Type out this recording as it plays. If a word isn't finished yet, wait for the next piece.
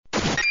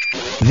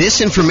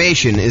This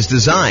information is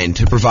designed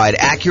to provide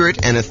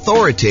accurate and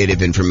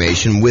authoritative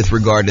information with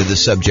regard to the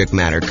subject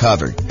matter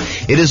covered.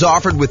 It is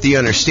offered with the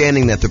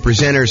understanding that the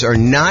presenters are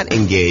not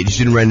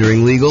engaged in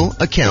rendering legal,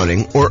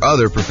 accounting, or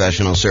other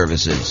professional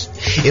services.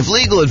 If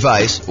legal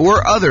advice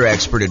or other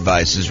expert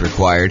advice is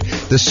required,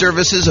 the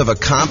services of a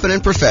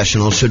competent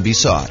professional should be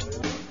sought.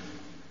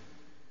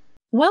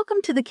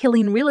 Welcome to the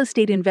Killeen Real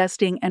Estate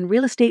Investing and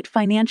Real Estate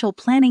Financial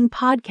Planning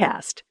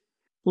podcast.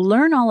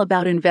 Learn all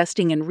about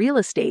investing in real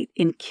estate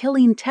in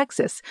Killeen,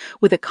 Texas,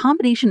 with a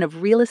combination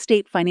of real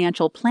estate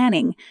financial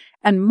planning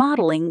and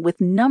modeling with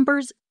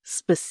numbers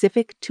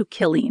specific to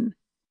Killeen,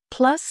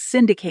 plus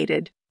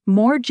syndicated,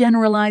 more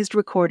generalized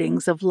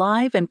recordings of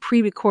live and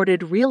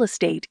pre-recorded real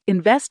estate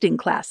investing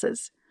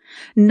classes,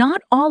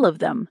 not all of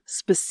them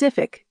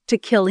specific to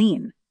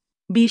Killeen.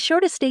 Be sure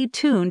to stay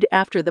tuned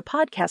after the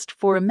podcast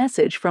for a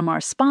message from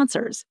our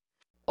sponsors.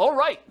 All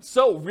right,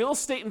 so real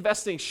estate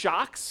investing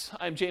shocks.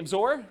 I'm James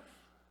Orr.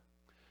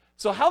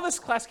 So how this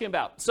class came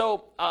about.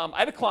 So I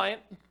had a client,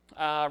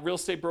 real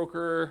estate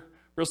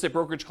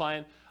brokerage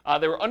client.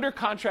 They were under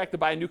contract to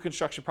buy a new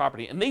construction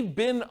property, and they've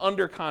been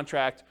under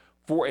contract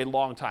for a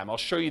long time. I'll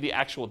show you the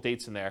actual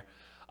dates in there.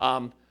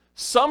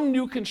 Some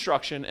new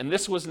construction, and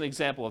this was an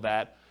example of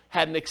that,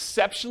 had an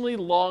exceptionally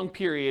long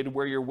period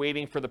where you're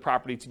waiting for the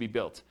property to be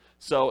built.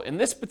 So in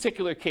this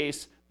particular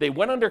case, they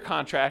went under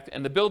contract,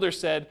 and the builder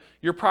said,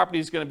 your property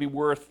is going to be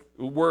worked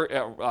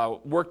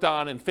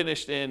on and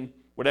finished in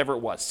whatever it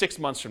was, 6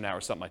 months from now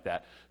or something like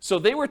that. So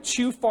they were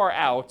too far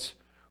out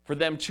for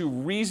them to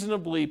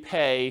reasonably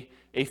pay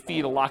a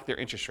fee to lock their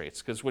interest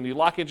rates. Because when you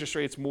lock interest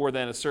rates more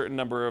than a certain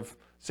number of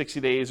 60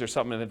 days or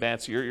something in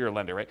advance, you're a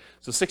lender, right?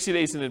 So 60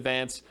 days in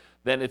advance,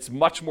 then it's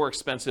much more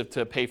expensive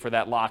to pay for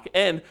that lock.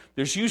 And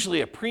there's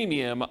usually a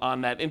premium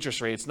on that interest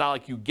rate. It's not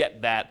like you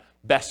get that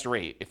best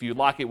rate. If you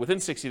lock it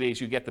within 60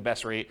 days, you get the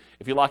best rate.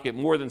 If you lock it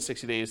more than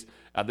 60 days,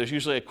 there's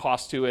usually a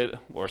cost to it,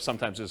 or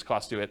sometimes there's a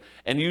cost to it,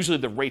 and usually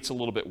the rate's a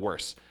little bit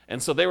worse.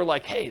 And so they were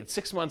like, hey, it's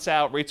 6 months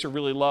out, rates are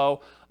really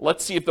low.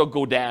 Let's see if they'll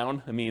go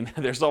down. I mean,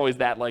 there's always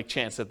that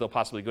chance that they'll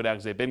possibly go down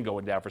because they've been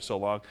going down for so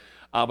long.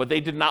 But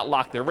they did not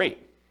lock their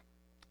rate.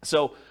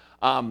 So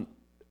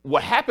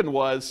what happened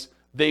was,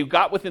 they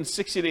got within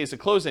 60 days of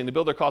closing. The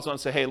builder calls on and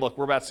says, hey, look,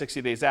 we're about 60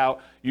 days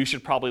out. You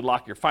should probably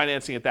lock your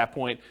financing at that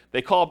point.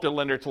 They call up their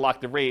lender to lock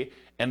the rate,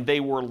 and they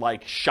were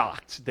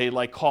shocked. They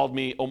called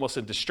me almost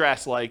in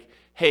distress,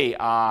 hey,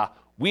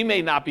 we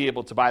may not be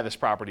able to buy this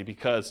property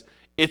because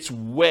it's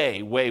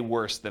way, way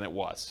worse than it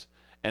was.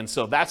 And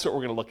so that's what we're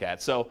going to look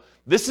at. So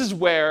this is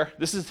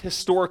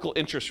historical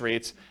interest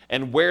rates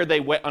and where they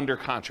went under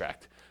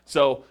contract.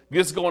 So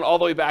this is going all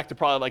the way back to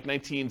probably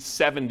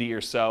 1970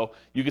 or so.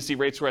 You can see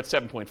rates were at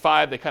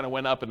 7.5. They kind of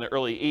went up in the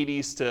early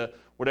 80s to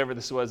whatever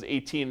this was,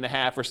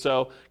 18.5 or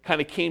so.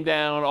 Kind of came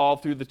down all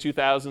through the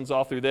 2000s,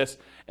 all through this.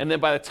 And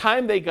then by the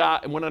time they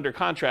got and went under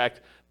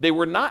contract, they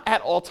were not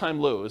at all-time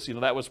lows.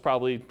 That was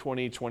probably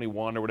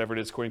 2021 or whatever it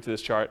is according to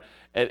this chart.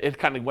 It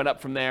kind of went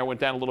up from there,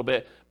 went down a little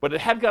bit, but it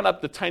had gone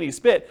up the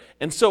tiniest bit.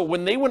 And so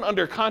when they went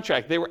under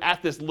contract, they were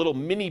at this little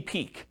mini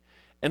peak.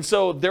 And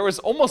so there was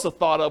almost a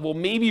thought of, well,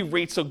 maybe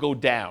rates will go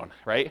down,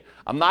 right?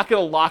 I'm not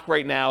going to lock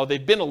right now.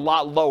 They've been a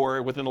lot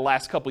lower within the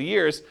last couple of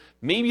years.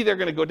 Maybe they're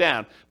going to go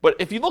down. But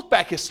if you look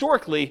back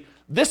historically,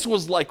 this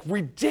was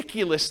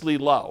ridiculously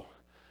low.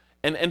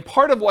 And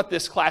part of what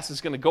this class is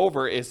going to go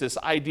over is this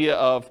idea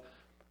of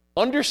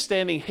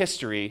understanding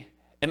history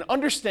and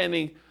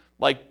understanding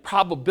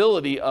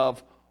probability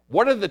of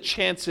what are the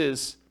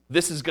chances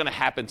this is going to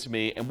happen to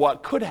me and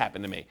what could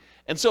happen to me.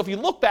 And so if you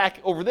look back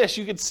over this,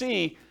 you can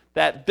see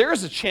that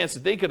there's a chance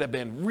that they could have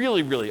been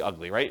really, really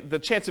ugly, right? The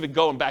chance of it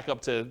going back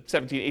up to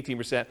 17,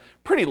 18%,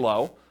 pretty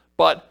low.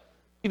 But,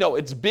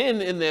 it's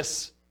been in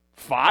this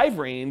 5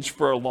 range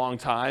for a long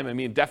time. I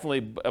mean,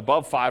 definitely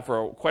above 5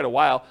 for quite a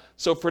while.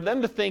 So for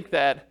them to think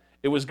that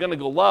it was going to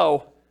go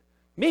low,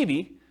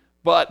 maybe,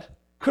 but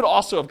could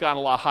also have gone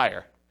a lot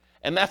higher.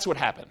 And that's what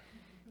happened.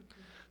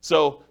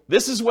 So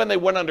this is when they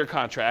went under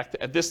contract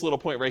at this little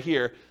point right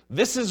here.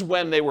 This is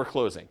when they were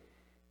closing.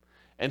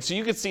 And so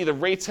you can see the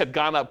rates had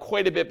gone up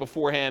quite a bit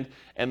beforehand,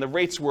 and the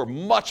rates were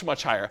much,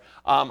 much higher.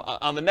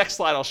 On the next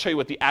slide, I'll show you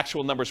what the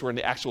actual numbers were and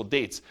the actual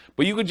dates.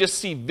 But you could just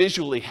see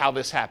visually how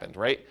this happened,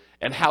 right?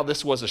 And how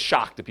this was a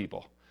shock to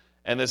people.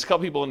 And there's a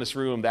couple people in this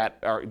room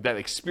that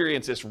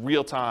experienced this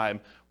real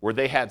time where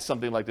they had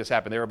something like this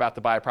happen. They were about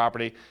to buy a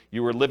property.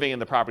 You were living in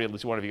the property, at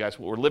least one of you guys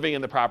were living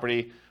in the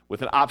property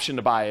with an option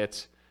to buy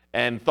it,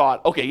 and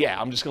thought, okay, yeah,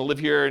 I'm just going to live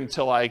here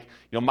until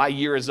my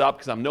year is up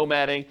because I'm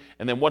nomading.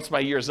 And then once my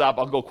year is up,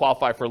 I'll go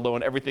qualify for a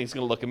loan. Everything's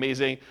going to look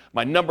amazing.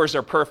 My numbers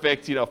are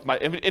perfect. If my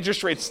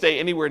interest rates stay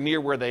anywhere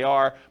near where they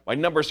are, my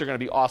numbers are going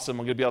to be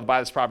awesome. I'm going to be able to buy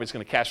this property. It's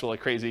going to cash flow like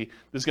crazy.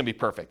 This is going to be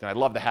perfect. And I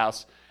love the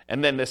house.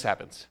 And then this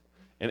happens.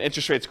 And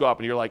interest rates go up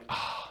and you're like,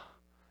 oh,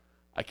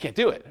 I can't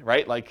do it,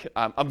 right?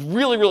 I'm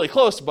really, really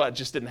close, but it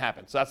just didn't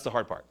happen. So that's the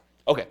hard part.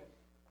 Okay.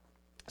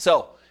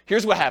 So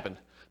here's what happened.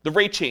 The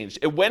rate changed.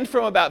 It went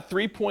from about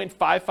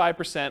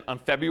 3.55% on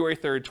February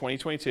 3rd,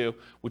 2022,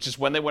 which is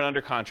when they went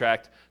under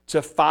contract,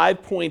 to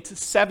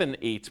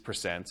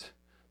 5.78%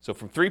 So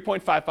from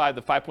 3.55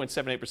 to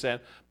 5.78%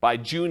 by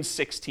June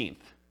 16th,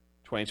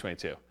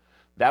 2022.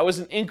 That was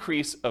an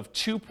increase of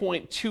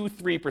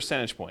 2.23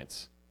 percentage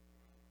points.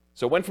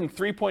 So it went from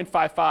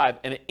 3.55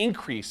 and it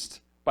increased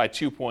by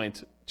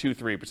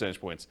 2.23 percentage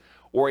points,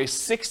 or a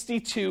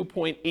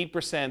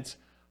 62.8%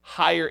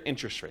 higher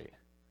interest rate.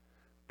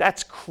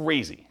 That's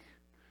crazy.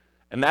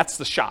 And that's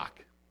the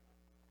shock.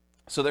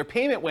 So their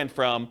payment went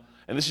from,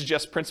 and this is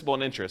just principal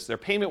and interest, their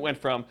payment went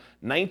from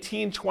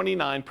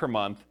 $1,929 per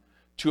month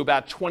to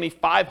about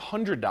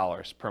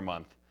 $2,500 per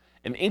month,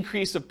 an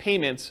increase of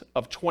payments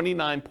of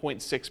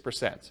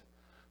 29.6%.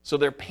 So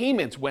their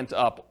payments went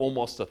up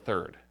almost a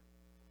third.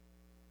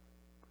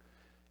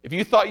 If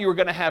you thought you were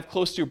going to have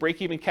close to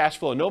break-even cash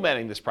flow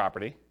nomading this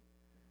property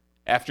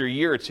after a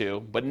year or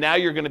two, but now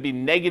you're going to be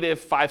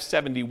negative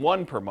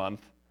 $571 per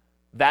month,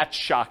 that's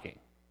shocking,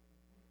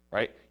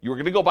 right? You were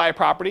going to go buy a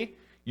property,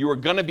 you were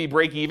going to be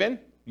break-even.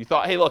 You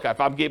thought, hey, look,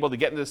 if I'm able to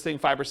get into this thing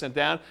 5%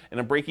 down and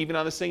I'm break-even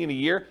on this thing in a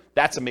year,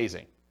 that's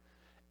amazing.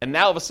 And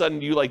now all of a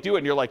sudden you do it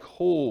and you're like,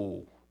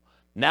 oh,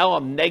 now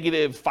I'm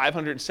negative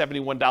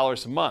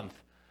 $571 a month,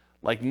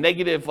 like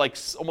negative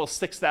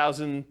almost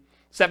 $6,000,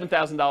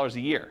 $7,000 a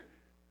year.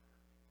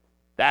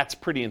 That's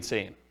pretty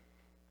insane.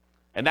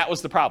 And that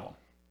was the problem.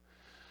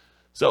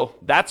 So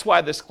that's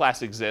why this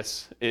class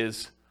exists,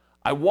 is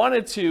I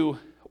wanted to,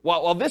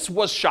 while this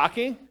was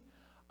shocking,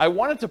 I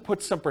wanted to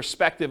put some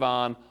perspective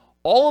on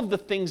all of the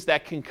things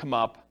that can come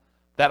up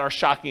that are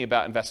shocking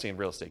about investing in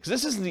real estate. Because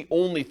this isn't the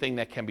only thing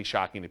that can be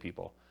shocking to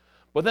people.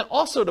 But then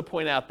also to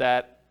point out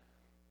that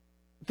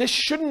this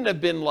shouldn't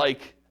have been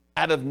like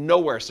out of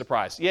nowhere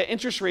surprise. Yeah,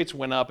 interest rates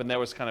went up and that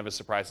was kind of a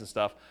surprise and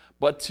stuff.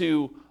 But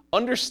to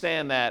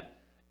understand that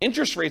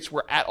interest rates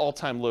were at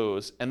all-time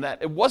lows and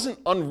that it wasn't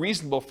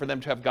unreasonable for them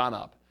to have gone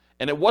up.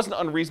 And it wasn't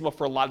unreasonable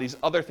for a lot of these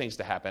other things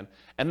to happen.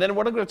 And then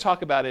what I'm going to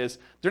talk about is,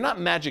 they're not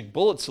magic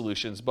bullet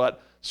solutions,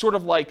 but sort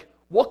of like,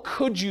 what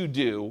could you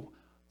do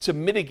to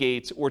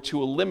mitigate or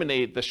to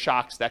eliminate the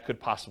shocks that could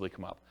possibly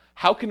come up?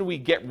 How can we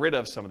get rid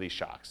of some of these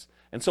shocks?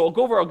 And so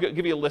I'll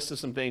give you a list of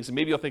some things, and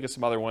maybe you'll think of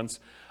some other ones.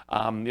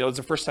 It's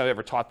the first time I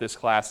ever taught this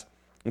class,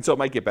 and so it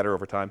might get better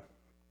over time.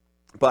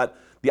 But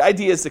the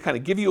idea is to kind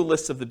of give you a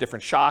list of the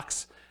different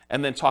shocks,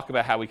 and then talk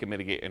about how we can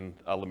mitigate and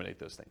eliminate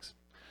those things.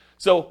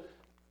 So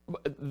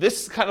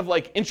this kind of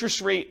like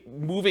interest rate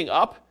moving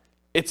up,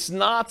 it's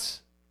not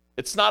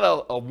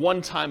a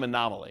one-time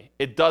anomaly.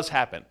 It does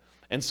happen.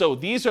 And so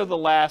these are the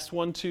last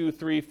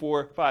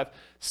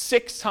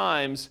 6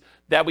 times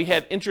that we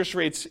had interest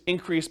rates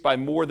increase by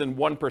more than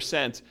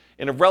 1%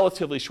 in a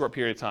relatively short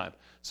period of time.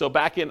 So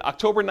back in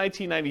October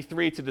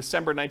 1993 to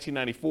December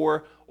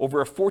 1994,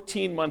 over a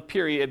 14-month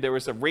period, there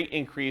was a rate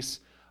increase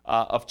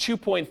of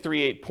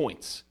 2.38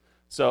 points.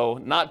 So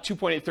not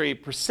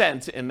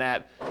 2.83% in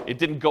that it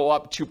didn't go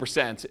up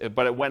 2%,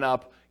 but it went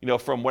up,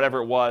 from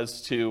whatever it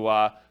was to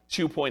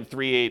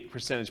 2.38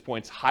 percentage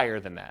points higher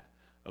than that.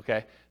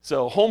 Okay,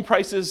 so home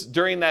prices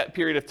during that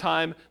period of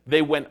time,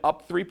 they went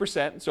up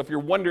 3%. So if you're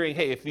wondering,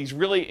 hey, if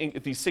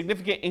these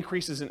significant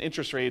increases in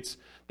interest rates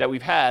that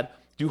we've had,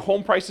 do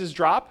home prices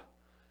drop?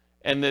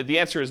 And the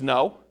answer is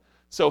no.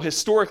 So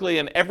historically,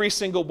 in every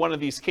single one of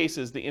these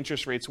cases, the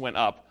interest rates went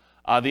up.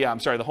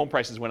 The home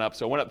prices went up.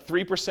 So it went up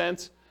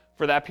 3%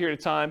 for that period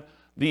of time.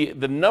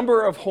 The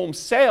number of home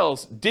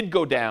sales did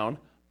go down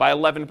by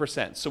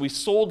 11%. So we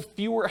sold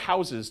fewer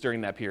houses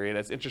during that period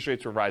as interest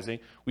rates were rising.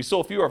 We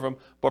sold fewer of them,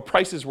 but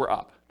prices were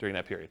up during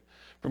that period.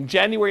 From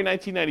January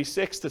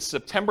 1996 to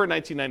September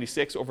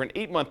 1996, over an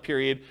 8-month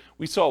period,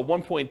 we saw a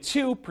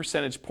 1.2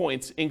 percentage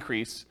points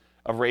increase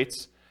of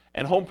rates,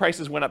 and home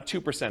prices went up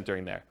 2%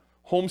 during there.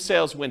 Home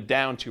sales went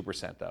down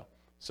 2%, though.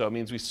 So it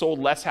means we sold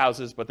less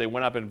houses, but they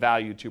went up in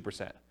value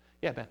 2%.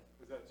 Yeah, Ben?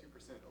 Was that 2%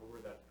 over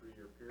that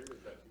 3-year period, or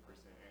is that 2%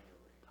 annually?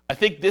 I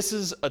think this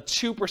is a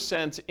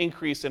 2%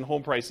 increase in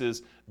home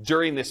prices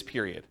during this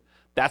period.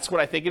 That's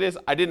what I think it is.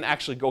 I didn't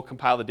actually go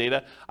compile the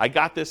data. I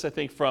got this, I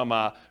think, from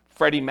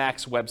Freddie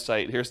Mac's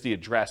website. Here's the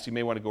address. You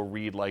may want to go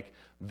read like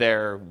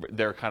their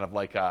kind of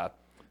like the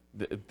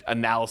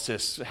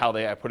analysis, how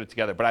they put it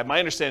together. But my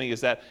understanding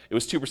is that it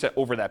was 2%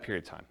 over that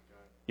period of time.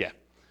 Yeah.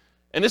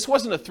 And this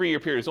wasn't a 3-year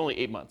period. It was only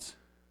 8 months.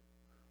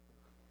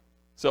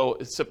 So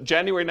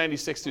January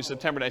 96 through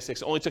September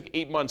 96, it only took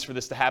 8 months for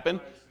this to happen.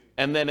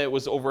 And then it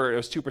was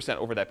 2%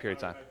 over that period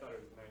of time. I thought it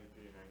was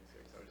 93 and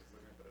 96. I was just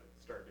looking at the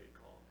start date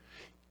column.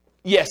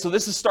 Yeah, so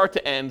this is start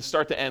to end,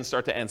 start to end,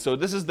 start to end. So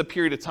this is the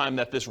period of time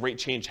that this rate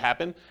change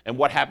happened and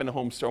what happened to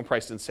home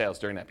prices and sales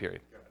during that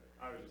period. Got it.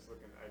 I was just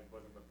looking, I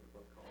wasn't looking at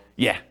both columns.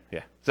 Yeah.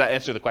 Does that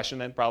answer the question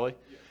then, probably?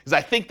 Because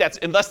I think that's,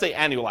 unless they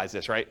annualize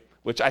this, right?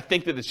 Which I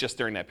think that it's just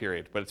during that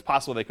period. But it's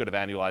possible they could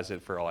have annualized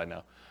it for all I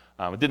know.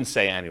 It didn't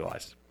say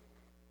annualized.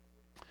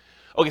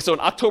 Okay, so in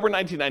October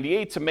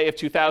 1998 to May of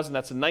 2000,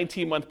 that's a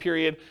 19-month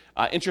period,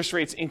 interest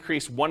rates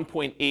increased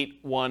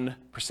 1.81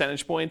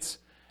 percentage points,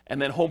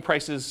 and then home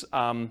prices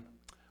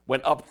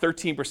went up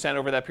 13%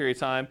 over that period of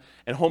time,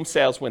 and home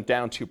sales went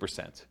down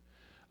 2%.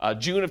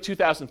 June of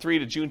 2003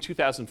 to June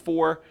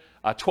 2004,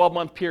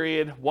 12-month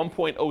period,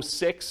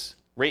 1.06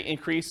 rate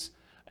increase,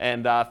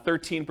 and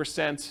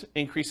 13%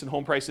 increase in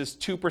home prices,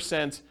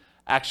 2%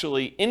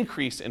 actually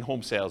increase in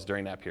home sales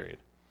during that period.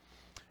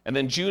 And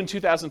then June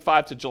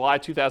 2005 to July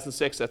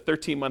 2006, a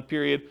 13-month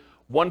period,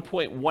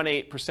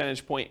 1.18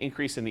 percentage point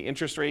increase in the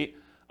interest rate.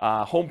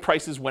 Home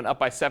prices went up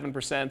by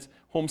 7%.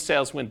 Home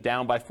sales went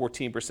down by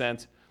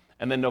 14%.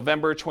 And then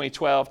November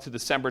 2012 to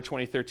December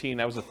 2013,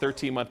 that was a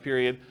 13-month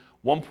period,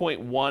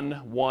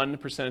 1.11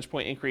 percentage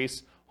point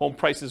increase. Home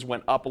prices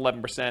went up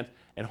 11%,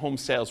 and home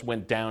sales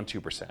went down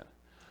 2%.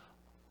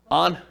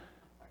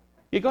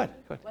 Yeah, go ahead.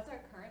 What's our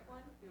current one?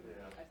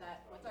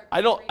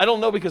 I don't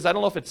know because I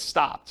don't know if it's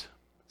stopped.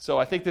 So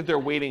I think that they're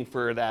waiting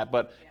for that,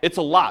 but it's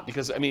a lot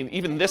because, I mean,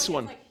 even this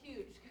one. It's like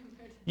huge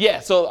compared to Yeah,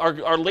 so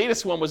our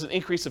latest one was an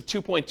increase of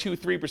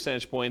 2.23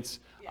 percentage points,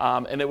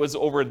 and it was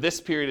over this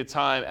period of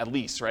time at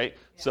least, right?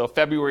 So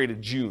February to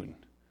June.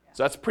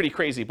 So that's pretty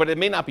crazy, but it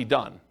may not be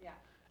done,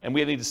 and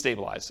we need to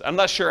stabilize. I'm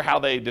not sure how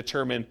they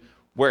determine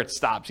where it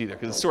stops either,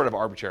 because it's sort of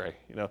arbitrary,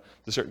 to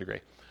a certain degree.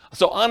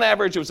 So on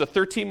average, it was a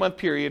 13-month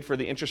period for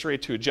the interest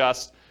rate to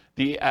adjust.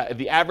 The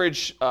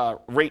average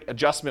rate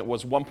adjustment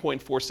was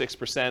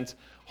 1.46%.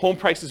 Home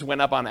prices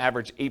went up on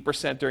average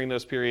 8% during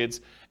those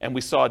periods, and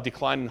we saw a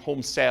decline in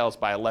home sales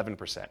by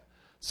 11%.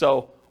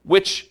 So,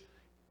 which,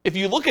 if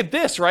you look at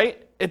this,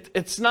 right,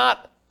 it's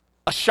not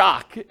a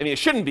shock. I mean, it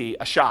shouldn't be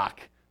a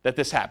shock that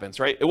this happens,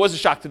 right? It was a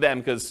shock to them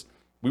because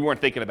we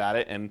weren't thinking about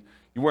it, and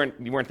you weren't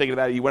thinking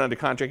about it. You went under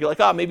contract. You're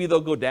like, oh, maybe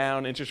they'll go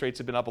down. Interest rates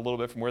have been up a little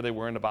bit from where they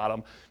were in the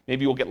bottom.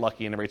 Maybe we'll get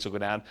lucky and the rates will go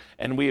down.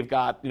 And we've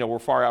got, we're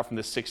far out from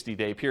this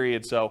 60-day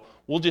period, so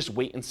we'll just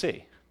wait and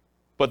see.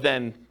 But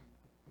then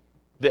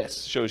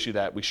this shows you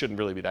that we shouldn't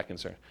really be that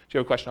concerned. Do you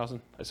have a question,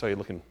 Austin? I saw you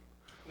looking.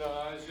 No,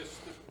 I was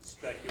just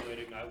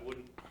speculating.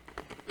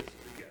 This is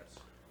a guess.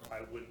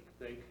 I wouldn't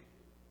think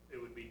it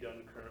would be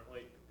done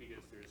currently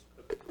because there's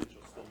a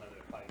potential still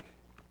another hike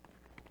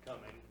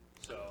coming.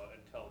 So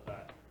until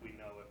that, we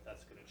know if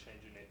that's going to change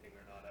anything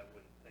or not. I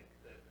wouldn't think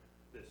that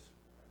this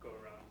go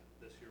around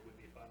this year would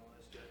be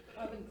finalized yet. But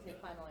I wouldn't say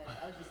finalized.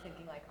 I was just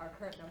thinking like our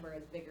current number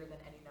is bigger than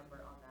any number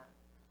on that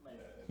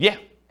list. Yeah.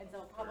 And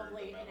so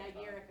probably in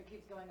a year, if it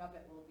keeps going up,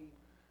 it will be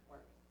worse.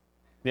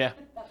 Yeah.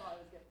 That's all I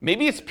was getting.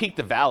 Maybe it's peak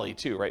to valley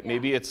too, right? Yeah.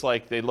 Maybe it's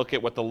like they look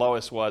at what the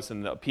lowest was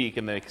and the peak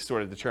and they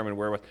sort of determine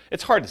where it was.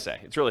 It's hard to say.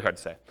 It's really hard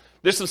to say.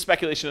 There's some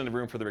speculation in the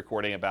room for the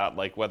recording about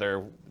like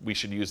whether we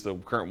should use the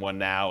current one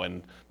now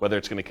and whether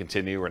it's going to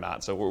continue or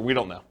not. So we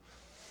don't know.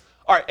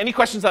 All right, any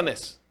questions on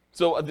this?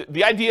 So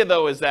the idea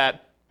though is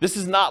that this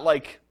is not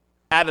like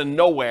out of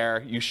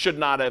nowhere. You should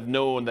not have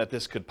known that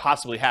this could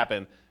possibly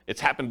happen. It's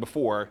happened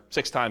before,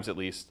 6 times at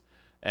least,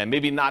 and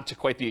maybe not to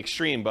quite the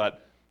extreme,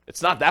 but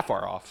it's not that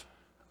far off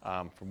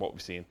from what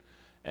we've seen.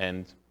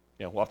 And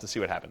we'll have to see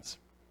what happens.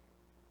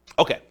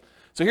 Okay,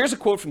 so here's a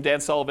quote from Dan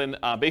Sullivan.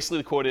 Basically,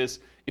 the quote is: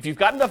 if you've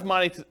got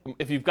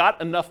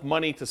enough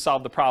money to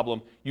solve the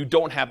problem, you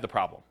don't have the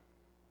problem.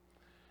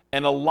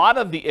 And a lot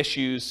of the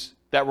issues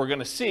that we're going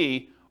to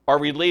see are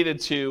related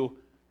to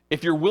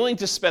if you're willing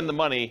to spend the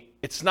money,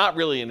 it's not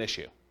really an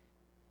issue,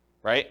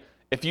 right?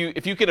 If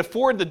you can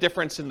afford the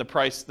difference in the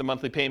price, the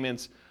monthly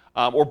payments,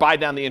 or buy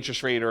down the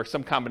interest rate, or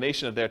some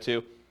combination of their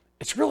two,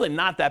 it's really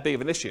not that big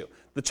of an issue.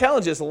 The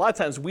challenge is a lot of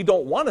times we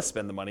don't want to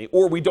spend the money,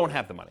 or we don't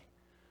have the money.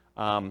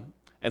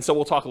 And so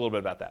we'll talk a little bit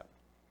about that.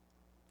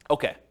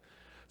 Okay,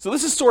 so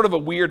this is sort of a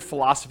weird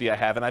philosophy I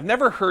have, and I've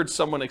never heard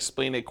someone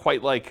explain it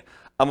quite like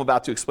I'm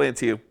about to explain it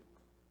to you.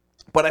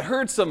 But I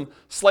heard some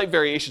slight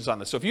variations on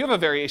this. So if you have a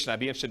variation, I'd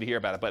be interested to hear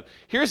about it. But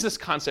here's this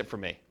concept for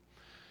me.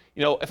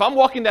 If I'm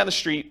walking down the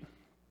street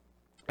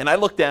and I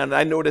look down and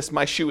I notice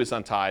my shoe is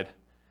untied,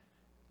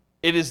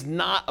 it is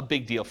not a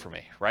big deal for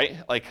me, right?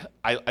 Like,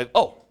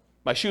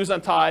 my shoe is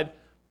untied.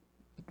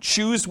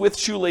 Shoes with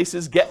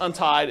shoelaces get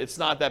untied. It's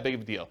not that big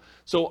of a deal.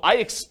 So I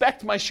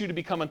expect my shoe to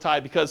become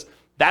untied because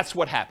that's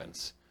what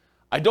happens.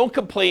 I don't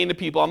complain to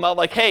people. I'm not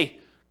like, hey,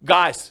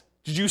 guys,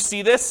 did you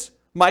see this?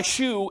 My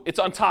shoe, it's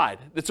untied.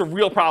 It's a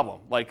real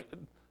problem. Like,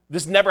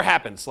 this never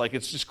happens. Like,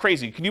 it's just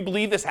crazy. Can you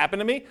believe this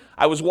happened to me?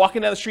 I was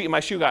walking down the street and my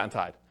shoe got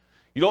untied.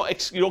 You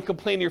don't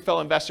complain to your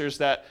fellow investors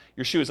that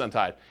your shoe is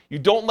untied. You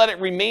don't let it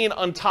remain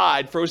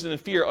untied, frozen in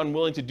fear,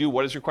 unwilling to do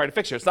what is required to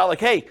fix it. It's not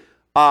like, hey,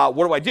 what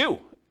do I do?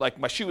 Like,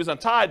 my shoe is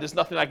untied. There's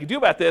nothing I can do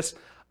about this.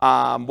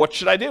 What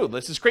should I do?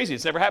 This is crazy.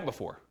 It's never happened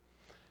before.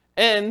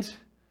 And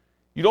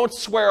you don't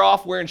swear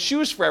off wearing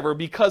shoes forever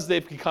because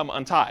they've become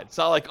untied. It's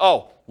not like,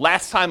 oh,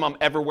 last time I'm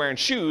ever wearing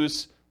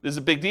shoes, this is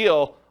a big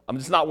deal. I'm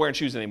just not wearing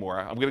shoes anymore.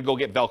 I'm going to go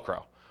get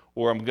Velcro.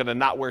 Or I'm going to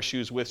not wear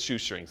shoes with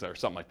shoestrings or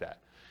something like that.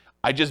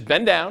 I just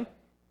bend down,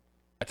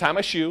 I tie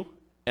my shoe,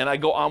 and I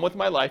go on with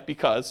my life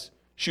because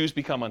shoes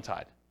become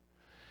untied.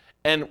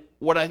 And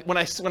when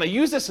I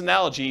use this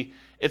analogy,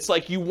 it's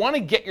like you want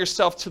to get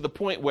yourself to the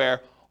point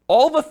where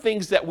all the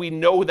things that we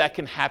know that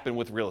can happen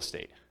with real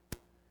estate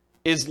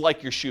is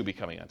like your shoe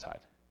becoming untied.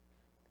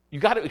 You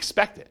got to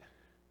expect it.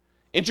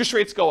 Interest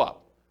rates go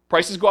up.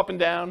 Prices go up and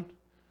down.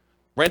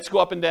 Rents go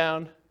up and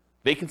down.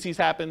 Vacancies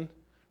happen.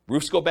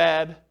 Roofs go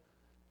bad.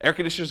 Air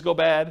conditioners go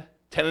bad.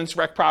 Tenants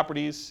wreck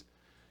properties.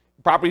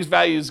 properties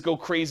values go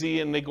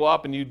crazy and they go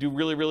up and you do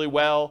really, really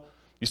well.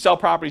 You sell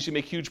properties, you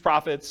make huge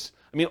profits.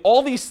 I mean,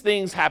 all these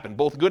things happen,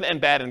 both good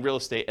and bad in real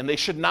estate, and they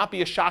should not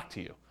be a shock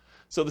to you.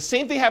 So the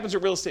same thing happens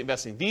with real estate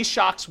investing. These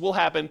shocks will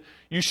happen.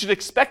 You should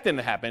expect them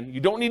to happen. You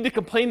don't need to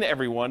complain to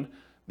everyone.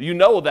 You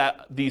know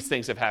that these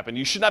things have happened.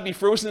 You should not be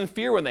frozen in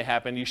fear when they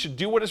happen. You should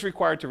do what is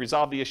required to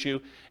resolve the issue,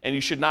 and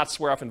you should not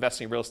swear off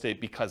investing in real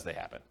estate because they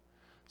happen.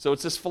 So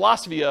it's this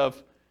philosophy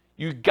of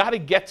you got to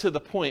get to the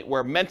point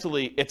where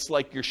mentally it's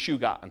like your shoe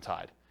got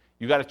untied.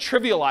 You got to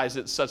trivialize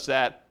it such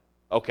that,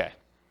 okay,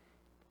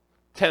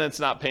 tenant's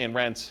not paying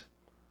rent.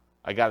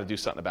 I got to do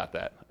something about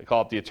that. I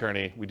call up the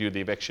attorney, we do the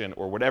eviction,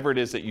 or whatever it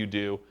is that you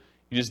do,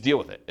 you just deal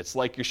with it. It's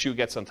like your shoe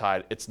gets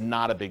untied. It's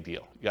not a big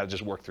deal. You got to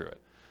just work through it.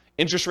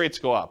 Interest rates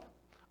go up.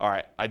 All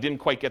right, I didn't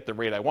quite get the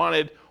rate I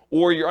wanted,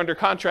 or you're under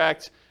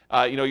contract,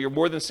 you're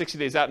more than 60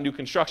 days out in new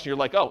construction, you're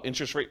like, oh,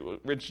 interest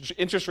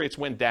rates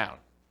went down.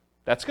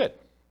 That's good.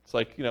 It's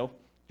like,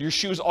 your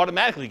shoe's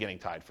automatically getting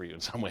tied for you in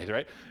some ways,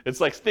 right?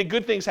 It's like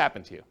good things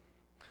happen to you.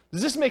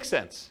 Does this make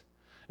sense?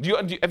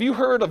 Have you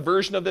heard a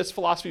version of this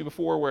philosophy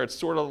before where it's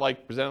sort of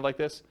like presented like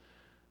this?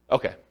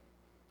 Okay.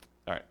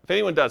 All right. If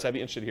anyone does, I'd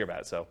be interested to hear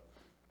about it.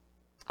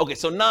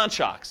 So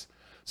non-shocks.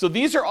 So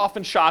these are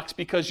often shocks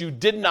because you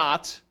did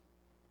not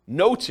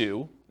know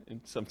to,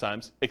 and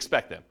sometimes,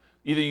 expect them.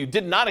 Either you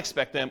did not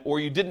expect them or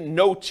you didn't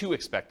know to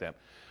expect them.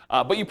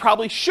 But you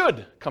probably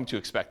should come to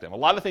expect them. A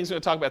lot of things we're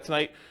going to talk about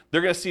tonight,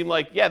 they're going to seem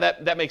like, yeah,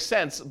 that makes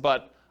sense,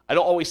 but I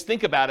don't always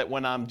think about it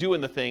when I'm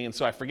doing the thing, and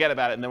so I forget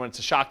about it, and then when it's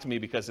a shock to me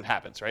because it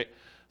happens, right?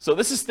 So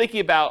this is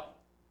thinking about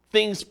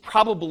things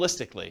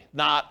probabilistically,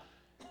 not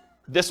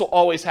this will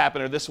always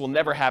happen or this will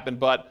never happen,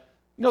 but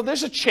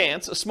there's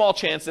a small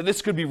chance that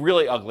this could be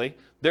really ugly.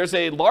 There's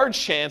a large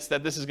chance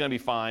that this is going to be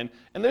fine,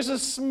 and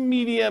there's a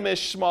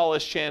medium-ish,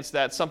 smallish chance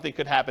that something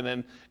could happen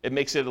and it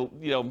makes it,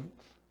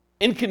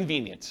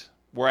 inconvenient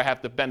where I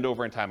have to bend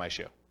over and tie my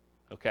shoe,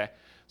 okay?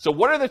 So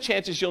what are the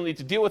chances you'll need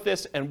to deal with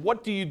this, and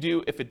what do you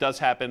do if it does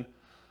happen?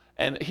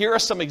 And here are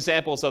some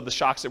examples of the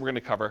shocks that we're going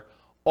to cover.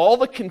 All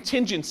the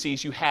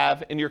contingencies you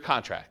have in your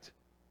contract,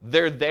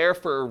 they're there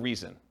for a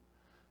reason.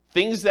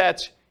 Things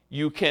that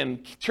you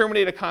can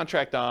terminate a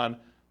contract on,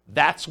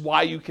 that's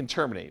why you can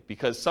terminate,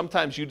 because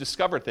sometimes you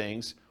discover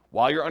things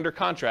while you're under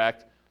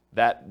contract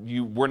that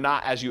you were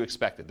not as you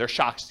expected. They're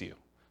shocks to you.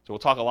 So we'll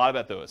talk a lot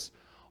about those.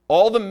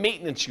 All the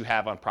maintenance you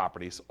have on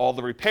properties, all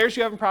the repairs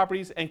you have on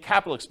properties, and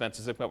capital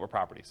expenses that come up with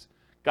properties.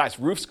 Guys,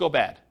 roofs go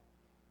bad.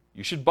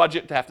 You should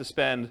budget to have to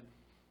spend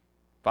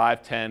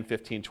 $5, $10,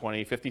 $15,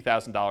 $20,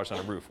 $50,000 on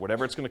a roof.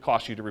 Whatever it's going to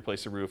cost you to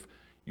replace a roof,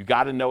 you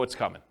got to know it's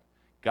coming.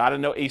 Got to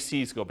know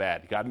ACs go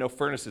bad. You got to know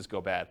furnaces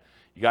go bad.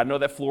 You got to know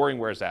that flooring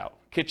wears out.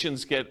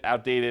 Kitchens get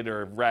outdated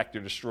or wrecked or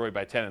destroyed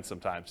by tenants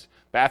sometimes.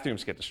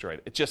 Bathrooms get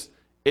destroyed.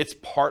 It's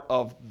part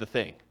of the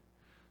thing.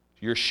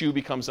 Your shoe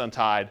becomes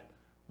untied.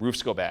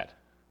 Roofs go bad,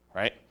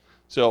 right?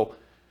 So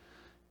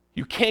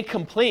you can't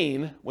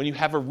complain when you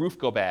have a roof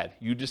go bad.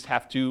 You just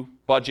have to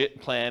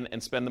budget, plan,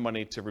 and spend the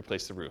money to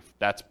replace the roof.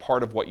 That's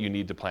part of what you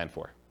need to plan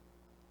for.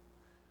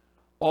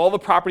 All the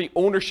property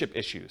ownership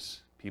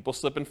issues. People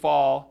slip and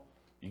fall.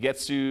 You get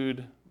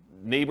sued.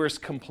 Neighbors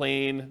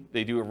complain.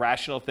 They do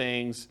irrational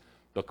things.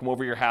 They'll come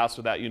over your house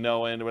without you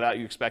knowing, without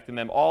you expecting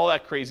them. All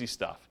that crazy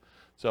stuff.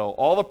 So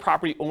all the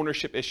property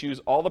ownership issues,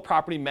 all the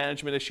property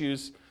management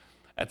issues.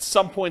 At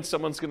some point,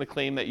 someone's going to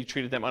claim that you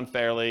treated them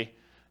unfairly.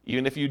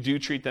 Even if you do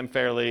treat them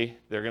fairly,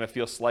 they're going to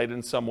feel slighted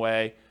in some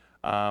way.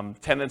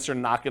 Tenants are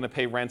not going to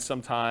pay rent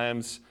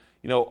sometimes.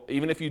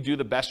 Even if you do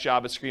the best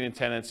job at screening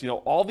tenants,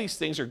 all these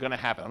things are going to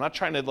happen. I'm not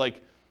trying to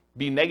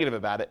be negative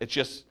about it. It's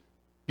just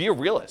be a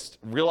realist.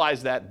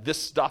 Realize that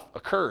this stuff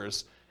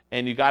occurs,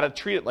 and you got to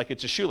treat it like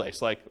it's a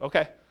shoelace. Like,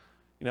 okay,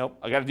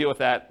 I got to deal with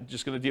that. I'm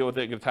just going to deal with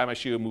it. Going to tie my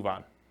shoe and move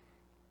on.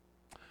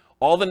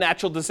 All the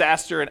natural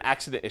disaster and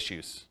accident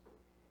issues.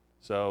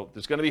 So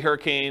there's going to be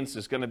hurricanes,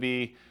 there's going to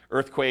be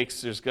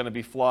earthquakes, there's going to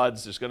be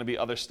floods, there's going to be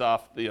other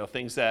stuff,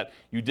 things that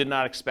you did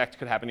not expect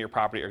could happen to your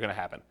property are going to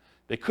happen.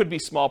 They could be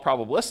small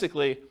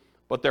probabilistically,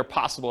 but they're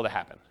possible to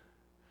happen.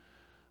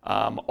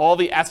 All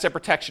the asset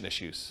protection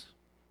issues.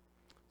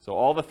 So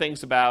all the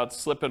things about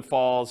slip and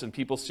falls and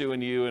people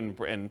suing you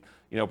and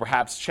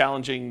perhaps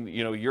challenging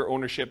your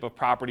ownership of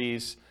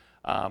properties,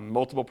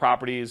 multiple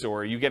properties,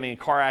 or you getting in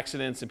car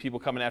accidents and people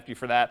coming after you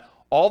for that.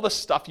 All the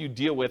stuff you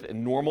deal with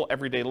in normal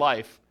everyday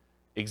life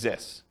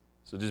exists.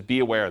 So just be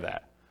aware of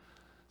that.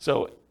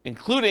 So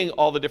including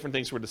all the different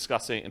things we're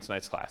discussing in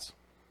tonight's class.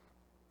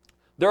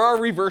 There are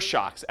reverse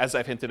shocks, as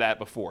I've hinted at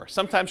before.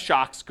 Sometimes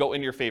shocks go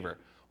in your favor.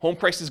 Home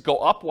prices go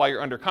up while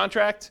you're under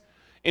contract.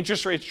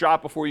 Interest rates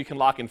drop before you can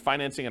lock in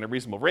financing at a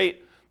reasonable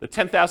rate. The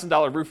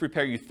 $10,000 roof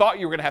repair you thought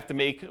you were going to have to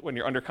make when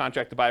you're under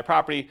contract to buy a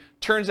property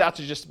turns out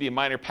to just be a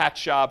minor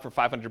patch job for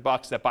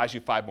 $500 that buys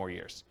you 5 more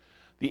years.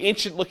 The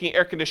ancient-looking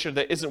air conditioner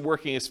that isn't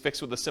working is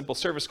fixed with a simple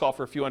service call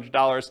for a few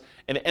 $100s,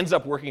 and it ends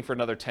up working for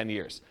another 10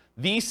 years.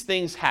 These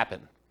things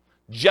happen.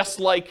 Just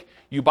like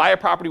you buy a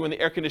property when the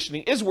air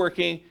conditioning is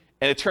working,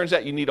 and it turns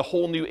out you need a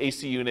whole new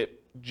AC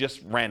unit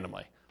just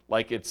randomly.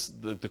 like it's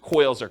the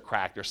coils are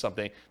cracked or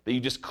something that you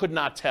just could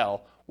not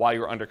tell while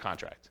you're under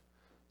contract.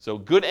 So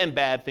good and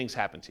bad things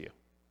happen to you.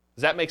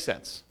 Does that make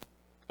sense?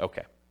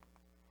 Okay.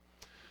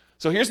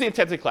 So here's the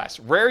intent of the class.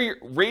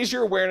 Raise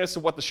your awareness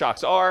of what the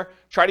shocks are.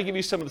 Try to give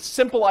you some of the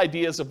simple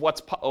ideas of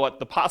what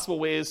the possible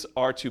ways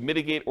are to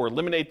mitigate or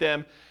eliminate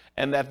them,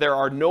 and that there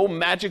are no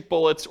magic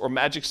bullets or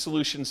magic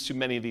solutions to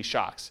many of these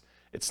shocks.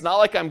 It's not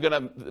like I'm going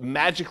to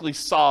magically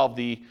solve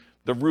the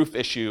roof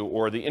issue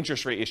or the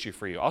interest rate issue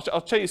for you.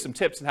 I'll tell you some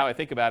tips and how I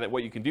think about it,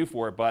 what you can do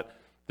for it, but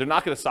they're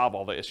not going to solve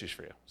all the issues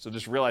for you. So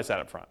just realize that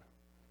up front.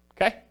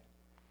 Okay?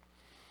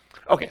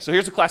 Okay, so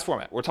here's the class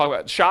format. We're talking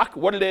about shock,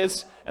 what it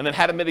is, and then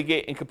how to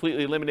mitigate and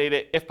completely eliminate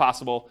it if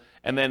possible.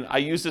 And then I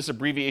use this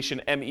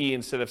abbreviation ME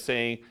instead of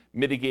saying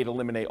mitigate,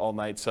 eliminate all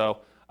night. So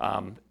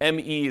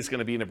ME is going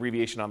to be an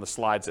abbreviation on the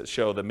slides that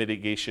show the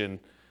mitigation,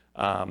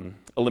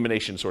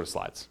 elimination sort of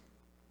slides.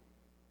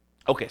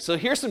 Okay, so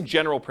here's some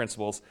general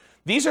principles.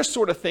 These are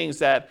sort of things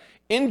that,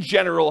 in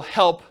general,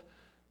 help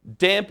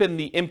dampen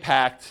the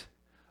impact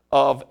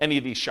of any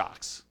of these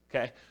shocks.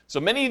 Okay, so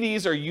many of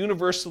these are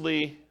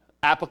universally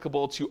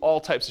applicable to all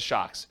types of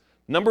shocks.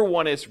 Number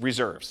one is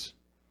reserves.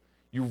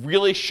 You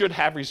really should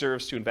have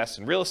reserves to invest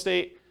in real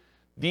estate.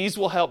 These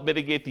will help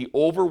mitigate the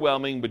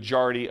overwhelming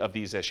majority of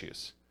these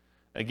issues.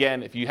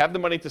 Again, if you have the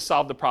money to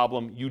solve the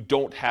problem, you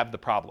don't have the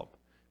problem.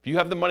 If you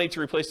have the money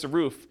to replace the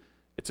roof,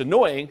 it's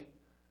annoying,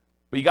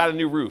 but you got a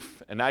new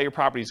roof, and now your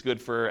property is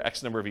good for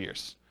X number of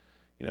years.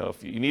 You know,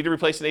 if you need to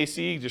replace an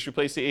AC, just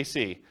replace the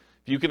AC.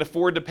 If you can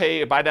afford to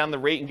pay, buy down the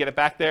rate and get it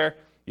back there,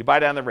 you buy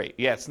down the rate.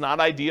 Yeah, it's not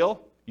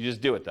ideal. You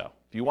just do it, though.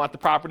 If you want the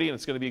property and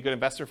it's going to be a good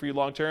investment for you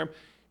long term,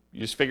 you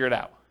just figure it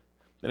out.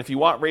 And if you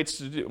want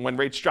rates when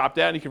rates drop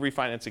down, you can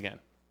refinance again.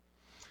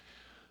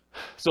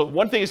 So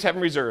one thing is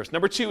having reserves.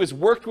 Number two is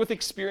worked with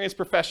experienced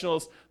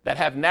professionals that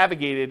have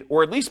navigated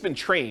or at least been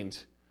trained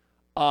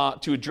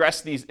to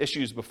address these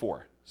issues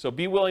before. So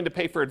be willing to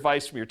pay for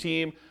advice from your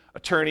team,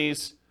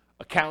 attorneys,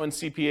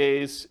 accountants,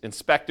 CPAs,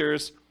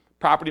 inspectors,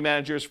 property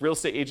managers, real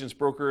estate agents,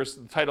 brokers,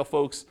 the title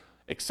folks,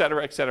 et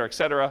cetera, et cetera, et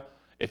cetera.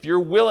 If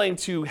you're willing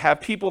to have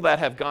people that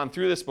have gone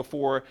through this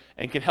before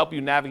and can help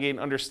you navigate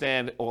and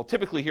understand, well,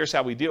 typically here's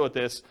how we deal with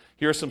this,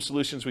 here are some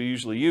solutions we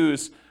usually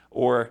use,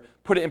 or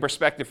put it in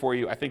perspective for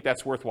you, I think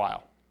that's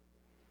worthwhile.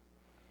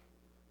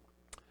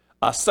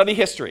 Study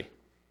history.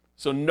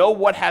 So know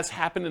what has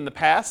happened in the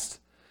past,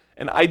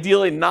 and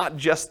ideally not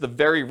just the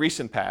very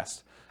recent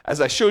past.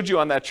 As I showed you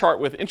on that chart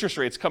with interest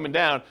rates coming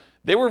down,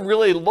 they were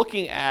really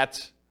looking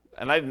at,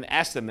 and I didn't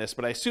ask them this,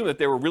 but I assume that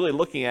they were really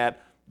looking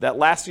at that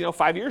last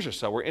 5 years or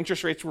so where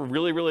interest rates were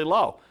really, really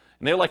low.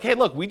 And they're like, hey,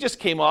 look, we just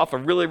came off a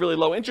really, really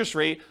low interest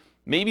rate.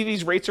 Maybe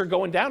these rates are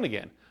going down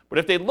again. But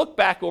if they look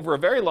back over a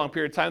very long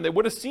period of time, they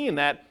would have seen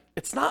that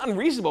it's not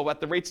unreasonable that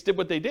the rates did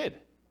what they did,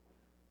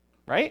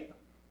 right?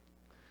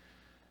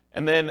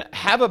 And then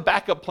have a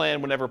backup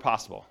plan whenever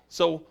possible.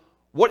 So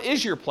what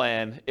is your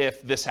plan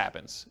if this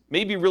happens?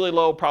 Maybe really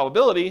low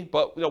probability,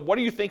 but what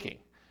are you thinking?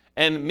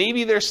 And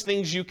maybe there's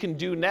things you can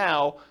do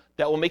now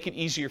that will make it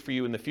easier for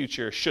you in the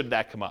future should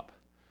that come up.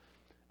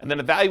 And then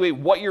evaluate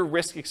what your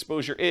risk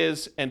exposure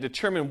is and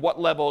determine what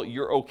level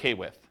you're okay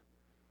with.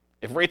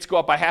 If rates go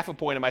up by 0.5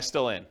 point, am I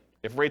still in?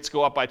 If rates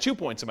go up by 2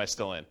 points, am I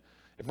still in?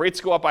 If rates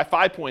go up by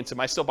 5 points,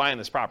 am I still buying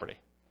this property?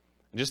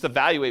 And just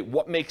evaluate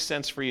what makes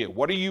sense for you.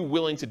 What are you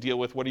willing to deal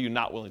with? What are you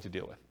not willing to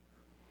deal with?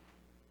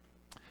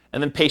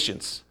 And then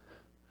patience.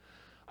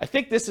 I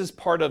think this is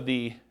part of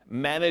the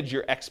manage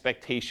your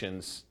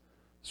expectations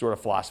sort of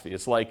philosophy.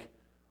 It's like,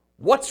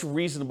 what's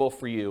reasonable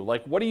for you?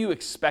 Like, what do you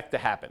expect to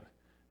happen?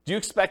 Do you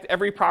expect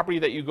every property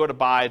that you go to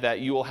buy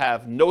that you will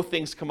have no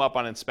things come up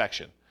on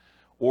inspection?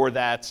 Or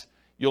that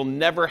you'll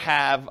never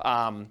have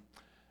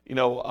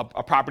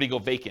a property go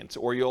vacant?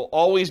 Or you'll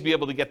always be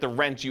able to get the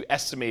rent you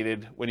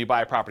estimated when you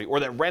buy a property? Or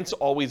that rents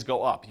always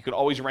go up? You could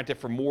always rent it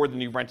for more than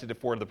you rented it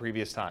for the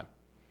previous time.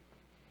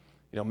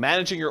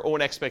 Managing your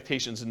own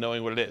expectations and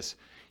knowing what it is.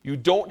 You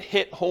don't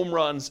hit home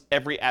runs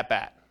every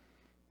at-bat.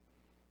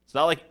 It's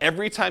not like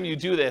every time you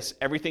do this,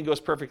 everything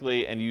goes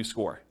perfectly and you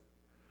score.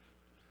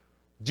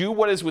 Do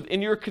what is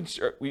within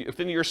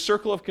your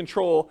circle of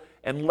control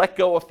and let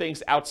go of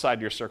things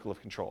outside your circle of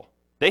control.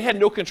 They had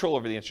no control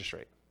over the interest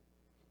rate.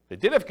 They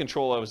did have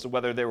control as to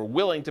whether they were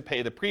willing to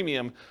pay the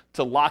premium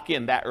to lock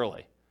in that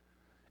early.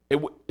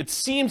 It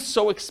seemed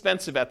so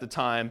expensive at the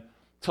time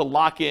to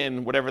lock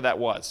in whatever that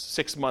was,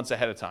 6 months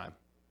ahead of time.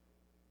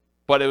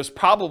 But it was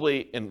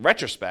probably, in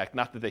retrospect,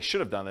 not that they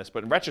should have done this,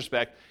 but in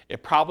retrospect,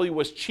 it probably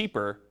was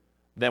cheaper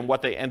than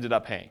what they ended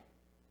up paying.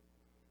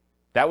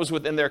 That was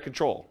within their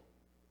control.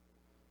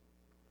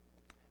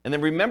 And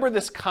then remember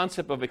this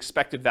concept of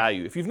expected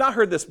value. If you've not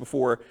heard this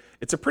before,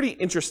 it's a pretty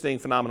interesting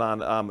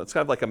phenomenon. It's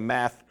kind of like a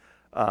math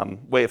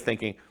way of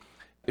thinking.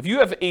 If you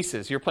have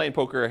aces, you're playing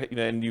poker,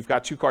 and you've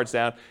got 2 cards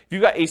down. If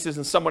you've got aces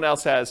and someone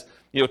else has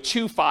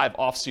 2-5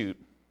 offsuit,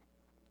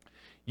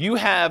 you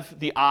have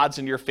the odds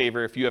in your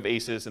favor if you have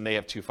aces and they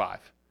have 2-5.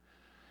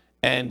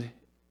 And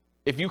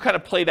if you kind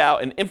of played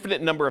out an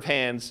infinite number of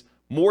hands,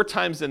 more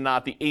times than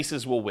not, the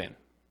aces will win.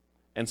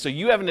 And so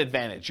you have an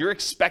advantage. Your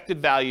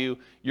expected value,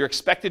 your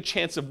expected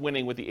chance of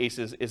winning with the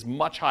aces is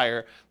much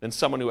higher than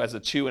someone who has a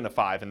 2 and a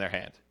 5 in their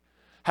hand.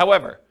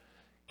 However,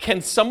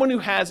 can someone who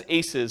has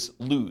aces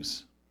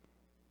lose?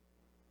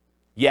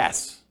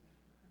 Yes.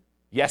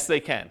 Yes, they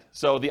can.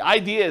 So the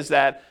idea is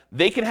that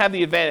they can have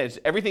the advantage.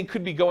 Everything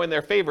could be going in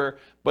their favor,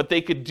 but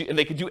they could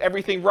do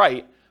everything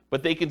right,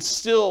 but they can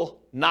still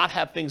not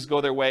have things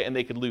go their way and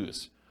they could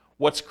lose.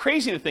 What's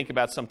crazy to think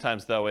about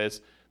sometimes, though,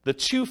 is the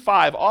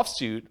 2-5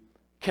 offsuit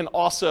can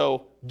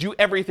also do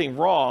everything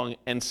wrong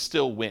and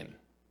still win.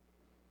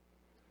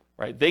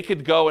 Right? They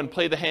could go and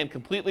play the hand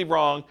completely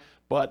wrong,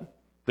 but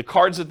the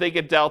cards that they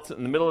get dealt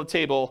in the middle of the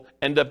table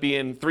end up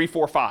being 3,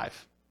 4,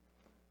 5.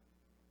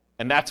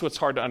 And that's what's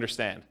hard to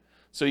understand.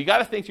 So you got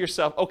to think to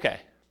yourself,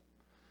 okay,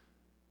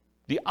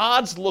 the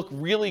odds look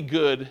really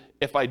good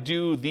if I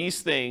do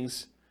these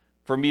things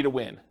for me to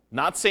win.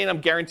 Not saying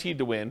I'm guaranteed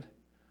to win,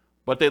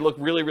 but they look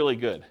really, really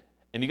good.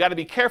 And you got to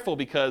be careful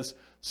because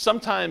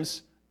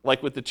sometimes,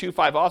 like with the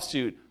 2-5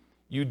 offsuit,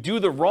 you do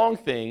the wrong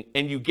thing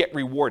and you get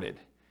rewarded.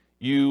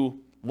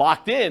 You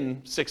locked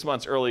in 6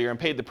 months earlier and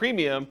paid the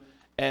premium,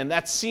 and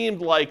that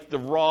seemed like the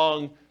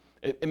wrong,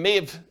 it may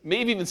have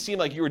even seemed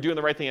like you were doing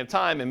the right thing at the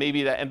time, and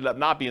maybe that ended up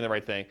not being the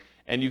right thing.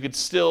 And you could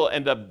still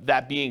end up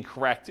that being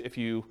correct if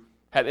you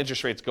had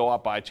interest rates go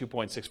up by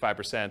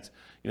 2.65%,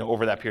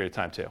 over that period of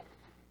time too.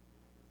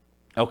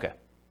 Okay.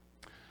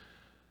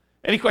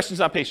 Any questions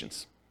on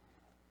patience?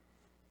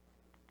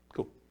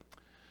 Cool.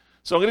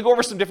 So I'm going to go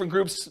over some different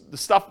groups, the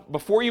stuff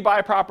before you buy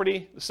a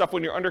property, the stuff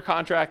when you're under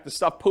contract, the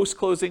stuff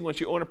post-closing once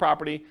you own a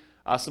property,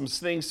 some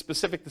things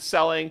specific to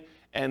selling,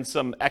 and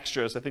some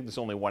extras. I think there's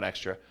only one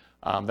extra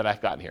that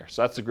I've gotten here.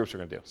 So that's the groups we're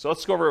going to do. So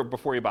let's go over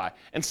before you buy.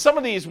 And some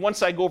of these,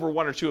 once I go over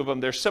 1 or 2 of them,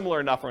 they're similar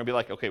enough, we're going to be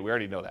like, okay, we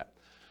already know that.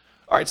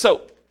 All right,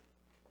 so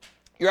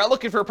you're out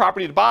looking for a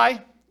property to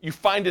buy. You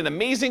find an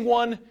amazing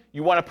one.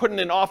 You want to put in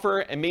an offer,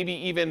 and maybe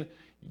even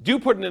do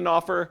put in an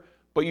offer,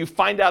 but you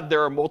find out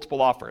there are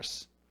multiple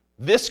offers.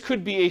 This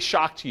could be a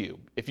shock to you.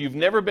 If you've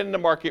never been in a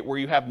market where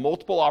you have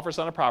multiple offers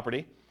on a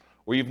property,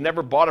 or you've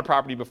never bought a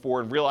property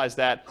before and realized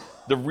that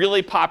the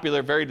really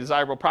popular, very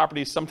desirable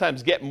properties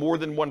sometimes get more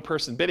than one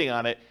person bidding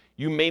on it,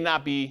 you may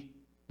not be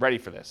ready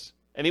for this.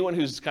 Anyone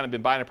who's kind of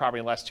been buying a property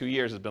in the last 2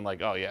 years has been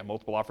like, oh yeah,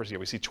 multiple offers, yeah,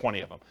 we see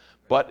 20 of them.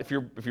 But if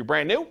you're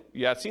brand new,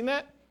 you haven't seen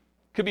that,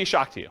 could be a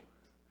shock to you.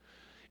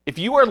 If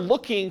you are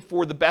looking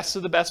for the best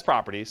of the best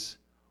properties,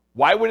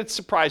 why would it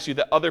surprise you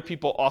that other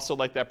people also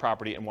like that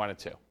property and want it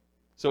too?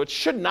 So it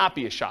should not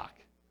be a shock.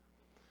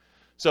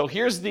 So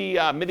here's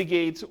the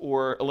mitigate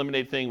or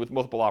eliminate thing with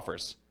multiple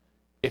offers.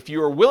 If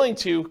you are willing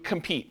to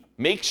compete,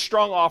 make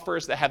strong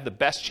offers that have the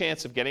best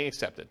chance of getting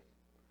accepted.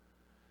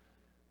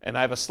 And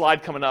I have a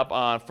slide coming up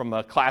from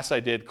a class I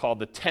did called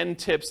the 10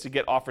 tips to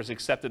get offers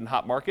accepted in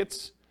hot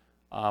markets.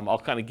 I'll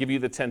kind of give you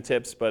the 10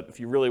 tips, but if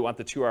you really want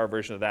the 2-hour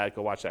version of that,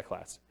 go watch that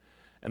class.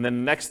 And then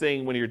the next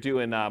thing when you're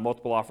doing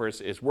multiple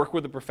offers is work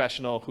with a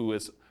professional who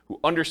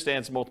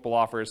understands multiple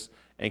offers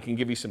and can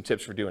give you some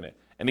tips for doing it.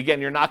 And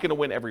again, you're not going to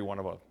win every one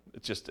of them.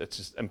 It's just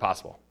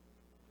impossible.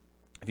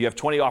 If you have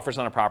 20 offers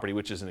on a property,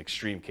 which is an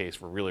extreme case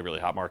for really,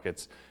 really hot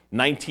markets,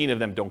 19 of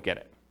them don't get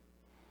it.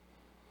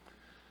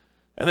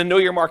 And then know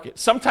your market.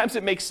 Sometimes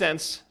it makes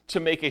sense to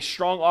make a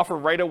strong offer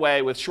right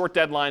away with short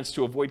deadlines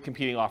to avoid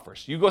competing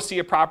offers. You go see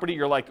a property,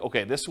 you're like,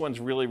 okay, this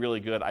one's really, really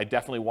good. I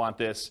definitely want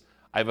this.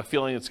 I have a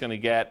feeling it's going to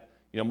get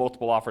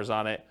multiple offers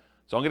on it.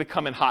 So I'm going to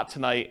come in hot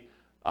tonight,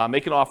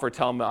 make an offer,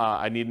 tell them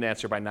I need an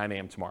answer by 9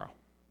 a.m. tomorrow.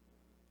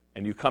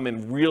 And you come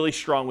in really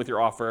strong with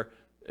your offer.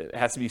 It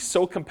has to be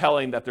so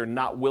compelling that they're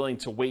not willing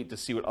to wait to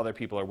see what other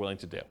people are willing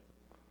to do.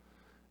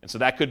 And so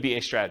that could be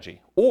a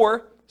strategy.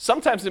 Or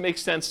sometimes it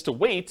makes sense to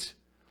wait,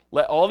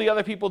 let all the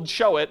other people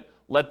show it,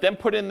 let them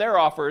put in their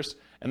offers,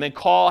 and then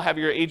have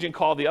your agent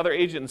call the other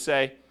agent and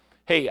say,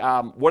 hey,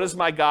 what does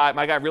my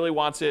guy really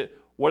wants it,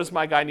 what does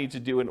my guy need to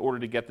do in order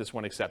to get this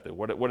one accepted?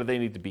 What do they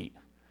need to beat?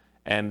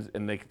 And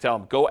they can tell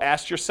them, go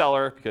ask your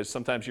seller, because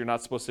sometimes you're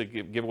not supposed to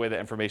give away that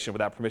information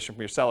without permission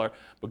from your seller,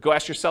 but go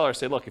ask your seller,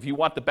 say, look, if you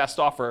want the best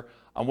offer,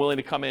 I'm willing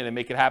to come in and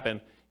make it happen.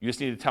 You just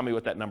need to tell me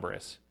what that number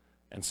is.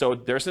 And so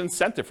there's an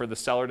incentive for the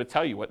seller to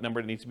tell you what number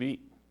it needs to be.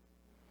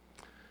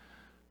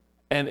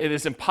 And it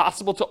is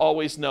impossible to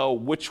always know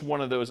which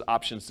one of those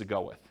options to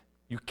go with.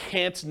 You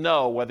can't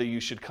know whether you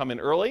should come in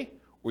early,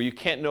 or you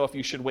can't know if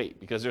you should wait,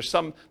 because there's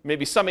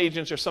maybe some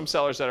agents or some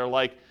sellers that are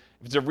like,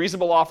 if it's a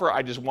reasonable offer,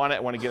 I just want it, I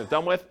want to get it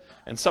done with.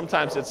 And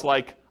sometimes it's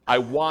like, I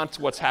want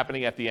what's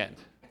happening at the end.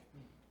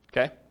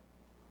 Okay?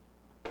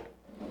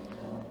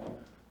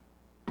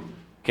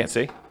 Can't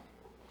see?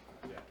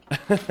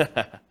 All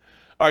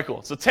right,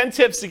 cool. So 10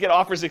 tips to get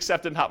offers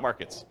accepted in hot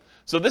markets.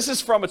 So this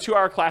is from a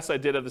 2-hour class I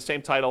did of the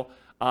same title.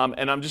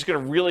 And I'm just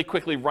going to really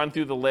quickly run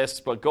through the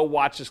list, but go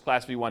watch this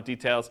class if you want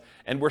details.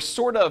 And we're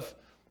sort of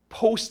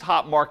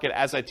post-hot market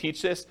as I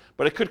teach this,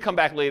 but it could come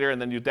back later,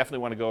 and then you definitely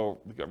want to go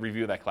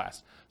review that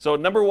class. So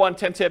number 1,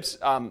 10 tips,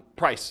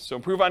 price. So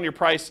improve on your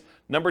price.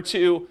 Number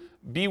 2,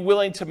 be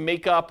willing to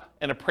make up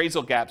an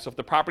appraisal gap. So if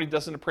the property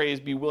doesn't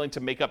appraise, be willing to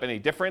make up any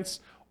difference,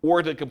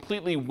 or to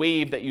completely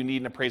waive that you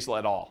need an appraisal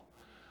at all.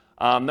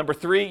 Number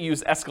 3,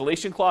 use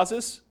escalation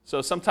clauses.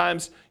 So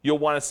sometimes you'll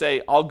want to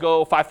say, I'll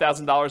go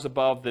 $5,000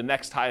 above the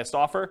next highest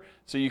offer.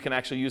 So you can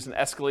actually use an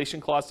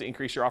escalation clause to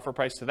increase your offer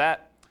price to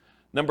that.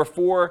 Number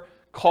 4,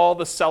 call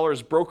the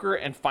seller's broker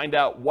and find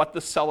out what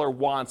the seller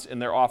wants in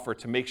their offer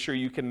to make sure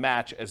you can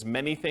match as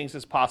many things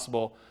as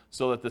possible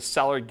so that the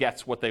seller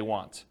gets what they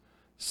want.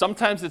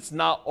 Sometimes it's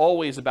not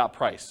always about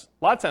price.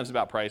 A lot of times it's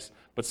about price,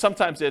 but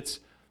sometimes it's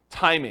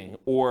timing,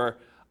 or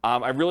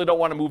I really don't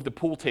want to move the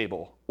pool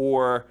table,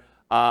 or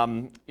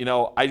I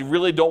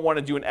really don't want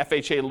to do an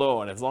FHA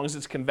loan. As long as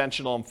it's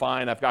conventional, I'm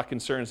fine. I've got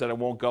concerns that it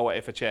won't go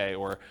FHA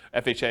or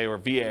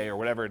VA or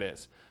whatever it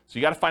is. So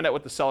you got to find out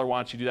what the seller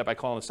wants. You do that by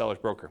calling the seller's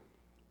broker.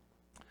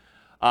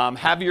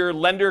 Have your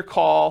lender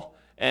call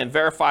and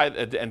verify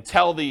and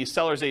tell the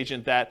seller's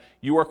agent that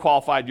you are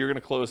qualified, you're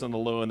going to close on the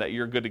loan, that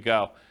you're good to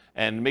go.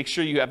 And make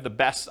sure you have the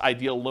best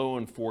ideal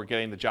loan for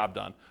getting the job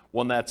done,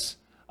 one that's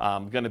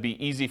going to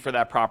be easy for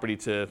that property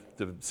to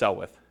sell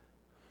with.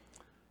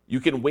 You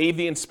can waive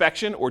the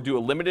inspection or do a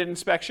limited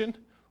inspection,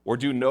 or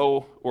do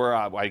no, or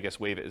I guess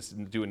waive it is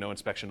do a no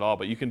inspection at all,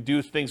 but you can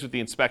do things with the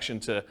inspection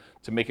to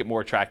make it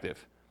more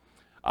attractive.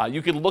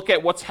 You can look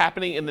at what's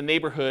happening in the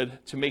neighborhood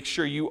to make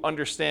sure you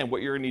understand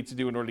what you're going to need to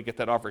do in order to get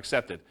that offer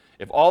accepted.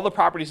 If all the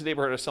properties in the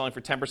neighborhood are selling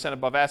for 10%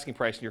 above asking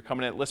price and you're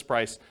coming in at list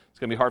price, it's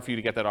going to be hard for you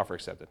to get that offer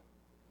accepted.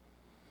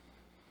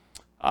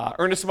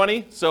 Earnest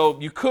money. So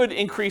you could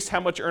increase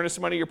how much earnest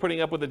money you're putting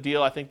up with a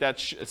deal. I think that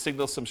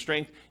signals some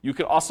strength. You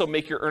could also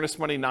make your earnest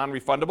money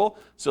non-refundable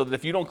so that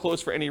if you don't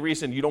close for any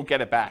reason, you don't get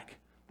it back.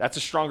 That's a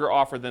stronger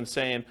offer than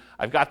saying,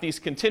 I've got these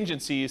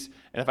contingencies,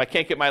 and if I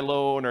can't get my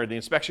loan or the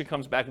inspection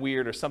comes back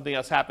weird or something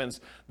else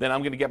happens, then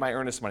I'm going to get my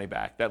earnest money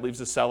back. That leaves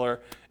the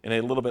seller in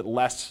a little bit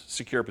less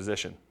secure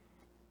position.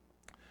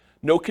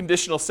 No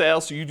conditional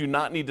sales, so you do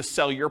not need to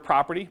sell your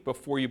property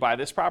before you buy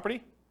this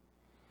property.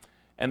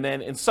 And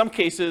then in some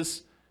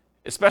cases,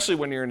 especially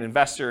when you're an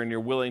investor and you're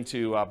willing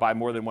to buy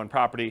more than one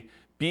property,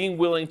 being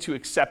willing to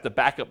accept a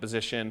backup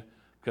position,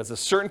 because a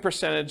certain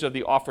percentage of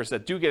the offers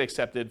that do get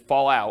accepted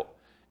fall out.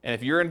 And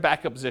if you're in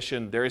backup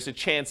position, there is a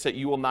chance that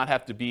you will not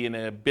have to be in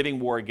a bidding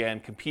war again,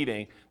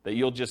 competing, that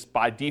you'll just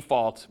by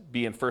default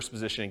be in first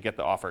position and get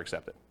the offer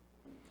accepted.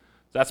 So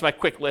that's my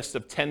quick list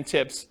of 10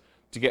 tips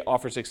to get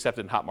offers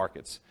accepted in hot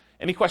markets.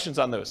 Any questions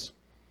on those?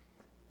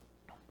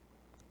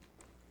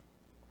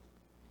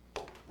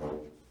 All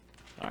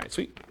right,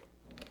 sweet.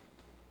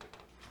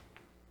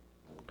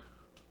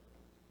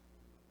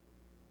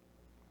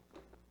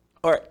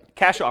 All right,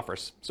 cash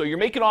offers. So you're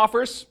making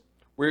offers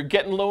where you're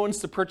getting loans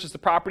to purchase the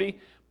property,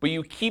 but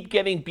you keep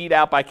getting beat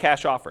out by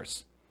cash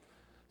offers.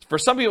 For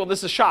some people, this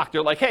is a shock.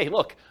 They're like, hey,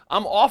 look,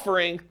 I'm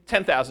offering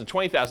 $10,000,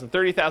 $20,000,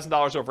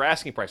 $30,000 over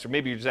asking price, or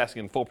maybe you're just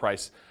asking full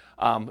price.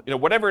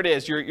 Whatever it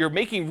is, you're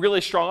making really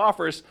strong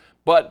offers,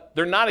 but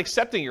they're not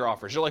accepting your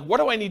offers. You're like, what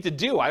do I need to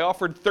do? I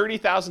offered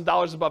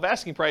 $30,000 above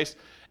asking price,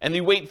 and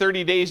you wait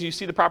 30 days and you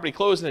see the property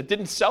close and it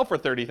didn't sell for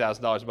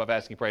 $30,000 above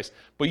asking price,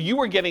 but you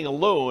were getting a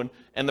loan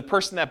and the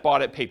person that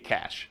bought it paid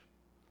cash.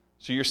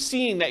 So you're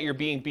seeing that you're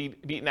being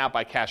beaten out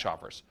by cash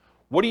offers.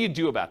 What do you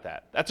do about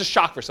that? That's a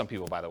shock for some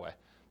people, by the way.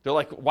 They're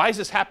like, why is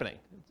this happening?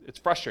 It's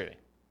frustrating.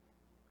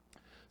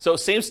 So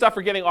same stuff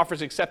for getting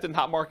offers accepted in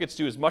hot markets.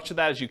 Do as much of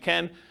that as you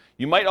can.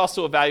 You might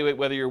also evaluate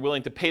whether you're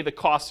willing to pay the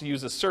cost to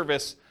use a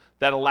service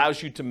that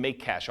allows you to make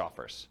cash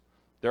offers.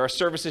 There are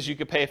services you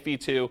could pay a fee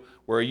to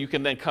where you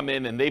can then come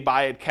in and they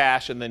buy it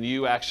cash and then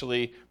you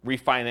actually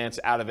refinance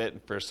out of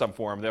it for some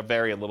form. They'll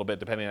vary a little bit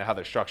depending on how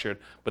they're structured,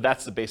 but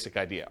that's the basic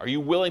idea. Are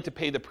you willing to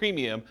pay the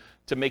premium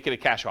to make it a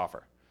cash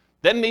offer?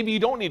 Then maybe you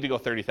don't need to go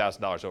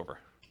 $30,000 over.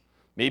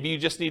 Maybe you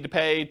just need to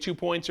pay 2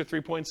 points or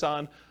 3 points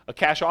on a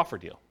cash offer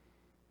deal.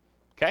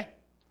 Okay?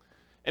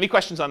 Any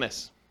questions on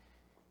this?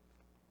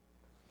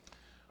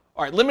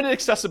 All right, limited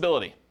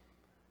accessibility.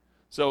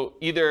 So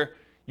either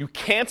you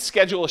can't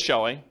schedule a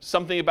showing,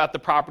 something about the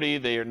property,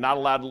 they're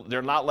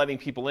not letting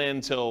people in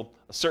until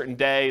a certain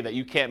day that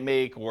you can't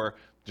make, or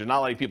they're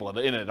not letting people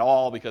in at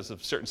all because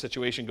of a certain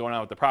situation going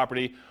on with the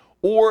property,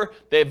 or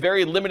they have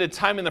very limited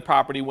time in the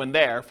property when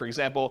there. For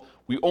example,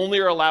 we only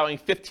are allowing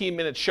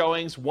 15-minute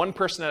showings, one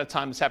person at a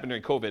time. This happened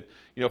during COVID.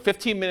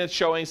 15-minute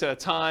showings at a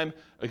time.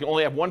 We can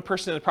only have one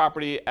person in the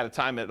property at a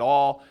time at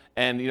all.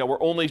 And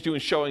we're only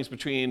doing showings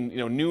between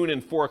noon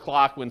and 4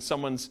 o'clock when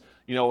someone's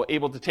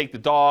able to take the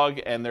dog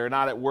and they're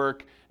not at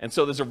work. And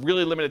so there's a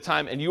really limited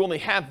time, and you only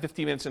have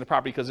 15 minutes in the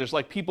property because there's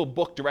like people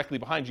booked directly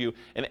behind you,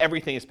 and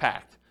everything is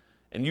packed.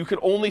 And you can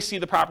only see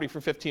the property for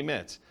 15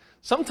 minutes.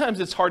 Sometimes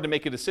it's hard to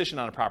make a decision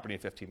on a property in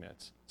 15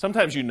 minutes.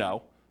 Sometimes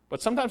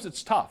but sometimes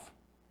it's tough.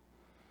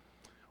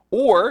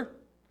 Or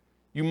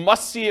you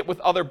must see it with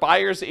other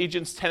buyers,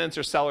 agents, tenants,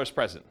 or sellers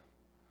present.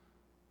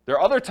 There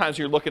are other times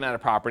you're looking at a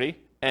property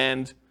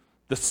and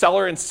the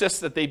seller insists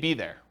that they be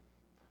there.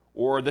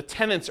 Or the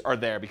tenants are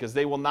there because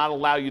they will not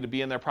allow you to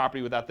be in their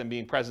property without them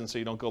being present, so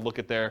you don't go look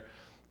at their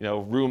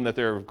room that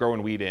they're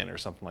growing weed in or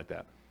something like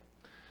that.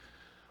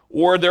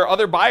 Or there are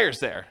other buyers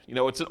there.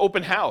 It's an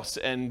open house,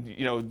 and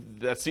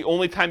that's the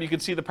only time you can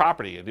see the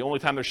property, the only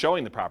time they're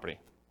showing the property.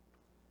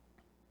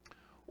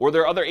 or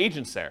there are other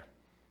agents there.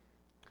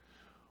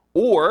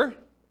 Or,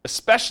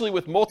 especially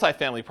with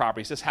multifamily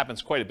properties, this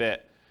happens quite a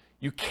bit,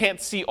 you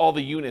can't see all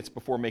the units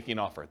before making an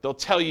offer. They'll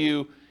tell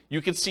you,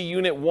 you can see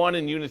unit 1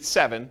 and unit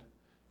 7.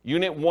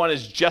 Unit 1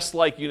 is just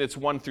like units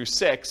 1 through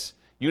 6.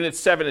 Unit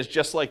 7 is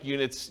just like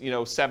units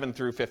 7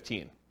 through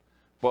 15.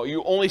 But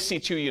you only see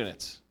 2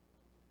 units.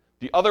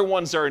 The other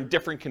ones are in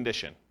different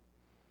condition.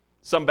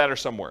 Some better,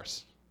 some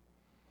worse.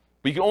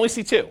 But you can only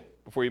see 2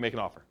 before you make an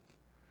offer.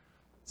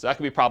 So that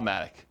can be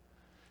problematic.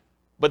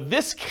 But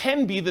this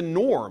can be the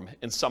norm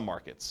in some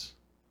markets.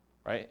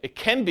 Right? It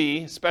can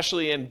be,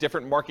 especially in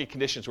different market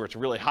conditions where it's a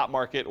really hot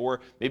market, or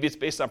maybe it's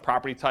based on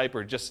property type,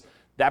 or just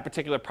that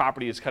particular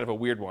property is kind of a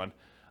weird one.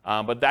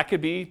 But that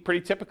could be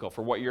pretty typical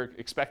for what you're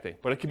expecting.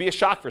 But it could be a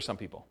shock for some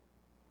people.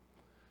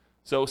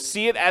 So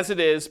see it as it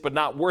is, but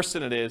not worse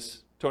than it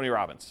is, Tony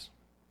Robbins.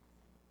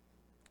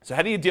 So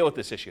how do you deal with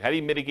this issue? How do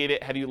you mitigate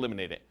it? How do you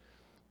eliminate it?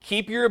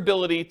 Keep your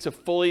ability to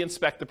fully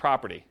inspect the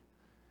property.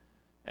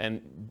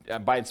 And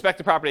by inspect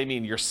the property, I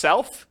mean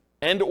yourself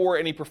and or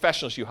any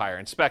professionals you hire,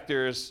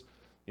 inspectors,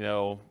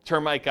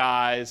 termite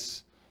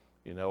guys,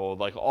 radon,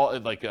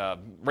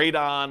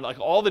 like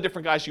all the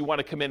different guys you want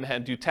to come in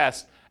and do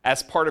tests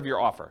as part of your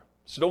offer.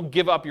 So don't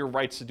give up your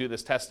rights to do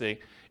this testing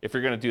if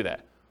you're going to do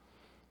that.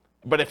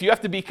 But if you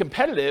have to be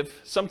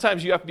competitive,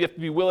 sometimes you have to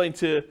be willing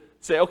to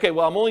say, okay,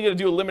 well, I'm only going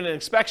to do a limited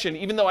inspection,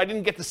 even though I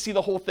didn't get to see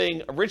the whole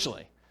thing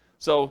originally.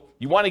 So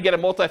you want to get a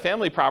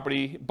multifamily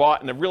property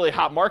bought in a really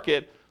hot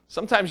market.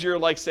 Sometimes you're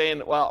like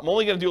saying, well, I'm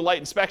only going to do a light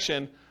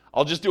inspection.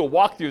 I'll just do a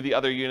walkthrough of the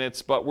other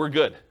units, but we're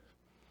good.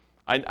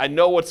 I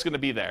know what's going to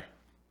be there.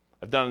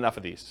 I've done enough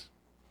of these.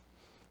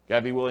 You got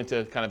to be willing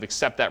to kind of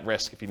accept that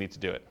risk if you need to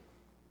do it.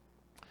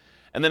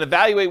 And then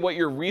evaluate what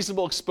your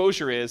reasonable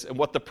exposure is and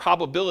what the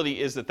probability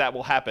is that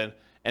will happen,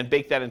 and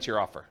bake that into your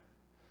offer.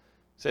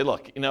 Say,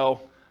 look,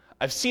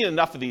 I've seen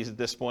enough of these at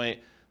this point.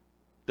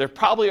 There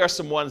probably are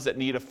some ones that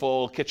need a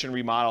full kitchen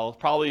remodel,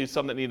 probably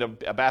some that need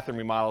a bathroom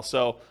remodel.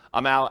 So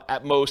I'm out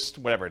at most,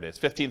 whatever it is,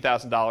 $15,000,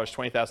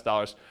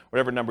 $20,000,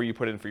 whatever number you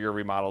put in for your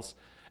remodels.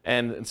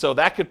 And so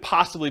that could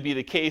possibly be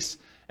the case.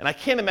 And I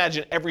can't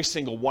imagine every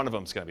single one of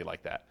them is going to be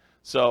like that.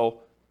 So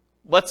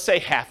let's say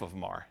half of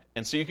them are.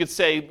 And so you could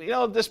say,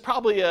 there's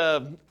probably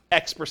a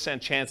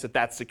X% chance that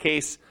that's the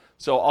case.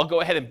 So I'll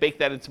go ahead and bake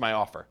that into my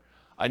offer.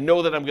 I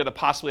know that I'm going to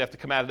possibly have to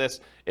come out of this.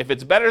 If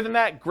it's better than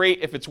that, great.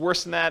 If it's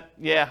worse than that,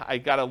 yeah, I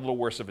got a little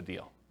worse of a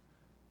deal.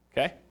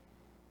 Okay?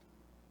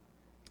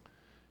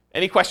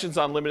 Any questions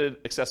on limited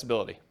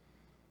accessibility?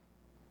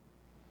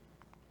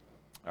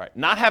 All right,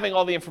 not having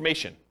all the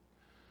information.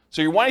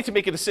 So you're wanting to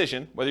make a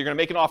decision, whether you're going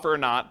to make an offer or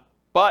not,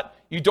 but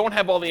you don't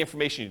have all the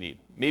information you need.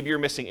 Maybe you're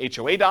missing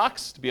HOA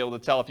docs to be able to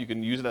tell if you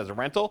can use it as a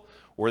rental,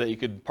 or that you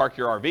could park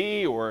your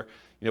RV, or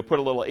put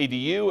a little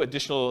ADU,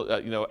 additional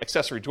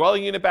accessory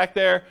dwelling unit back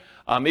there.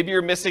 Maybe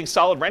you're missing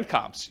solid rent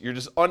comps. You're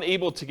just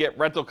unable to get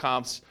rental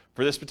comps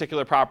for this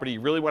particular property.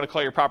 You really want to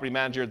call your property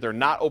manager. They're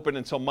not open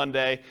until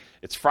Monday.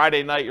 It's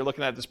Friday night. You're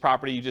looking at this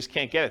property. You just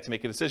can't get it to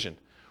make a decision.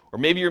 Or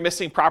maybe you're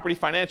missing property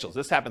financials.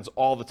 This happens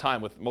all the time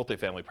with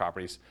multifamily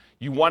properties.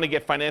 You want to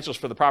get financials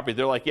for the property.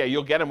 They're like, yeah,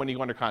 you'll get them when you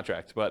go under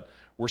contract, but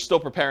we're still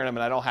preparing them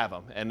and I don't have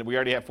them. And we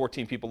already have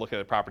 14 people looking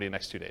at the property in the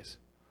next 2 days.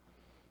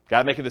 Got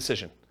to make a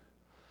decision.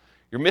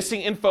 You're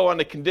missing info on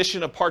the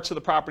condition of parts of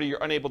the property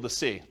you're unable to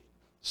see.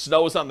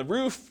 Snow is on the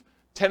roof,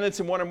 tenants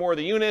in one or more of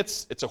the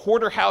units. It's a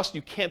hoarder house.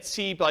 You can't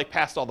see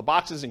past all the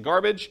boxes and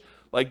garbage.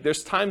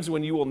 There's times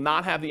when you will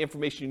not have the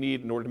information you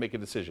need in order to make a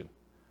decision.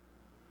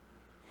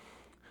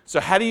 So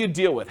how do you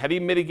deal with, how do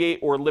you mitigate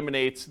or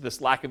eliminate this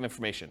lack of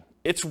information?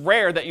 It's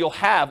rare that you'll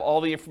have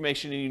all the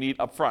information you need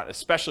up front,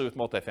 especially with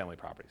multifamily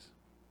properties.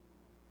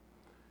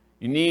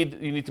 You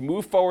need to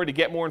move forward to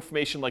get more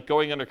information, like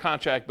going under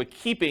contract, but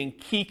keeping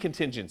key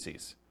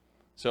contingencies.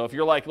 So if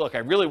you're like, look, I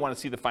really want to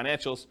see the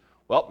financials,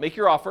 well, make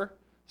your offer,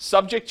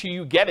 subject to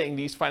you getting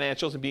these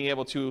financials and being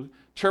able to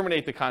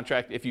terminate the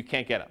contract if you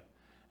can't get them.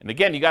 And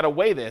again, you got to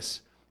weigh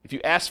this. If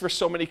you ask for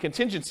so many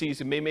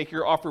contingencies, it may make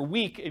your offer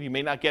weak and you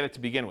may not get it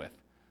to begin with.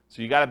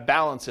 So you got to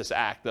balance this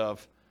act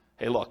of,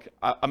 hey, look,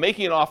 I'm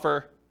making an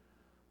offer.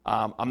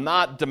 I'm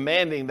not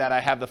demanding that I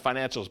have the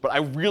financials, but I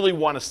really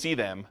want to see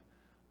them.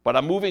 But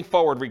I'm moving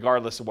forward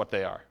regardless of what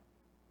they are.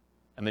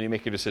 And then you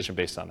make your decision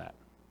based on that.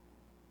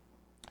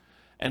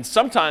 And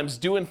sometimes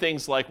doing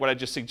things like what I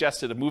just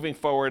suggested of moving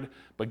forward,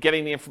 but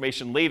getting the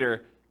information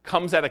later,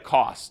 comes at a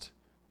cost.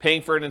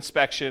 Paying for an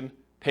inspection,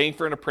 paying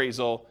for an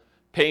appraisal,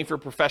 paying for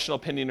professional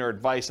opinion or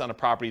advice on a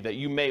property that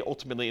you may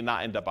ultimately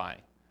not end up buying.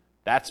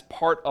 That's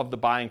part of the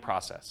buying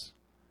process.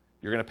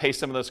 You're going to pay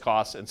some of those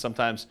costs, and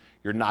sometimes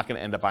you're not going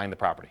to end up buying the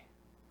property.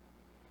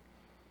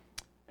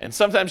 And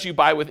sometimes you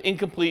buy with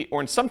incomplete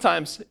or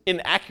sometimes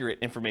inaccurate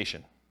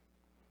information.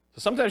 So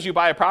sometimes you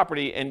buy a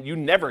property and you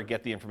never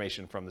get the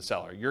information from the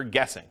seller. You're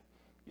guessing.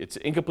 It's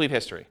incomplete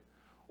history.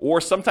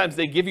 Or sometimes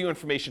they give you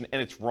information and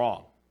it's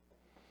wrong.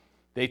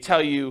 They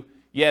tell you,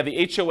 yeah,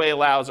 the HOA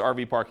allows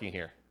RV parking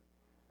here.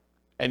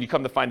 And you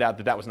come to find out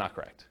that that was not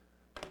correct.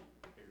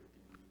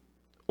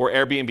 Or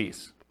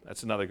Airbnbs.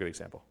 That's another good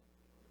example.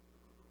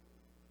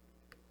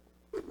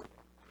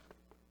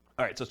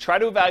 All right, so try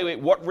to evaluate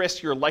what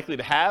risk you're likely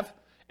to have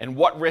and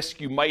what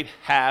risk you might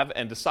have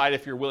and decide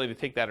if you're willing to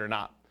take that or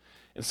not.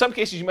 In some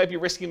cases, you might be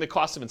risking the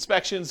cost of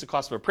inspections, the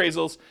cost of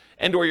appraisals,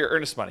 and or your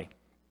earnest money.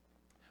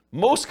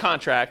 Most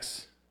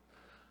contracts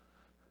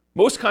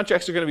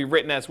are going to be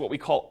written as what we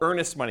call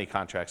earnest money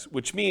contracts,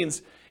 which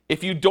means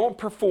if you don't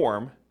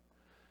perform,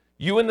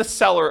 you and the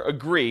seller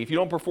agree, if you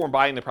don't perform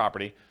buying the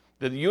property,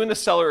 that you and the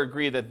seller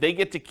agree that they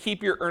get to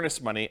keep your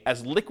earnest money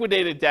as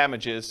liquidated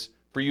damages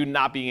for you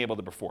not being able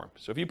to perform.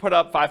 So if you put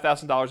up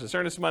 $5,000 as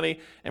earnest money,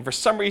 and for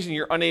some reason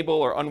you're unable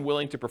or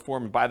unwilling to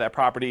perform and buy that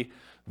property,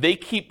 they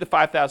keep the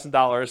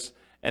 $5,000,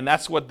 and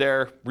that's what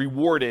their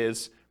reward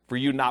is for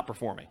you not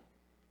performing.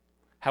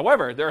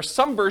 However, there are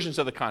some versions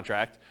of the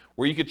contract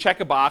where you could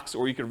check a box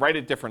or you could write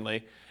it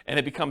differently, and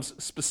it becomes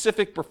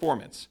specific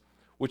performance,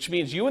 which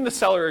means you and the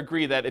seller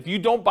agree that if you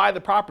don't buy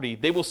the property,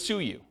 they will sue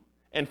you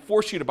and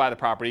force you to buy the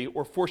property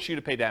or force you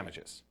to pay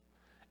damages.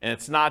 And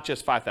it's not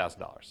just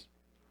 $5,000.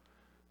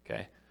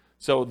 Okay?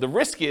 So the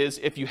risk is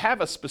if you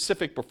have a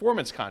specific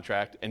performance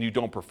contract and you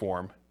don't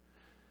perform,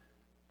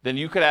 then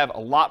you could have a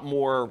lot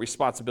more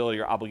responsibility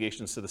or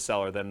obligations to the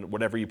seller than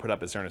whatever you put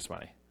up as earnest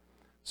money.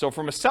 So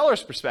from a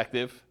seller's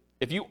perspective,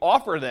 if you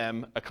offer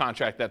them a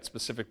contract that's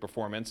specific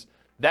performance,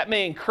 that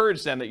may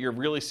encourage them that you're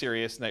really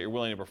serious and that you're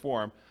willing to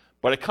perform,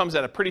 but it comes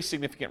at a pretty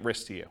significant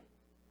risk to you.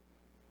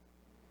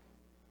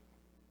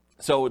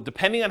 So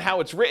depending on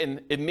how it's written,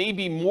 it may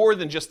be more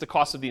than just the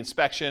cost of the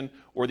inspection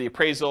or the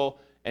appraisal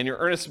and your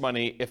earnest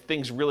money if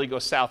things really go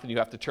south and you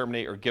have to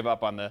terminate or give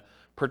up on the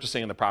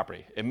purchasing of the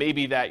property. It may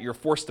be that you're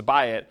forced to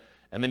buy it,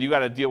 and then you got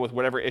to deal with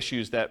whatever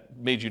issues that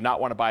made you not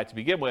want to buy it to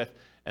begin with,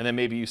 and then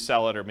maybe you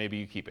sell it or maybe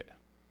you keep it.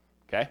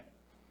 Okay?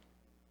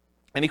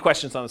 Any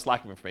questions on this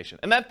lack of information?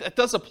 And that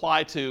does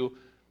apply to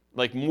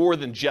like more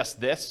than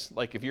just this.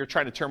 Like if you're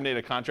trying to terminate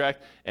a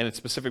contract and it's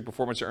specific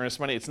performance or earnest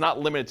money, it's not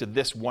limited to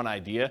this one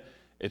idea.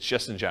 It's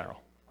just in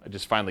general. I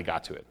just finally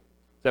got to it.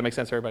 Does that make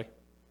sense, everybody?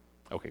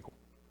 Okay, cool.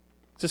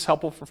 Is this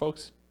helpful for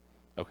folks?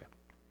 Okay.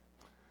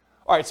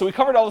 All right, so we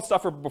covered all the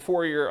stuff for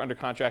before you're under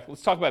contract.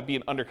 Let's talk about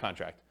being under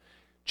contract.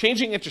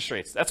 Changing interest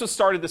rates. That's what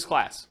started this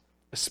class,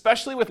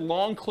 especially with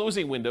long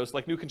closing windows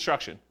like new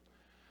construction.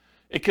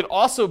 It could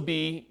also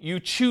be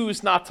you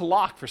choose not to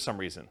lock for some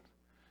reason.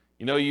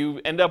 You know, you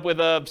end up with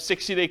a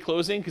 60-day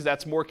closing because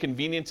that's more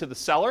convenient to the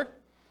seller.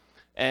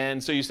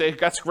 And so you say,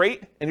 that's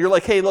great. And you're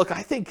like, hey, look,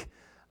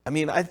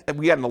 we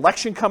got an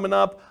election coming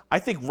up. I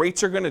think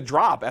rates are going to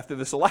drop after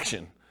this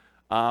election.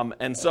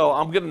 And so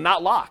I'm going to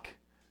not lock.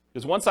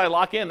 Because once I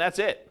lock in, that's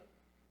it.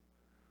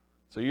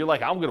 So you're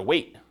like, I'm going to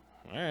wait.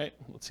 All right,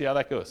 let's see how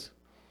that goes.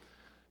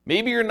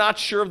 Maybe you're not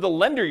sure of the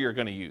lender you're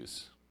going to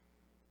use.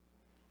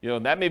 You know,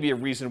 that may be a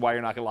reason why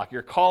you're not going to lock.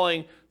 You're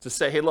calling to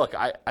say, hey, look,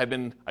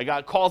 I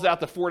got calls out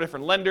to 4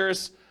 different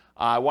lenders.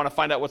 I want to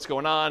find out what's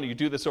going on. You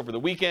do this over the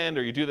weekend,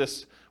 or you do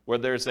this where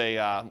there's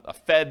a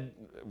Fed,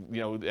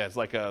 you know, as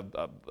like a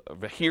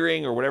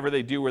hearing or whatever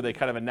they do where they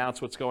kind of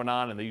announce what's going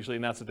on, and they usually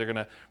announce that they're going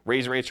to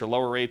raise rates or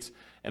lower rates,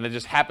 and it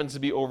just happens to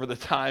be over the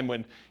time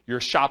when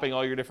you're shopping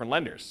all your different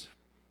lenders.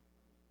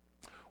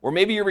 Or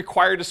maybe you're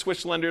required to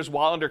switch lenders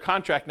while under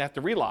contract and have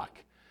to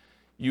relock.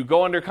 You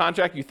go under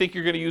contract, you think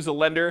you're going to use a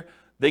lender,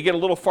 they get a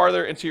little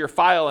farther into your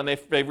file and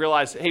they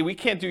realize, hey, we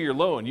can't do your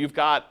loan. You've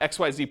got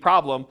XYZ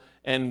problem,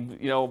 and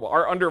you know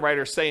our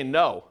underwriter's saying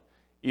no,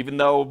 even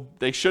though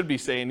they should be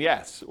saying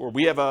yes. Or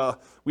we have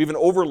an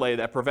overlay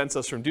that prevents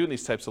us from doing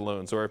these types of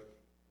loans. Or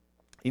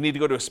you need to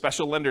go to a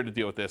special lender to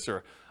deal with this.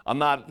 Or I'm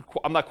not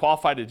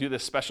qualified to do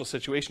this special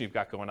situation you've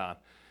got going on.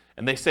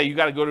 And they say you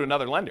got to go to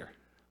another lender.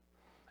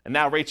 And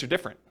now rates are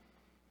different.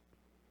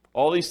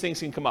 All these things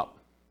can come up.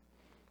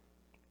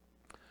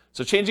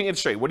 So changing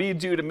interest rate, what do you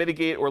do to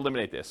mitigate or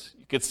eliminate this?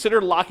 You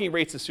consider locking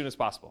rates as soon as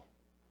possible.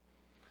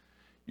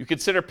 You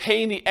consider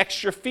paying the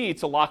extra fee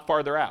to lock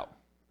farther out.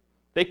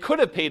 They could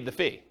have paid the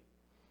fee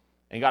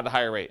and got a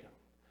higher rate.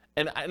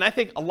 And I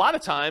think a lot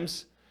of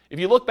times, if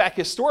you look back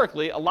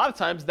historically, a lot of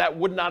times that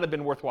would not have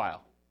been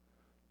worthwhile.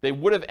 They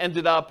would have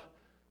ended up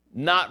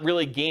not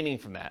really gaining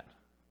from that.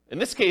 In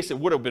this case, it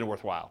would have been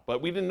worthwhile,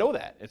 but we didn't know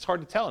that. It's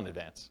hard to tell in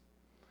advance.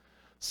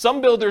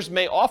 Some builders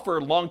may offer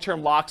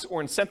long-term locks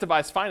or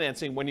incentivized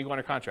financing when you go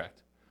under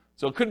contract.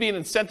 So it could be an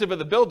incentive of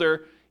the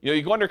builder. You know,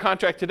 you go under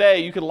contract today,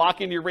 you can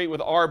lock in your rate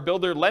with our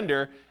builder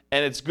lender,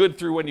 and it's good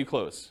through when you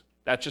close.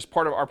 That's just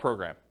part of our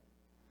program.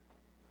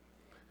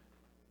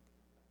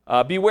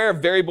 Beware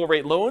of variable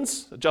rate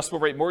loans, adjustable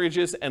rate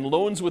mortgages, and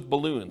loans with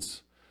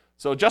balloons.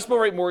 So adjustable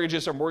rate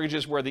mortgages are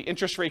mortgages where the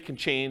interest rate can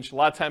change. A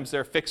lot of times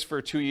they're fixed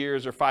for 2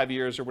 years or 5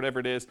 years or whatever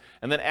it is.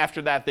 And then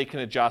after that, they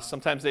can adjust.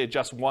 Sometimes they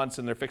adjust once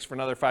and they're fixed for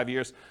another 5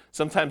 years.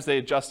 Sometimes they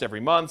adjust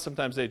every month.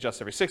 Sometimes they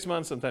adjust every 6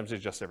 months. Sometimes they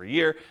adjust every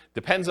year.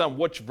 Depends on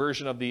which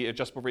version of the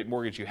adjustable rate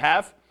mortgage you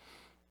have.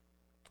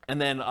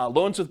 And then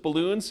loans with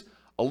balloons.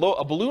 A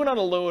balloon on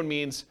a loan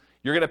means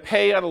you're going to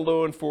pay on a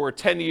loan for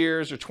 10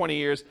 years or 20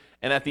 years.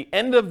 And at the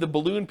end of the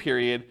balloon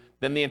period,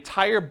 then the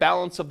entire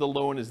balance of the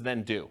loan is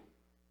then due.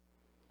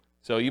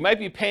 So you might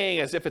be paying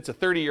as if it's a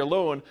 30-year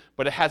loan,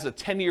 but it has a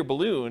 10-year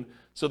balloon.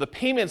 So the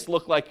payments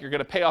look like you're going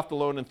to pay off the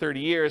loan in 30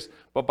 years,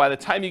 but by the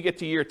time you get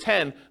to year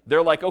 10,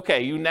 they're like,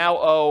 okay, you now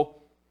owe,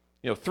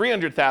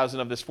 $300,000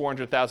 of this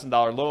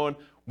 $400,000 loan.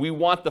 We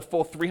want the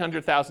full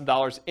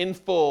 $300,000 in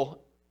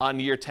full on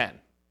year 10.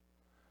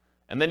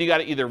 And then you got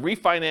to either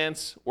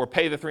refinance or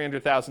pay the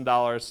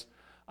 $300,000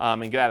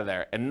 and get out of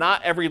there. And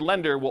not every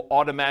lender will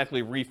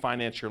automatically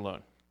refinance your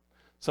loan.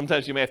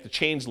 Sometimes you may have to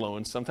change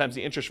loans. Sometimes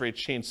the interest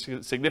rates change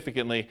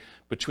significantly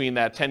between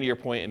that 10-year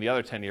point and the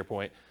other 10-year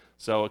point.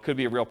 So it could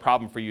be a real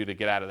problem for you to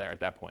get out of there at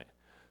that point.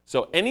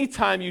 So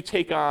anytime you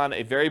take on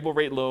a variable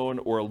rate loan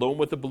or a loan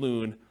with a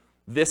balloon,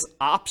 this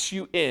opts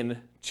you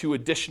in to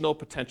additional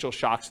potential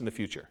shocks in the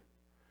future.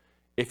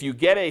 If you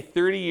get a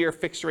 30-year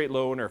fixed rate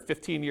loan or a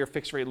 15-year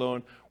fixed rate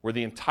loan where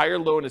the entire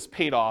loan is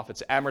paid off,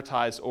 it's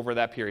amortized over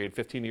that period,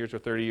 15 years or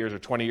 30 years or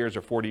 20 years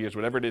or 40 years,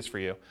 whatever it is for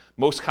you.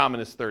 Most common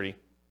is 30.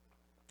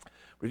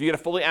 But if you get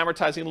a fully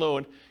amortizing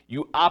loan,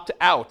 you opt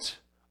out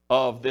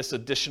of this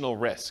additional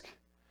risk.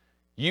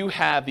 You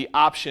have the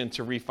option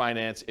to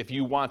refinance if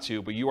you want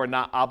to, but you are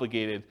not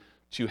obligated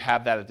to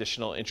have that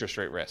additional interest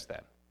rate risk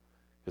then.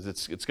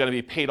 Because it's going to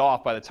be paid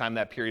off by the time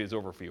that period is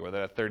over for you, whether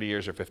that's 30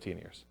 years or 15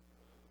 years.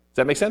 Does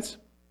that make sense?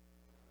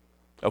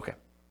 Okay.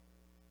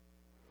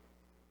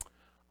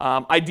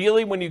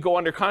 Ideally, when you go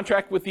under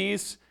contract with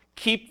these,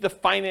 keep the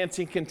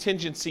financing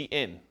contingency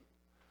in.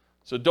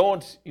 So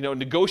don't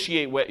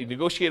negotiate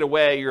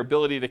away your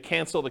ability to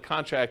cancel the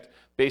contract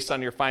based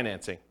on your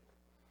financing.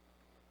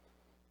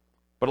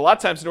 But a lot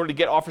of times in order to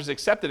get offers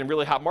accepted in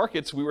really hot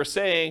markets, we were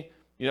saying,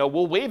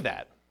 we'll waive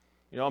that.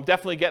 I'm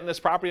definitely getting this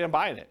property and I'm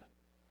buying it.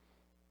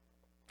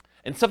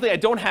 And something I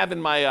don't have in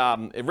my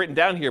written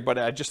down here, but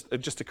it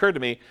just occurred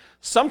to me,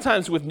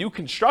 sometimes with new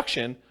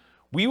construction,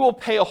 we will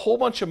pay a whole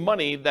bunch of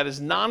money that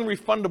is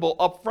non-refundable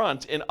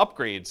upfront in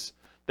upgrades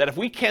that if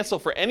we cancel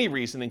for any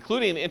reason,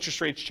 including the interest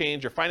rates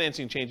change or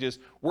financing changes,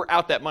 we're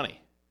out that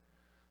money.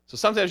 So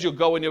sometimes you'll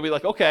go and you'll be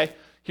like, okay,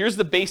 here's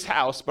the base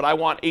house, but I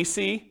want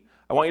AC.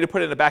 I want you to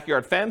put in a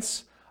backyard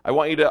fence. I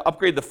want you to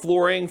upgrade the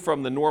flooring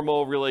from the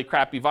normal, really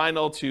crappy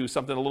vinyl to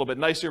something a little bit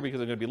nicer because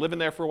I'm going to be living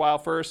there for a while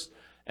first.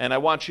 And I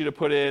want you to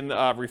put in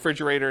a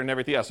refrigerator and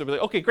everything else. So we'll be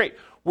like, okay, great.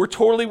 We're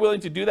totally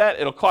willing to do that.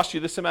 It'll cost you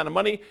this amount of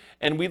money.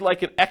 And we'd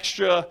like an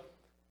extra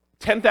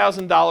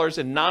 $10,000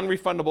 in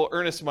non-refundable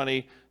earnest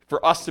money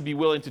for us to be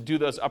willing to do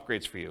those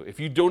upgrades for you. If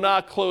you do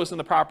not close on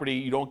the property,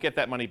 you don't get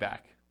that money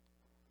back.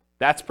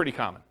 That's pretty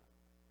common.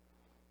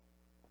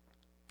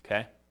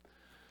 Okay?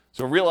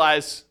 So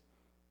realize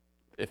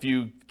if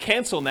you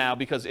cancel now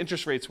because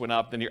interest rates went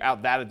up, then you're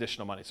out that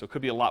additional money. So it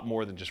could be a lot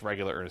more than just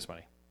regular earnest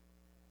money.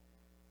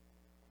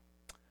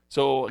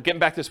 So getting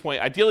back to this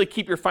point, ideally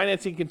keep your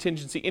financing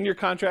contingency in your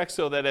contract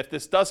so that if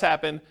this does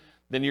happen,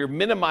 then you're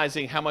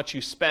minimizing how much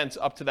you spent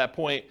up to that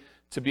point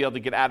to be able to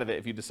get out of it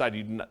if you decide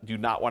you do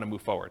not want to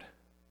move forward.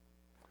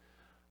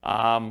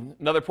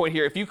 Another point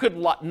here, if you could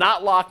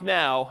not lock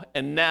now,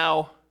 and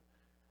now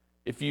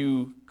if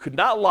you could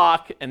not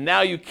lock and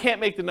now you can't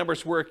make the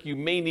numbers work, you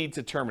may need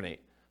to terminate.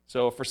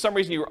 So if for some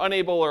reason you were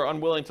unable or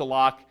unwilling to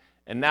lock,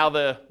 and now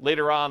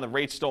later on the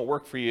rates don't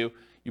work for you,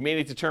 you may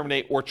need to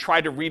terminate or try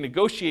to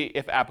renegotiate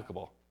if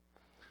applicable.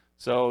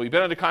 So you've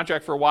been under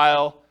contract for a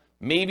while.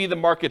 Maybe the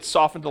market's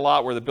softened a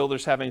lot where the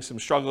builder's having some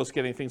struggles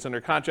getting things under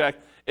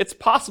contract. It's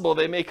possible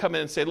they may come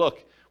in and say,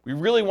 look, we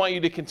really want you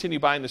to continue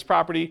buying this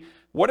property.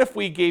 What if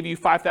we gave you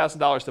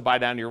 $5,000 to buy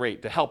down your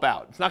rate to help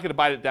out? It's not going to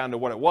buy it down to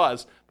what it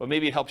was, but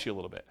maybe it helps you a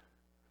little bit.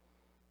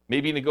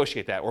 Maybe you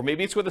negotiate that. Or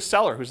maybe it's with a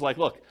seller who's like,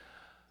 look,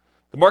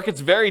 the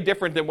market's very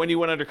different than when you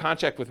went under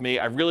contract with me.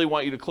 I really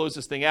want you to close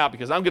this thing out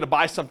because I'm going to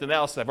buy something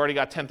else. I've already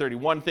got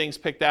 1031 things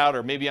picked out,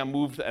 or maybe I'm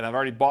moved and I've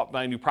already bought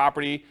my new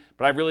property,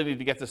 but I really need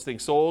to get this thing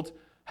sold.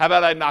 How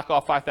about I knock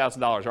off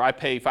 $5,000, or I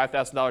pay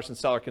 $5,000 in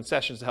seller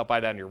concessions to help buy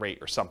down your rate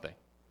or something?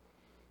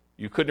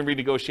 You couldn't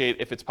renegotiate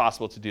if it's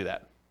possible to do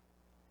that.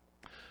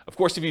 Of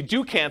course, if you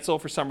do cancel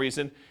for some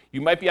reason,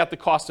 you might be at the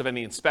cost of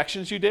any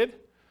inspections you did,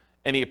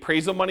 any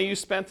appraisal money you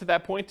spent at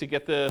that point to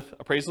get the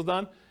appraisal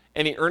done,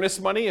 any earnest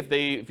money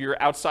if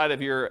you're outside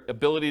of your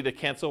ability to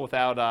cancel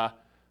without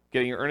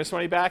getting your earnest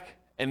money back,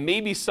 and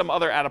maybe some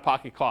other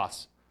out-of-pocket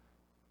costs.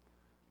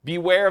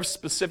 Beware of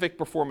specific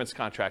performance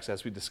contracts,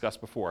 as we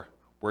discussed before,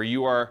 where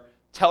you are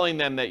telling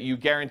them that you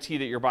guarantee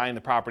that you're buying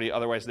the property,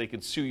 otherwise they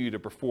could sue you to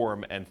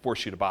perform and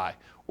force you to buy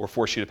or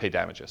force you to pay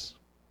damages.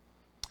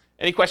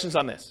 Any questions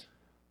on this?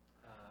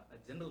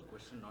 A general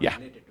question not Yeah.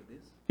 related to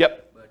this.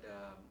 Yep. But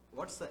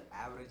what's the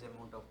average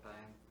amount of time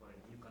for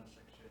a new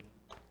construction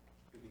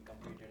to be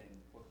completed in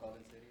Fort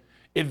Collins area?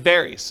 It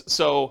varies.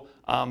 So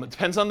it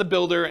depends on the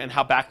builder and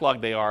how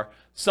backlogged they are.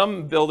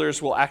 Some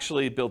builders will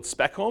actually build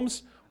spec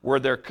homes where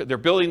they're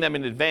building them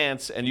in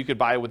advance and you could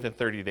buy it within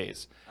 30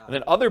 days. And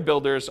then other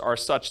builders are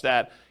such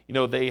that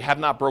they have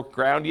not broke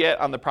ground yet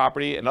on the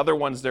property, and other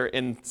ones they're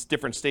in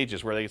different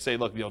stages where they say,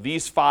 look,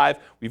 these 5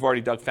 we've already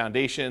dug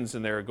foundations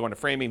and they're going to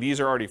framing. These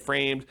are already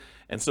framed,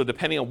 and so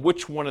depending on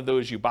which one of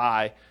those you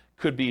buy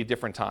could be a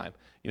different time.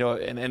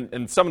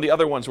 And some of the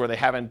other ones where they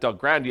haven't dug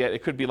ground yet,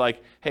 it could be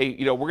like, hey,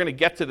 we're going to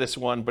get to this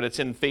one, but it's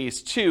in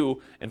phase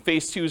 2, and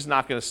phase 2 is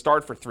not going to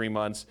start for 3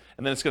 months,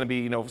 and then it's going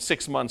to be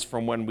 6 months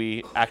from when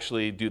we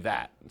actually do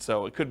that.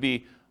 So it could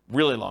be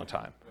really long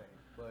time.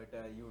 Right.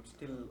 But you would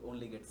still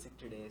only get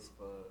 60 days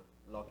for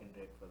lock-in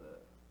rate for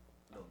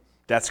the loans.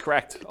 That's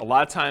correct. A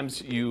lot of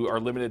times you are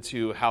limited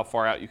to how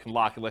far out you can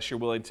lock unless you're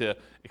willing to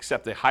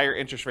accept a higher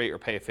interest rate or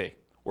pay a fee,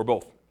 or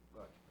both.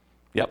 Got it.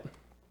 Yep.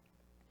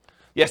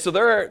 Yeah, so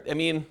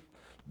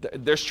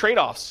there's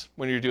trade-offs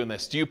when you're doing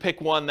this. Do you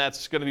pick one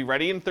that's going to be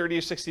ready in 30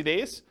 or 60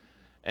 days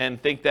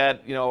and think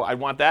that, I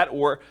want that?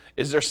 Or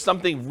is there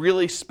something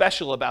really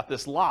special about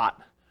this lot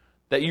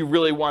that you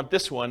really want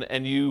this one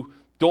and you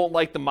don't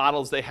like the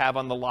models they have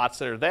on the lots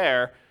that are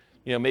there?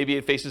 Maybe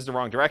it faces the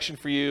wrong direction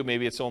for you.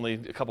 Maybe it's only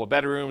a couple of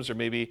bedrooms, or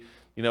maybe,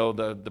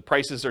 the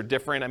prices are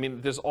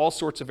different. There's all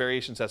sorts of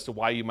variations as to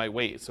why you might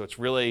wait. So it's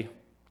really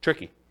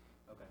tricky.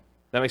 Okay.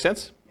 That make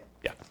sense?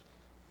 Yeah.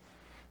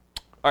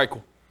 All right,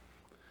 cool.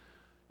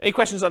 Any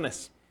questions on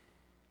this?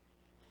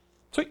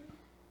 Sweet.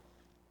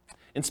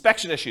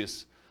 Inspection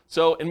issues.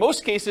 So in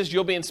most cases,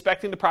 you'll be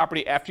inspecting the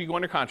property after you go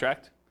under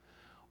contract,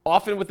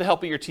 often with the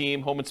help of your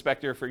team, home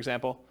inspector, for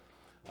example.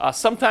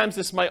 Sometimes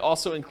this might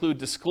also include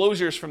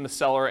disclosures from the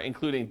seller,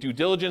 including due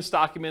diligence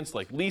documents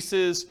like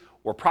leases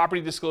or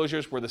property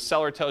disclosures where the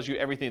seller tells you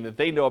everything that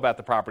they know about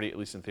the property, at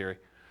least in theory.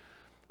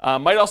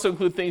 Might also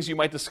include things you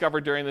might discover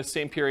during the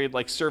same period,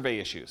 like survey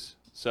issues.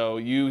 So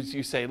you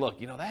say, look,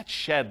 that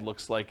shed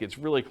looks like it's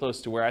really close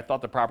to where I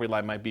thought the property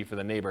line might be for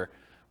the neighbor.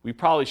 We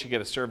probably should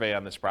get a survey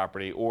on this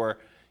property. Or,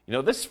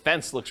 this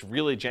fence looks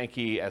really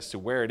janky as to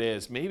where it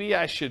is. Maybe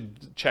I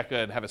should check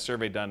and have a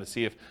survey done to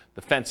see if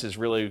the fence is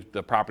really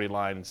the property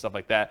line and stuff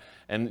like that.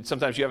 And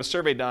sometimes you have a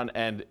survey done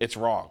and it's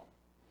wrong.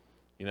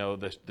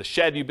 The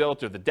shed you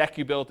built or the deck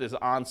you built is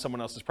on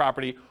someone else's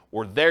property,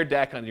 or their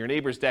deck on your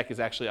neighbor's deck is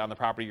actually on the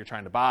property you're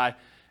trying to buy,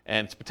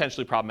 and it's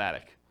potentially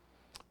problematic.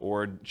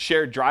 Or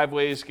shared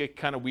driveways get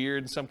kind of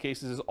weird in some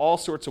cases. There's all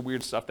sorts of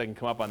weird stuff that can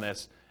come up on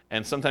this,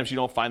 and sometimes you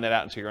don't find that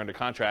out until you're under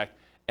contract.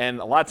 And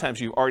a lot of times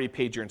you've already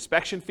paid your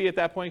inspection fee at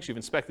that point, because you've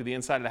inspected the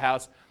inside of the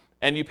house,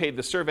 and you paid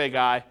the survey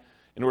guy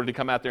in order to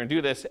come out there and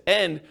do this,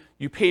 and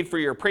you paid for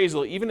your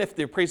appraisal, even if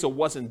the appraisal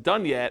wasn't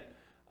done yet,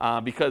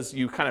 because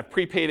you kind of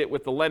prepaid it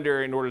with the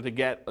lender in order to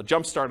get a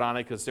jump start on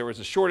it, because there was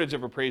a shortage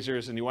of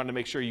appraisers, and you wanted to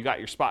make sure you got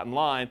your spot in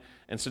line.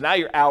 And so now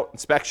you're out,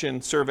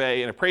 inspection,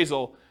 survey, and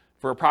appraisal,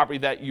 for a property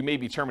that you may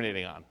be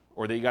terminating on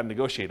or that you got to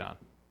negotiate on.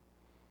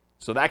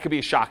 So that could be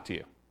a shock to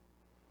you. You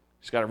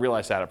just got to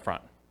realize that up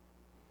front.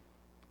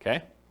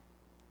 Okay?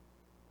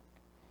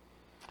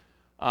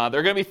 There are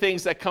going to be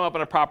things that come up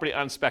on a property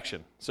on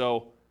inspection.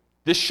 So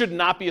this should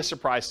not be a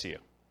surprise to you.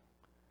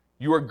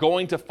 You are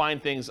going to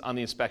find things on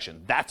the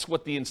inspection. That's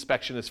what the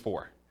inspection is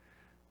for.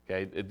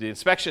 Okay? The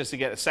inspection is to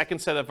get a second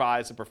set of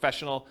eyes, a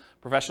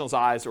professional's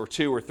eyes, or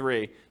 2 or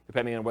 3,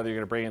 depending on whether you're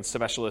going to bring in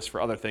specialists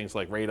for other things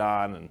like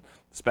radon and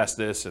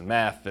asbestos and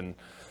meth and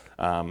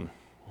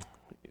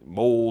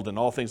mold and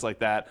all things like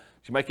that.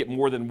 You might get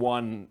more than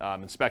one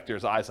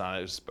inspector's eyes on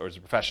it or as a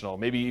professional.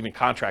 Maybe even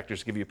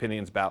contractors give you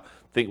opinions about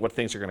what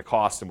things are going to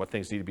cost and what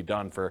things need to be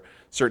done for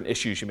certain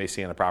issues you may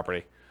see on the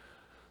property.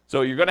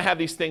 So you're going to have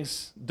these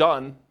things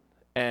done,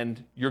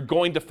 and you're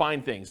going to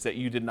find things that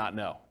you did not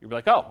know. You'll be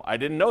like, oh, I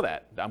didn't know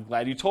that. I'm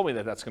glad you told me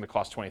that that's going to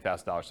cost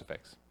 $20,000 to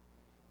fix.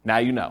 Now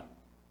you know.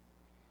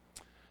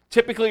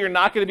 Typically, you're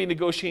not going to be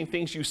negotiating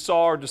things you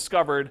saw or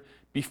discovered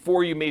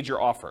before you made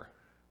your offer.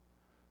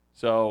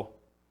 So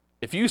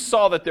if you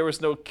saw that there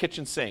was no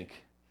kitchen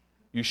sink,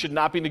 you should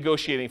not be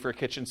negotiating for a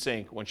kitchen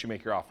sink once you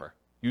make your offer.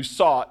 You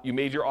saw it, you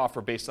made your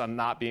offer based on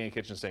not being a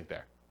kitchen sink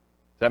there.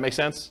 Does that make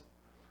sense?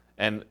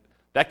 And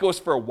that goes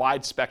for a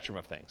wide spectrum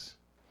of things.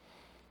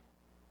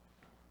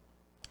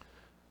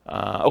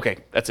 Okay,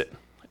 that's it.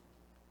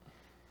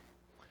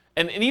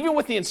 And even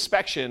with the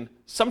inspection,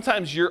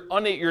 sometimes your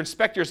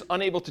inspector is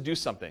unable to do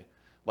something.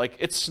 Like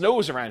it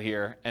snows around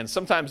here, and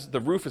sometimes the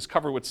roof is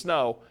covered with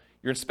snow.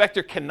 Your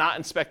inspector cannot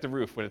inspect the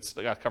roof when it's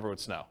got covered with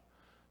snow.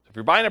 So if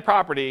you're buying a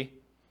property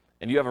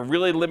and you have a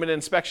really limited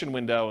inspection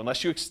window,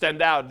 unless you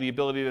extend out the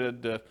ability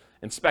to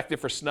inspect it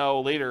for snow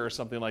later or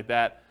something like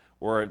that,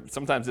 or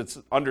sometimes it's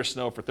under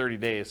snow for 30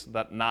 days,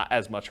 not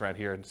as much around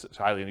here, and it's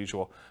highly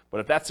unusual. But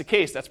if that's the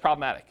case, that's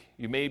problematic.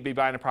 You may be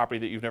buying a property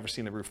that you've never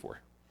seen the roof for.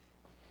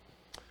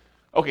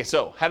 Okay,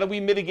 so how do we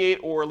mitigate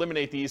or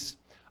eliminate these?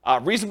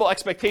 Reasonable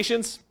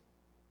expectations.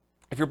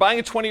 If you're buying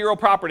a 20-year-old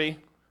property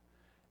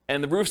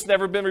and the roof's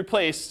never been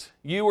replaced,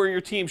 you or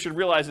your team should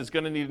realize it's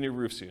going to need a new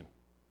roof soon.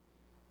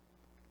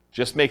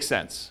 Just makes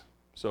sense.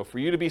 So for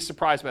you to be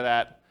surprised by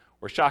that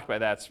or shocked by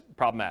that, it's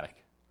problematic.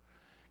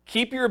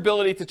 Keep your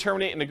ability to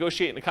terminate and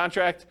negotiate in the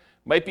contract.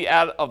 Might be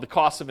out of the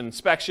cost of an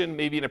inspection,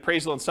 maybe an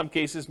appraisal in some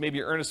cases, maybe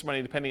your earnest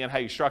money depending on how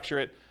you structure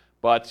it.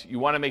 But you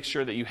want to make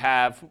sure that you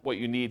have what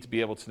you need to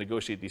be able to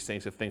negotiate these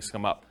things if things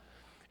come up.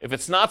 If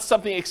it's not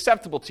something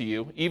acceptable to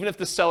you, even if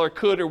the seller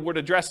could or would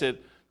address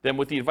it, then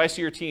with the advice of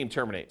your team,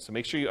 terminate. So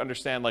make sure you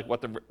understand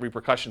what the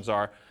repercussions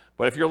are.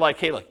 But if you're like,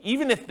 hey, look,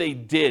 even if they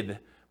did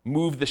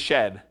move the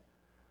shed.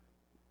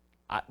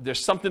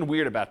 There's something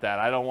weird about that.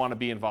 I don't want to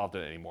be involved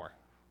in it anymore,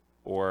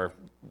 or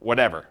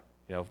whatever.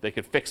 If they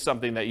could fix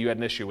something that you had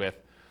an issue with,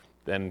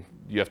 then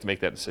you have to make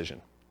that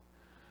decision.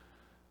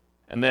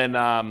 And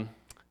then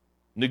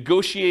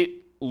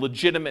negotiate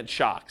legitimate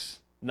shocks,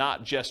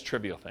 not just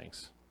trivial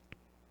things.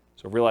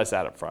 So realize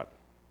that up front.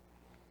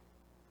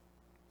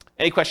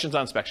 Any questions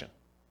on inspection?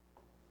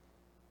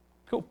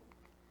 Cool.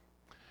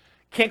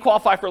 Can't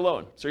qualify for a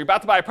loan. So you're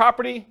about to buy a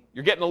property,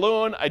 you're getting a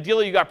loan.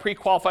 Ideally, you got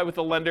pre-qualified with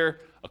a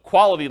lender, a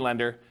quality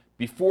lender,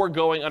 before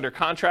going under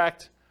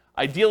contract.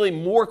 Ideally,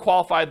 more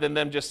qualified than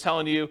them just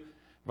telling you,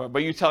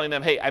 but you telling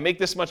them, hey, I make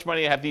this much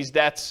money, I have these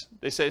debts.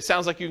 They say, it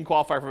sounds like you can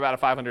qualify for about a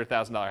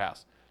 $500,000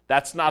 house.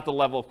 That's not the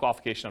level of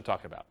qualification I'm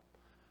talking about.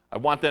 I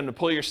want them to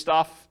pull your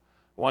stuff.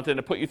 I want them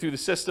to put you through the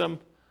system.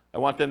 I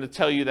want them to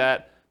tell you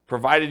that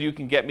provided you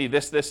can get me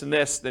this, this, and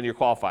this, then you're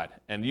qualified.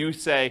 And you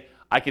say,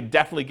 I can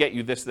definitely get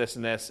you this, this,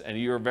 and this, and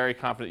you're very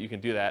confident you can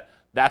do that.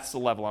 That's the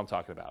level I'm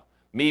talking about.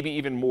 Maybe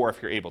even more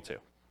if you're able to.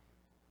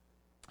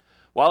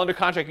 While under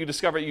contract, you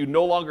discover you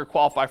no longer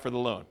qualify for the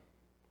loan.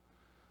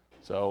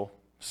 So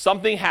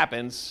something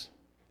happens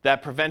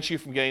that prevents you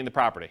from getting the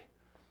property.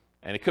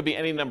 And it could be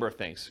any number of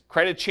things.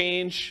 Credit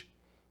change,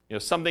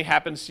 something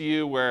happens to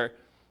you where,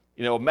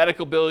 a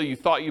medical bill you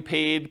thought you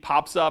paid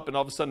pops up and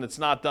all of a sudden it's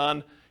not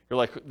done. You're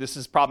like, this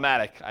is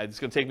problematic. It's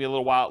going to take me a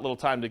little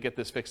time to get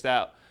this fixed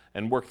out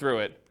and work through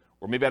it.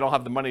 Or maybe I don't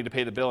have the money to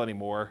pay the bill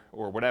anymore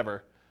or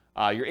whatever.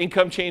 Your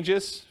income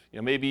changes.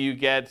 Maybe you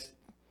get,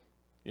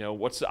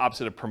 what's the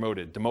opposite of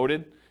promoted?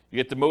 Demoted. You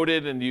get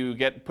demoted and you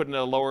get put in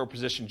a lower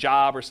position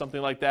job or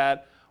something like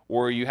that.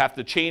 Or you have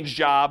to change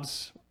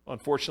jobs.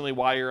 Unfortunately,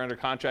 while you're under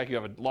contract, you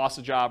have lost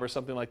a job or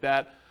something like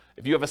that.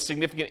 If you have a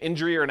significant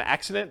injury or an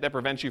accident that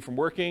prevents you from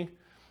working,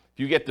 if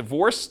you get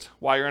divorced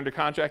while you're under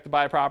contract to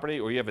buy a property,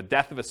 or you have a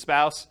death of a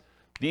spouse,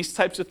 these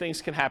types of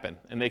things can happen,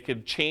 and they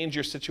could change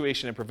your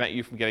situation and prevent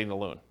you from getting the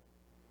loan.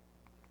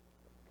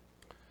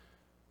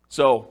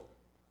 So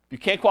if you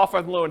can't qualify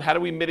for the loan, how do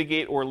we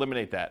mitigate or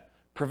eliminate that?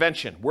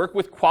 Prevention. Work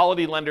with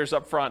quality lenders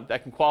up front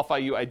that can qualify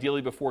you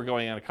ideally before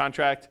going on a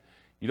contract.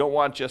 You don't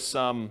want just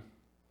some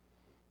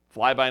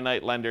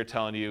fly-by-night lender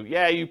telling you,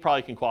 yeah, you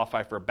probably can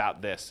qualify for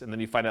about this, and then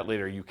you find out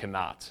later you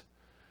cannot.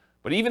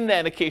 But even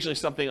then, occasionally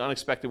something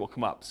unexpected will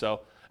come up. So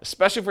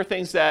especially for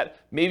things that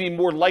may be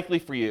more likely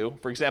for you,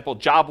 for example,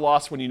 job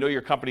loss when you know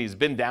your company has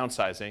been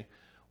downsizing,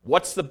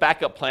 what's the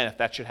backup plan if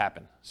that should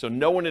happen? So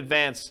know in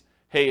advance,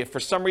 hey, if for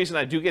some reason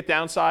I do get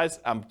downsized,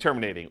 I'm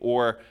terminating.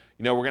 Or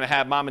we're going to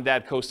have mom and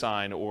dad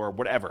co-sign or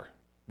whatever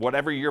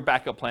your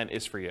backup plan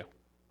is for you.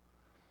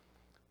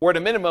 Or at a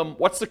minimum,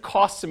 what's the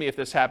cost to me if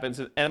this happens,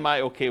 and am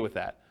I okay with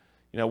that?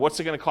 What's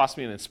it going to cost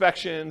me in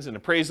inspections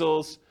and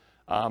appraisals?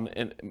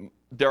 And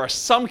there are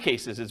some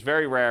cases, it's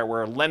very rare,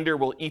 where a lender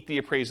will eat the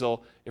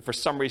appraisal if for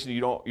some reason you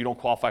don't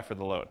qualify for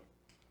the loan.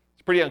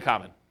 It's pretty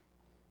uncommon,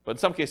 but in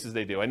some cases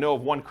they do. I know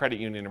of one credit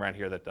union around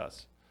here that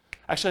does.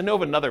 Actually, I know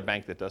of another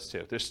bank that does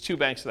too. There's 2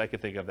 banks that I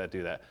could think of that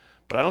do that,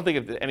 but I don't think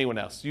of anyone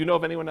else. Do you know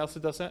of anyone else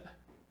that does that?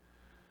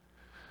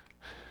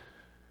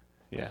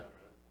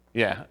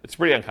 Yeah, it's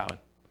pretty uncommon.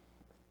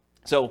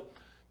 So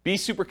be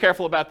super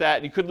careful about that,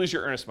 and you could lose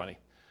your earnest money.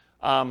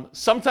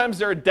 Sometimes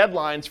there are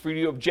deadlines for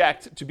you to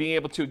object to being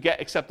able to get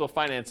acceptable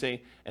financing,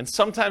 and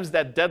sometimes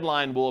that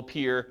deadline will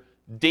appear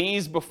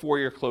days before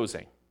your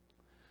closing.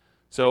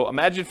 So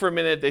imagine for a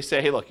minute they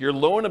say, hey, look, your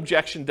loan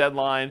objection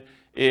deadline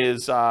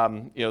is the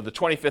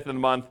 25th of the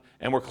month,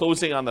 and we're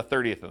closing on the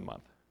 30th of the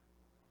month.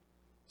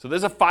 So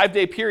there's a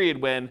 5-day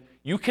period when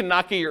you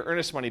cannot get your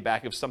earnest money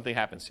back if something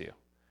happens to you.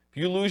 If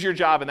you lose your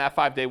job in that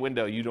 5-day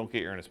window, you don't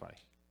get your earnest money.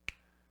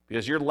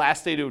 Because your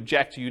last day to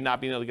object to you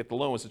not being able to get the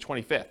loan was the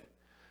 25th.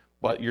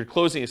 But your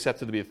closing is set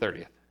to be the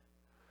 30th.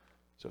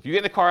 So if you get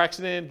in a car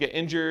accident, get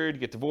injured,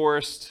 get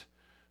divorced,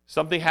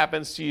 something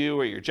happens to you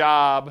or your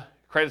job,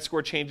 credit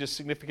score changes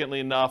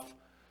significantly enough,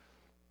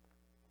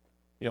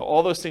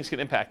 all those things can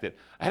impact it.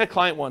 I had a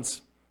client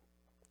once,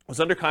 was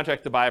under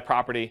contract to buy a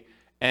property,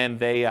 and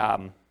they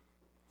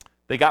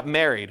got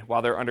married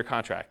while they were under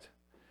contract.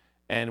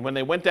 And when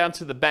they went down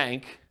to the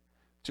bank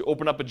to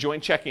open up a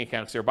joint checking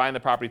account, because they were buying the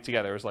property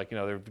together, it was like,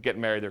 they're getting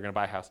married, they're going to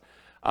buy a house.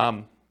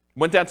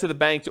 Went down to the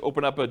bank to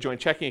open up a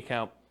joint checking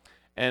account,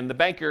 and the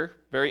banker,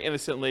 very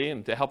innocently,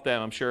 and to help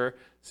them, I'm sure,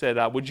 said,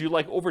 would you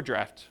like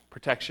overdraft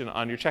protection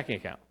on your checking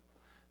account?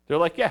 They're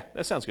like, yeah,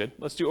 that sounds good.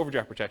 Let's do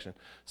overdraft protection.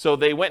 So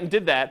they went and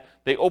did that.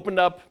 They opened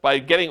up, by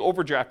getting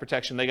overdraft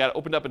protection, they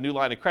opened up a new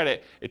line of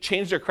credit. It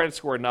changed their credit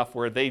score enough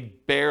where they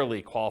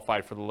barely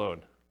qualified for the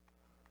loan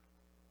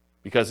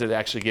because it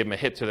actually gave them a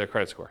hit to their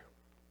credit score.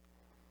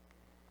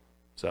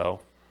 So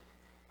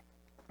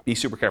be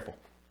super careful.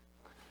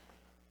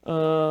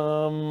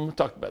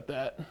 Talked about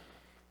that.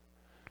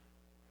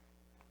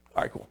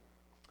 All right, cool.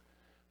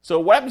 So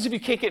what happens if you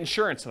can't get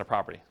insurance on a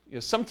property?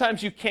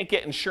 Sometimes you can't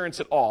get insurance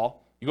at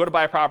all. You go to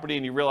buy a property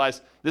and you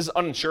realize this is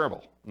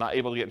uninsurable. I'm not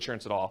able to get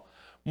insurance at all.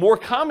 More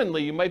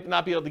commonly, you might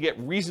not be able to get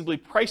reasonably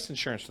priced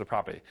insurance for the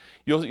property.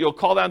 You'll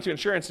call down to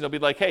insurance and they'll be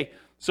like, hey,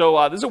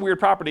 so this is a weird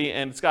property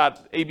and it's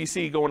got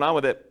ABC going on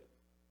with it.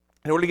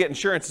 in order to get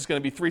insurance, it's going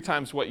to be 3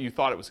 times what you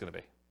thought it was going to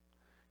be.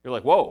 You're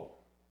like, whoa,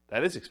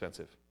 that is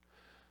expensive.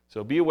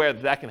 So be aware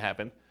that that can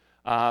happen.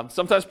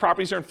 Sometimes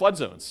properties are in flood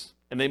zones,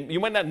 and you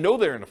might not know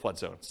they're in a flood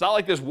zone. It's not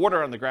like there's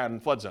water on the ground in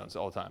flood zones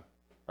all the time,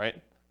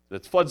 right?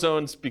 It's flood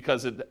zones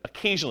because it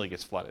occasionally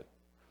gets flooded.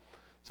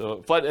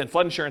 So flood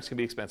insurance can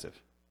be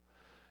expensive.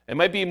 It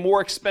might be more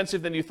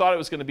expensive than you thought it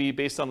was going to be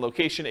based on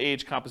location,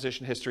 age,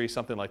 composition, history,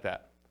 something like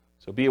that.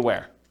 So be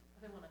aware.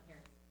 Another one on here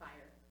is fire.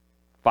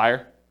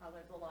 Fire?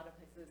 There's a lot of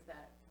places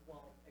that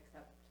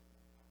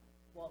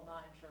will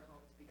not insure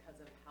homes because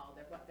of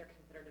what they're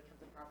considered in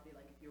terms of property.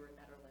 Like if you were in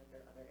Netherlands or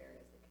other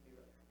areas, it can be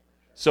really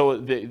hard to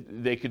insure.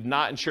 So they could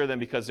not insure them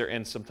because they're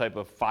in some type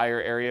of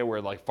fire area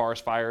where like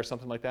forest fire or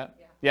something like that?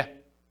 Yeah.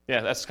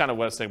 Yeah, that's kind of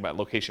what I was thinking about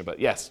location, but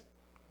yes.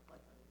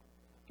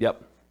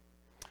 Yep.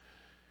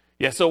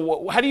 Yeah,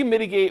 so how do you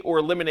mitigate or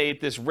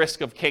eliminate this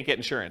risk of can't get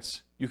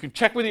insurance? You can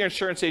check with your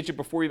insurance agent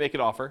before you make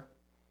an offer.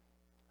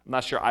 I'm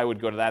not sure I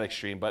would go to that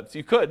extreme, but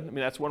you could. I mean,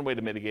 that's one way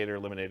to mitigate or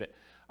eliminate it.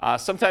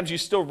 Sometimes you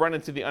still run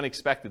into the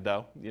unexpected,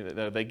 though.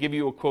 They give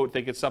you a quote,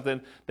 think it's something,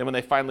 then when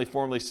they finally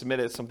formally submit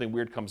it, something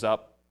weird comes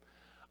up.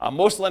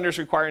 Most lenders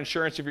require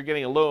insurance if you're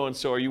getting a loan,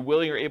 so are you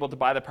willing or able to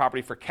buy the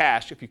property for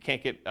cash if you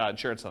can't get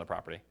insurance on the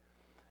property?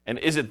 And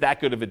is it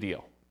that good of a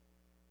deal?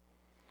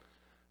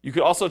 You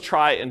could also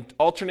try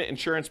alternate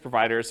insurance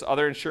providers,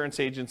 other insurance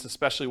agents,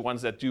 especially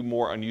ones that do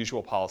more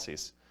unusual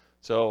policies.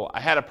 So I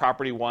had a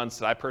property once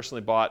that I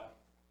personally bought,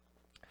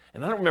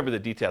 and I don't remember the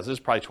details. This was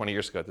probably 20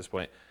 years ago at this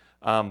point.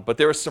 But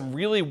there was some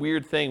really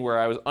weird thing where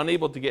I was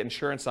unable to get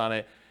insurance on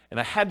it, and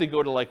I had to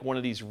go to like one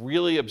of these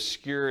really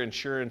obscure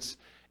insurance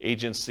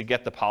agents to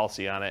get the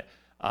policy on it.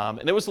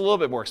 And it was a little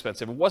bit more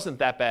expensive. It wasn't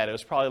that bad. It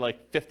was probably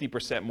like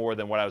 50% more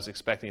than what I was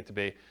expecting it to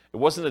be. It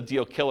wasn't a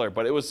deal killer,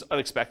 but it was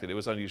unexpected. It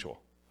was unusual.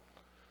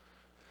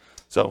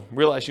 So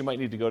realize you might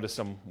need to go to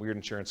some weird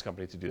insurance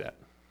company to do that.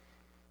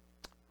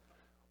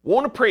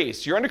 Won't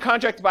appraise. You're under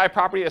contract to buy a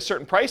property at a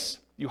certain price.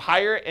 You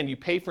hire it and you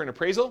pay for an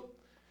appraisal.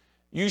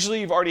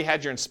 Usually you've already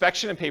had your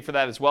inspection and pay for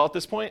that as well at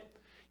this point.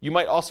 You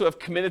might also have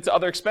committed to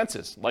other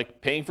expenses, like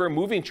paying for a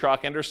moving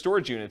truck and or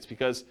storage units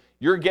because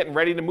you're getting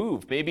ready to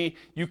move. Maybe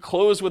you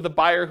close with the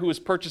buyer who is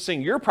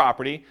purchasing your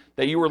property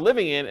that you were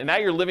living in, and now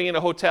you're living in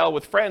a hotel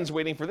with friends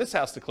waiting for this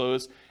house to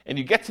close, and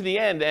you get to the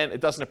end and it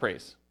doesn't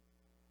appraise.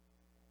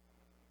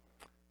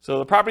 So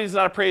the property is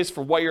not appraised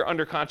for what you're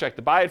under contract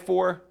to buy it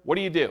for. What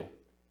do?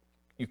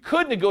 You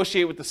could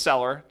negotiate with the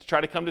seller to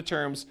try to come to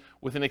terms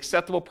with an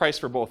acceptable price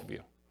for both of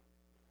you.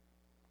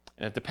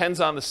 And it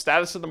depends on the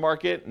status of the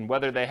market and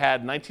whether they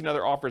had 19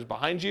 other offers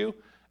behind you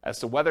as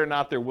to whether or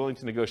not they're willing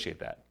to negotiate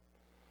that.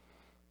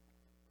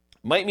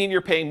 Might mean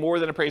you're paying more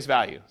than appraised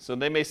value. So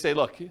they may say,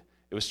 look, it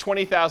was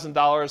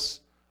 $20,000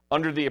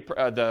 under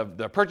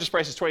the purchase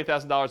price is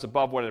 $20,000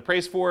 above what it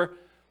appraised for.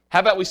 How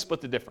about we split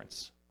the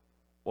difference?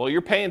 Well,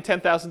 you're paying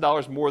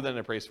 $10,000 more than it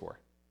appraised for.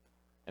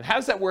 And how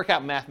does that work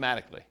out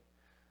mathematically,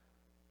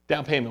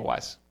 down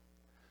payment-wise?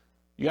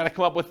 You got to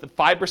come up with the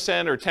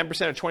 5% or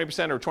 10% or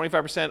 20% or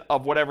 25%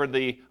 of whatever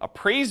the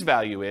appraised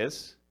value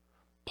is,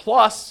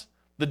 plus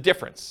the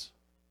difference.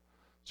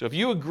 So if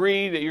you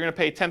agree that you're going to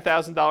pay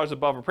 $10,000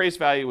 above appraised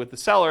value with the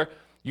seller,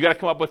 you got to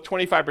come up with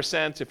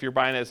 25%, if you're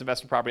buying it as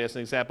investment property as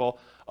an example,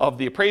 of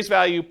the appraised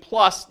value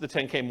plus the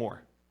 10K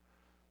more.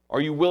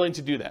 Are you willing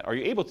to do that? Are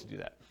you able to do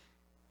that?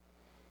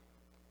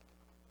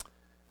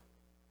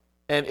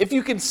 And if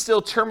you can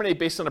still terminate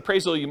based on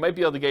appraisal, you might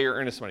be able to get your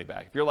earnest money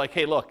back. If you're like,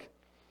 hey, look,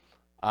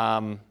 I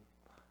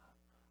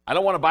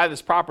don't want to buy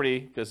this property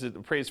because it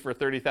appraised for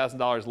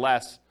 $30,000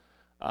 less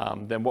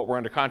than what we're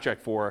under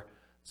contract for,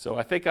 so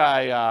I think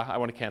I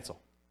want to cancel.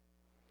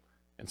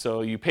 And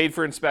so you paid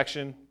for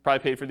inspection,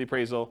 probably paid for the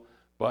appraisal,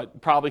 but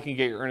probably can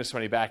get your earnest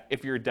money back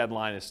if your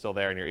deadline is still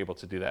there and you're able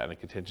to do that in a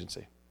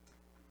contingency.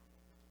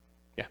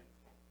 Yeah?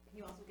 Can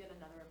you also get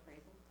another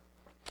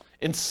appraisal?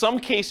 In some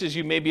cases,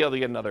 you may be able to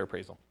get another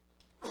appraisal.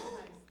 Sometimes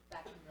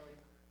that can really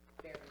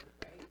vary,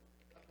 right?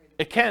 Appraisal.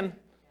 It can.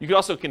 You could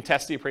also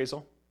contest the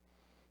appraisal.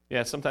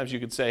 Yeah, sometimes you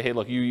could say, hey,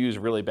 look, you use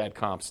really bad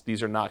comps.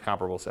 These are not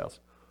comparable sales.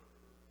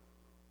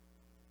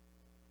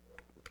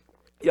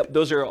 Yep,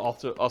 those are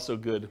also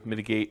good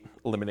mitigate,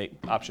 eliminate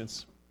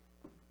options.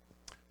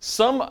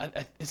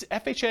 Is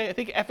FHA? I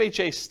think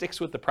FHA sticks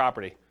with the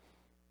property.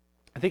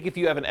 I think if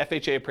you have an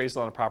FHA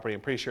appraisal on a property,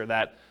 I'm pretty sure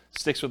that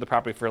sticks with the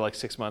property for like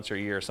 6 months or a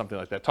year or something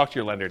like that. Talk to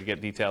your lender to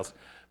get details.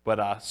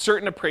 But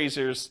certain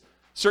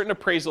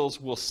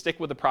appraisals will stick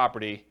with the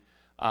property,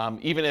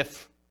 even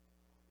if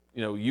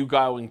you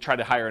go and try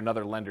to hire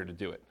another lender to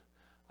do it.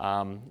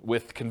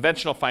 With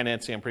conventional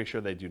financing, I'm pretty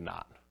sure they do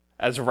not,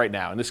 as of right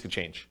now, and this could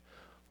change.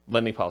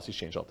 Lending policies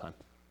change all the time.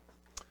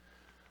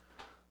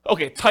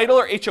 Okay, title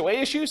or HOA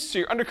issues. So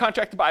you're under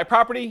contract to buy a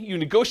property. You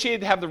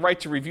negotiated to have the right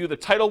to review the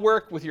title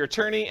work with your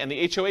attorney and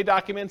the HOA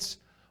documents.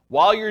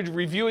 While you're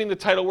reviewing the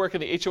title work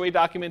and the HOA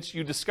documents,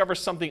 you discover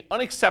something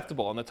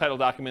unacceptable in the title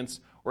documents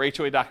or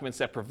HOA documents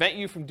that prevent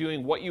you from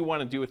doing what you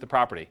want to do with the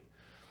property.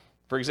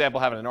 For example,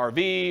 having an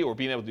RV or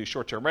being able to do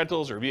short-term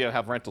rentals or being able to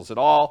have rentals at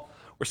all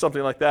or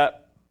something like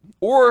that.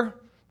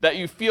 Or that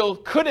you feel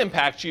could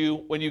impact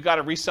you when you got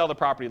to resell the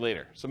property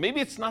later. So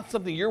maybe it's not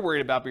something you're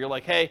worried about, but you're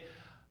like, hey,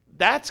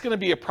 that's going to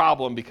be a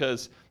problem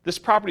because this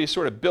property is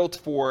sort of built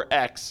for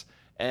X,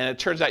 and it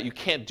turns out you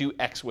can't do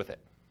X with it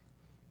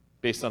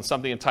based on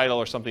something in title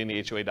or something in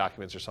the HOA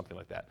documents or something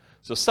like that.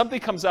 So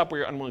something comes up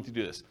where you're unwilling to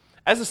do this.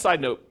 As a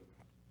side note,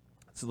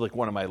 this is like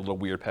one of my little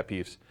weird pet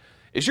peeves.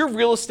 Is your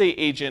real estate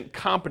agent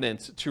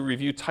competent to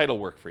review title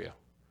work for you?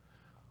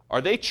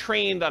 Are they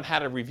trained on how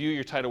to review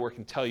your title work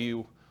and tell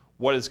you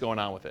what is going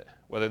on with it,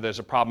 whether there's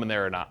a problem in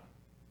there or not?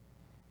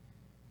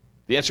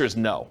 The answer is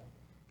no.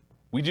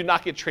 We do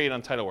not get trained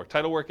on title work.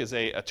 Title work is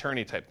an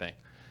attorney type thing.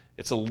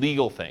 It's a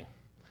legal thing.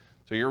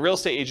 So your real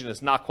estate agent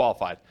is not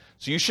qualified.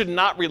 So you should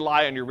not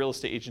rely on your real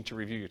estate agent to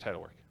review your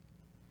title work.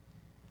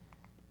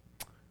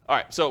 All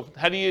right, so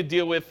how do you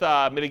deal with,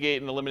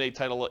 mitigate and eliminate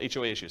title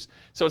HOA issues?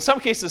 So in some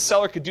cases, the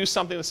seller could do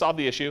something to solve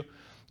the issue.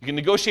 You can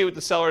negotiate with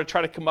the seller to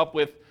try to come up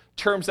with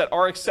terms that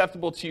are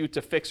acceptable to you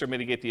to fix or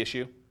mitigate the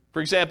issue.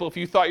 For example, if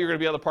you thought you were going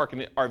to be able to park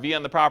an RV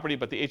on the property,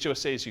 but the HOA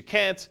says you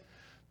can't,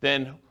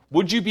 then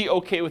would you be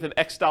okay with an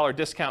X dollar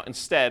discount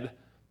instead?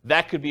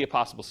 That could be a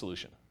possible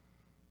solution.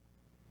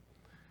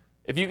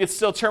 If you could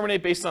still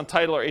terminate based on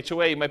title or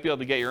HOA, you might be able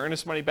to get your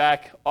earnest money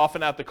back,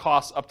 often out the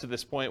costs up to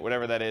this point,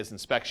 whatever that is,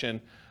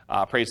 inspection,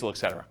 appraisal,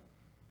 etc.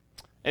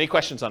 Any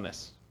questions on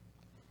this?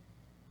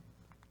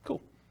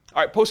 Cool.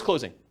 All right,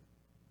 post-closing.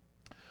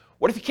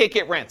 What if you can't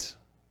get rent?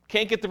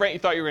 Can't get the rent you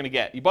thought you were going to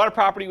get? You bought a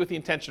property with the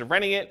intention of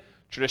renting it,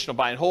 traditional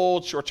buy and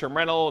hold, short-term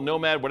rental,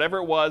 nomad, whatever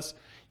it was.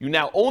 You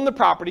now own the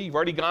property. You've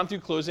already gone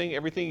through closing,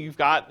 everything you've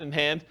got in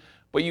hand,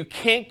 but you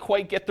can't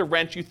quite get the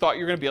rent you thought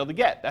you were going to be able to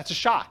get. That's a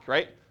shock,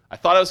 right? I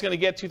thought I was going to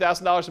get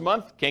 $2,000 a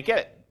month. Can't get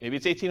it. Maybe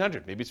it's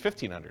 $1,800. Maybe it's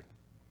 $1,500.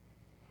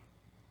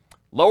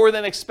 Lower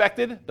than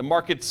expected. The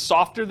market's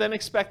softer than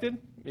expected.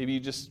 Maybe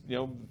you just,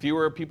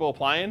 fewer people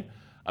applying.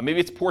 Maybe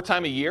it's poor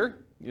time of year.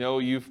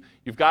 You've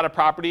got a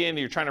property and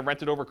you're trying to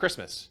rent it over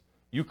Christmas.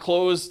 You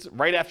closed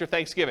right after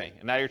Thanksgiving,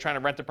 and now you're trying to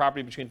rent the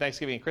property between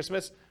Thanksgiving and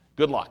Christmas.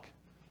 Good luck.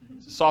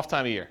 It's a soft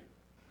time of year.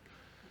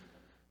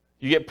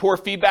 You get poor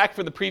feedback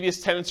from the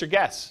previous tenants or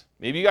guests.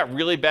 Maybe you got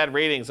really bad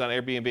ratings on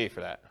Airbnb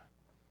for that.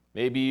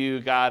 Maybe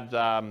you got,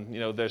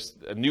 there's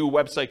a new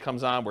website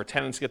comes on where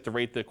tenants get to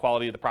rate the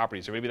quality of the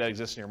properties, or maybe that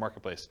exists in your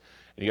marketplace,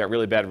 and you got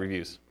really bad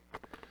reviews.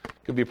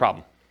 Could be a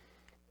problem.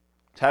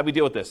 So how do we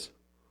deal with this?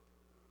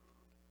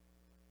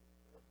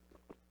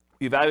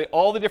 We evaluate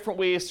all the different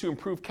ways to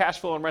improve cash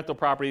flow on rental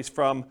properties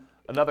from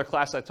another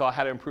class I taught,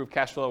 How to Improve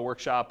Cash Flow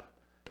Workshop,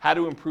 How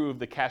to Improve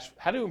Cash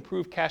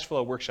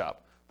Flow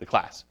Workshop, the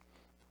class.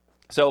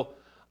 So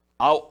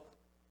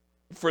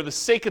for the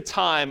sake of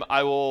time,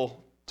 I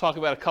will talk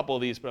about a couple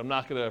of these, but I'm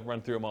not going to run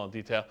through them all in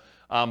detail.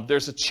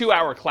 There's a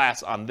 2-hour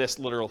class on this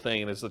literal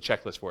thing, and there's a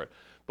checklist for it.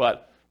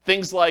 But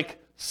things like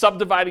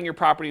subdividing your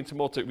property into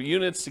multiple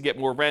units to get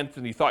more rent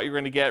than you thought you were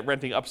going to get,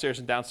 renting upstairs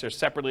and downstairs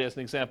separately as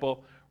an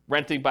example,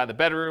 renting by the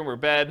bedroom or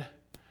bed,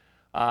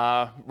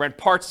 rent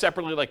parts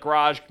separately like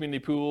garage,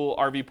 community pool,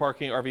 RV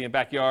parking, RV and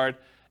backyard,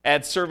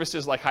 add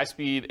services like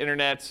high-speed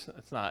internet.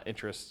 That's not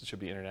interest, it should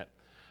be internet.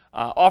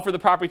 Offer the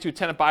property to a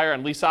tenant buyer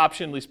on lease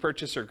option, lease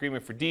purchase, or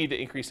agreement for deed to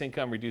increase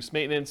income, reduce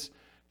maintenance,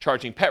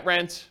 charging pet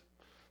rent,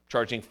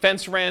 charging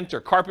fence rent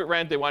or carpet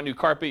rent. They want new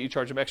carpet, you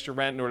charge them extra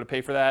rent in order to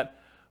pay for that,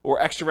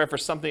 or extra rent for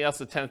something else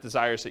the tenant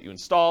desires that you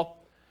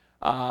install.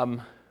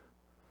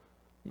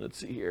 Let's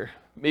see here.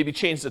 Maybe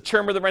change the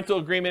term of the rental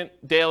agreement,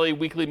 daily,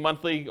 weekly,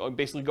 monthly, or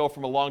basically go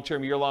from a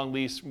long-term, year-long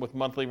lease with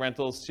monthly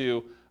rentals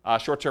to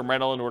short-term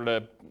rental in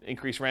order to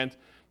increase rent.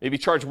 Maybe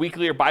charge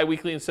weekly or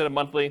bi-weekly instead of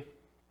monthly.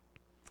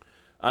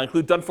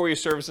 Include done-for-you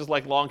services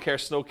like lawn care,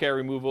 snow care,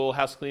 removal,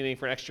 house cleaning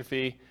for an extra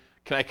fee.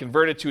 Can I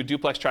convert it to a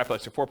duplex,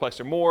 triplex, or fourplex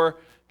or more?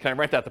 Can I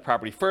rent out the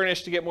property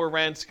furnished to get more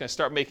rents? Can I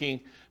start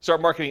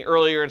marketing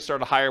earlier and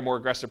start a higher, more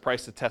aggressive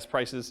price to test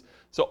prices?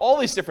 So all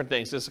these different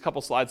things. There's a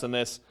couple slides on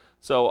this.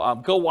 So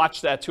go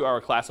watch that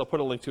 2-hour class. I'll put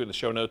a link to it in the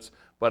show notes.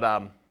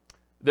 But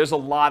there's a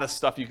lot of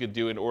stuff you could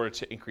do in order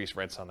to increase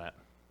rents on that.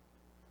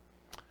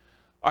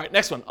 All right,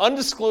 next one,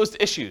 undisclosed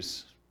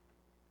issues.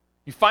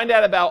 You find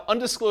out about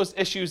undisclosed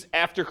issues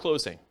after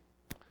closing.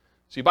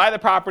 So you buy the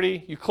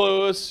property, you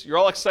close, you're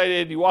all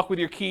excited, you walk with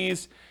your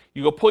keys,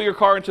 you go pull your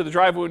car into the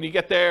driveway when you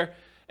get there,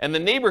 and the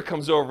neighbor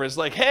comes over and is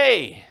like,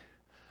 hey,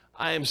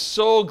 I am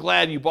so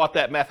glad you bought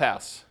that meth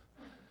house.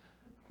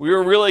 We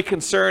were really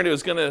concerned it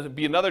was going to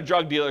be another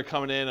drug dealer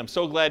coming in. I'm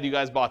so glad you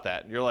guys bought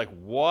that. And you're like,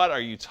 what are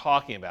you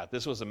talking about?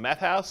 This was a meth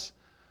house?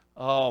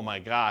 Oh my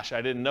gosh,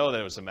 I didn't know that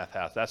it was a meth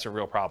house. That's a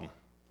real problem.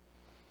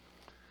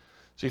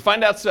 So you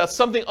find out about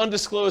something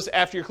undisclosed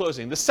after your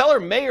closing. The seller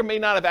may or may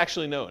not have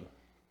actually known.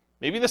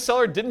 Maybe the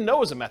seller didn't know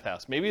it was a meth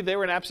house. Maybe they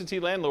were an absentee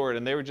landlord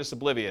and they were just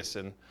oblivious,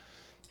 and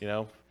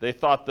they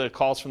thought the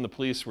calls from the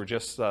police were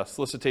just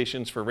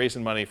solicitations for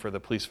raising money for the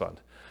police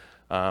fund,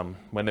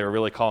 when they were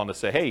really calling to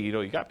say, hey,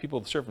 you got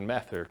people serving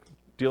meth or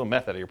dealing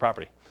meth out of your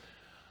property.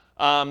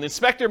 The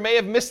inspector may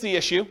have missed the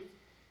issue.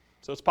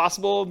 So it's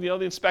possible the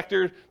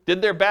inspector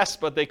did their best,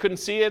 but they couldn't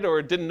see it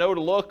or didn't know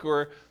to look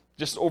or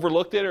just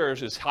overlooked it or was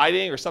just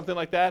hiding or something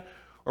like that.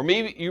 Or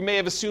maybe you may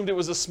have assumed it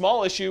was a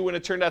small issue when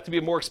it turned out to be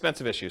a more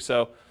expensive issue.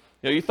 So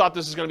you thought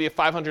this was going to be a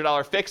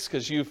 $500 fix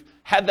because you've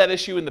had that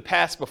issue in the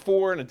past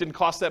before and it didn't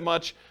cost that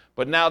much.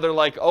 But now they're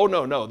like, oh,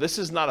 no, this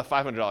is not a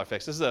 $500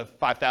 fix. This is a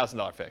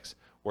 $5,000 fix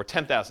or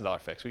 $10,000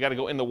 fix. We got to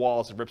go in the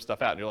walls and rip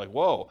stuff out. And you're like,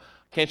 whoa,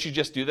 can't you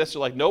just do this?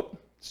 They're like,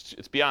 nope,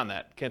 it's beyond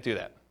that. Can't do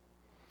that.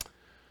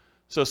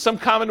 So some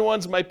common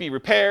ones might be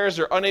repairs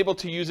or unable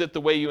to use it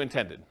the way you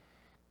intended.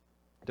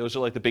 Those are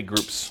like the big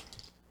groups.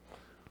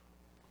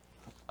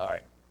 All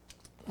right.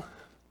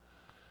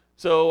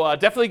 So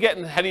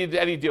definitely how do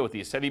you deal with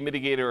these? How do you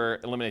mitigate or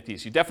eliminate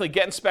these? You definitely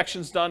get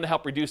inspections done to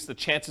help reduce the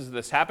chances of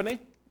this happening.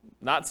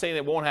 Not saying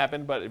it won't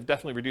happen, but it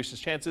definitely reduces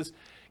chances.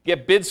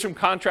 Get bids from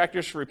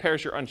contractors for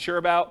repairs you're unsure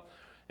about,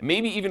 and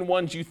maybe even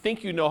ones you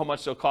think you know how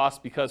much they'll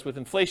cost, because with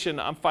inflation,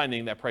 I'm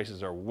finding that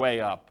prices are way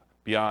up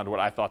beyond what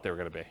I thought they were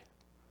going to be.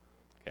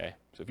 Okay,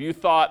 so if you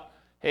thought,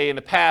 hey, in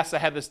the past I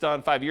had this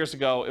done 5 years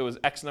ago, it was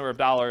X number of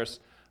dollars,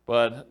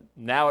 but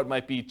now it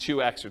might be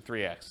 2X or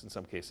 3X in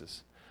some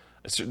cases.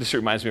 This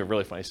reminds me of a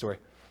really funny story.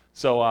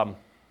 So I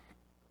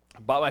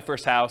bought my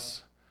first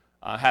house,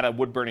 had a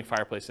wood-burning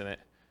fireplace in it,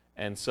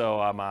 and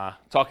so I'm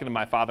talking to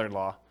my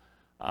father-in-law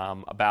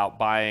about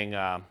buying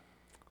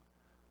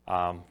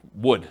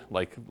wood,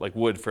 like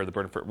wood for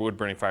the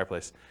wood-burning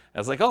fireplace. And I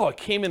was like, oh, it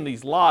came in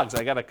these logs.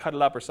 I got to cut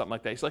it up or something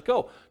like that. He's like,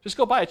 oh, just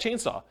go buy a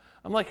chainsaw.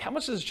 I'm like, how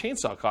much does a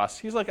chainsaw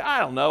cost? He's like, I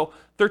don't know,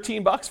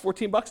 $13,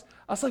 $14.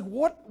 I was like,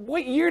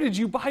 what year did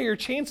you buy your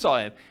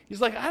chainsaw in?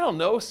 He's like, I don't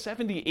know,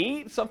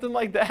 78, something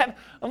like that.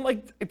 I'm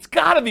like, it's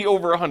got to be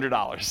over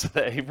 $100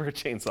 today for a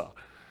chainsaw.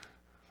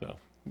 So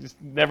you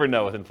just never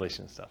know with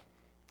inflation and stuff.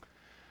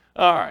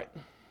 All right.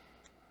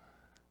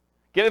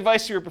 Get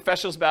advice from your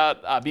professionals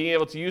about being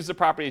able to use the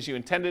property as you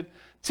intended.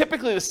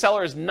 Typically, the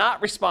seller is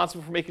not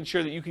responsible for making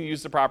sure that you can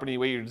use the property the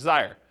way you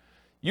desire.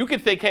 You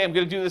could think, hey, I'm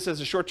going to do this as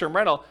a short-term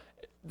rental.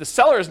 The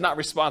seller is not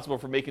responsible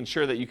for making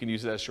sure that you can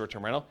use it as a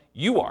short-term rental.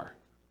 You are.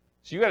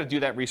 So you got to do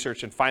that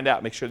research and find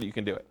out, make sure that you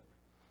can do it.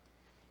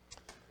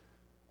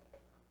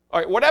 All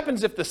right, what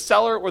happens if the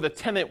seller or the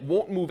tenant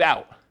won't move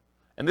out?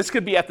 And this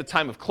could be at the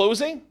time of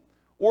closing,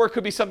 or it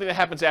could be something that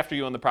happens after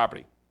you own the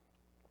property.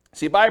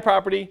 So you buy a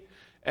property,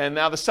 and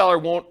now the seller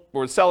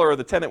or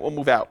the tenant won't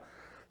move out.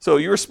 So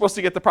you were supposed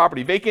to get the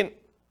property vacant.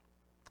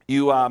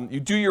 You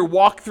do your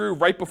walkthrough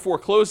right before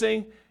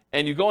closing,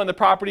 and you go in the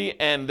property,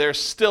 and there's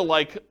still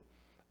like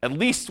at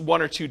least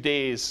 1 or 2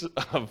 days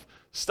of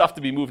stuff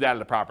to be moved out of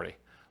the property.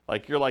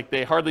 Like you're like,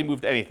 they hardly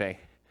moved anything.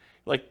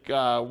 Like,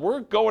 we're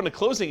going to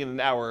closing in an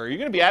hour. Are you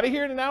going to be out of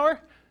here in an hour? And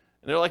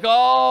they're like,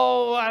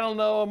 oh, I don't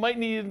know. I might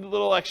need a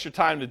little extra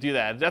time to do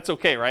that. That's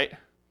okay, right?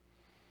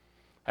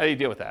 How do you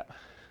deal with that?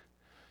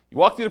 You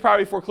walk through the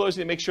property before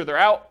closing to make sure they're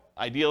out,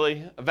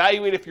 ideally.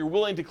 Evaluate if you're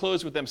willing to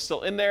close with them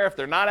still in there. If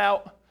they're not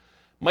out,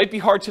 might be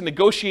hard to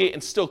negotiate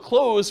and still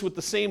close with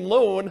the same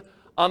loan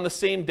on the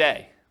same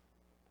day.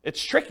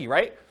 It's tricky,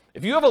 right?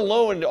 If you have a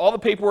loan, all the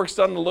paperwork's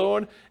done on the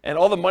loan, and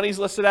all the money's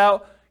listed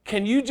out,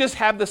 can you just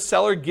have the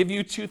seller give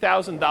you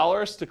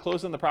 $2,000 to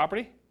close on the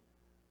property?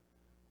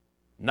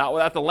 Not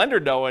without the lender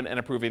knowing and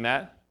approving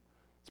that.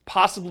 It's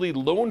possibly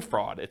loan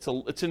fraud. It's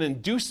an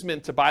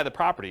inducement to buy the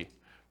property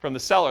from the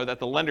seller that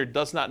the lender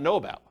does not know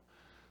about.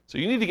 So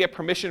you need to get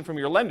permission from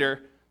your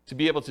lender to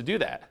be able to do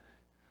that.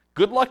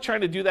 Good luck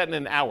trying to do that in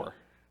an hour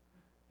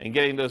and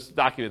getting those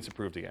documents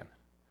approved again.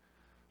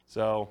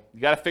 So you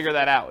got to figure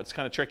that out. It's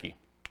kind of tricky.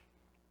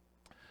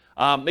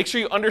 Make sure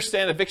you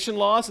understand eviction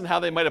laws and how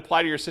they might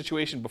apply to your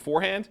situation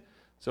beforehand.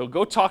 So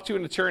go talk to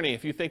an attorney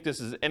if you think this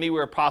is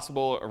anywhere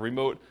possible, a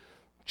remote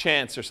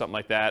chance or something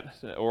like that,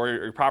 or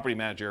your property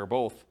manager or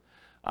both.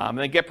 And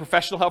then get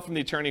professional help from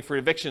the attorney for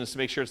evictions to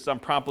make sure it's done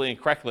promptly and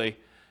correctly.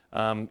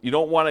 You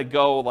don't want to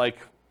go like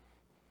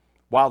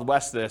Wild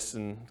West this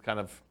and kind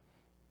of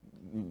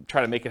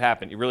try to make it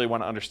happen. You really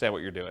want to understand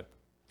what you're doing.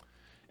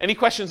 Any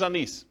questions on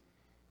these?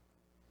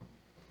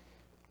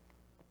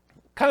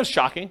 Kind of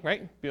shocking,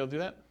 right? Be able to do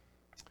that?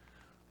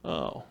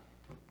 Oh.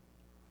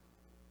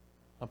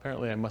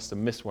 Apparently I must have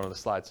missed one of the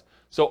slides.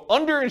 So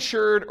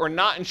underinsured or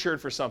not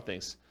insured for some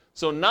things.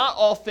 So not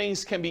all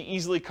things can be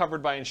easily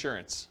covered by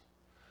insurance.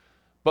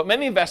 But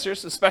many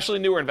investors, especially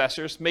newer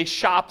investors, may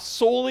shop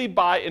solely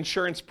by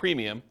insurance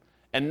premium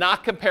and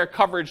not compare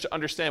coverage to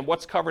understand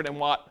what's covered and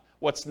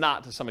what's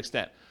not to some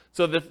extent.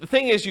 So the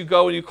thing is, you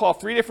go and you call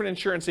 3 different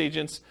insurance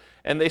agents,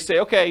 and they say,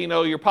 okay, you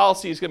know, your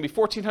policy is going to be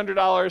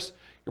 $1,400,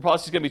 your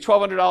policy is going to be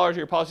 $1,200,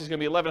 your policy is going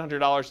to be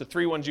 $1,100, the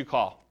 3 ones you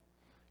call.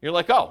 You're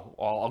like, oh,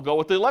 well, I'll go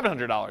with the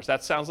 $1,100.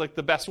 That sounds like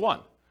the best one.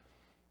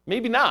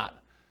 Maybe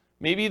not.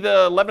 Maybe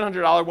the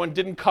 $1,100 one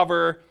didn't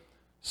cover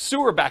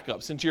sewer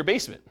backups into your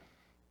basement.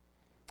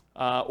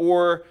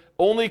 Or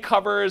only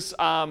covers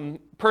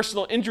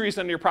personal injuries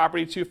on your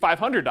property to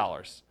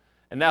 $500.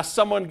 And now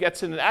someone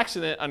gets in an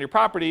accident on your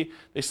property,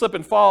 they slip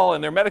and fall,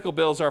 and their medical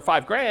bills are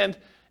 $5,000,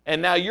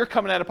 and now you're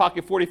coming out of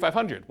pocket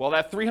 $4,500. Well,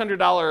 that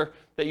 $300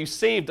 that you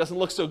saved doesn't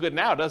look so good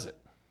now, does it?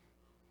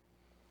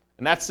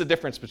 And that's the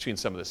difference between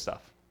some of this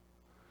stuff.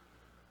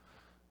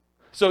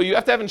 So you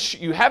have to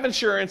have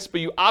insurance,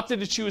 but you opted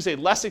to choose a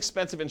less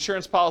expensive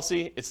insurance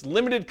policy. It's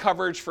limited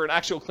coverage for an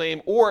actual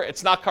claim, or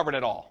it's not covered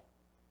at all.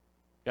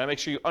 You gotta make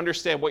sure you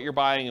understand what you're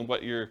buying and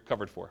what you're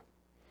covered for.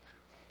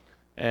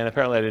 And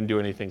apparently I didn't do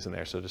any things in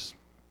there, so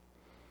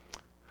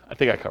I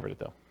think I covered it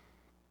though.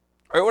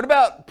 All right, what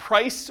about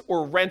price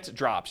or rent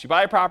drops? You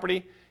buy a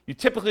property, you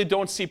typically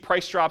don't see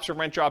price drops or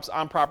rent drops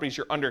on properties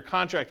you're under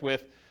contract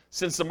with,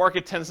 since the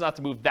market tends not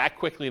to move that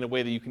quickly in a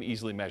way that you can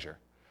easily measure.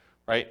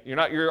 Right?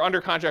 You're under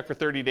contract for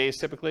 30 days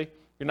typically.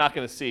 You're not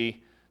going to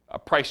see a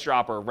price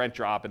drop or a rent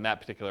drop in that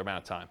particular amount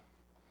of time.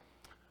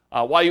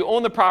 While you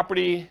own the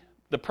property,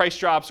 the price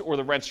drops or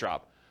the rents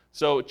drop.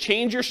 So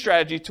change your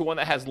strategy to one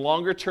that has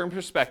longer term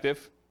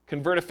perspective.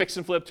 Convert a fix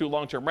and flip to a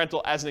long-term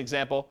rental as an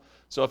example.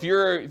 So if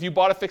you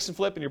bought a fix and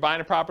flip and you're buying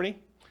a property,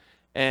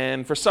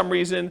 and for some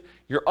reason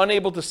you're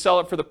unable to sell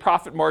it for the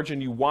profit margin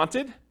you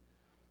wanted,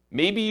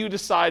 maybe you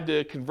decide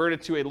to convert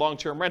it to a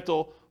long-term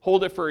rental,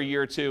 hold it for a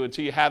year or two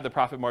until you have the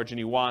profit margin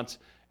you want,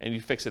 and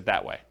you fix it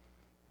that way.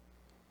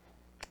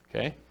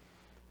 Okay?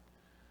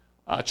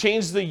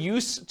 Change the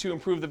use to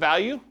improve the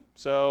value.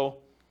 So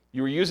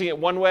you were using it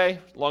one way,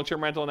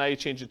 long-term rental, now you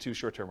change it to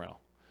short-term rental.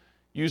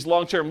 Use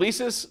long-term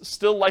leases,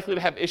 still likely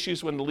to have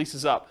issues when the lease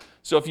is up.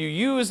 So if you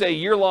use a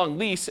year-long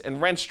lease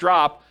and rents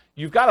drop,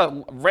 you've got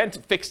a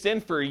rent fixed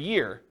in for a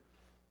year,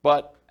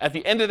 but at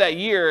the end of that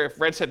year, if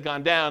rents had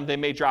gone down, they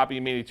may drop and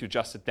you may need to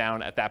adjust it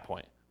down at that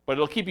point. But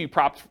it'll keep you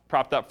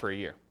propped up for a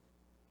year.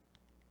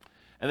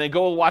 And then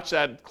go watch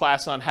that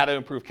class on how to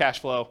improve cash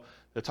flow.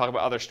 They'll talk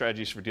about other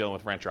strategies for dealing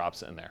with rent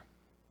drops in there.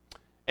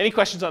 Any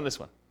questions on this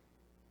one?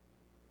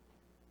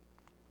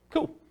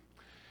 Cool.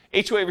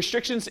 HOA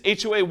restrictions.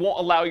 HOA won't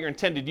allow your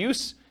intended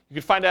use. You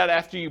can find out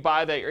after you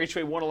buy that your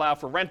HOA won't allow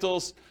for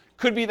rentals.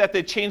 Could be that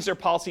they change their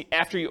policy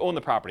after you own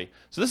the property.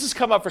 So this has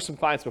come up for some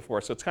clients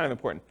before, so it's kind of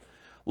important.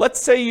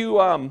 Let's say you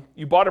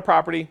bought a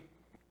property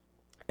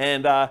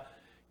and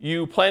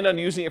you planned on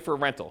using it for a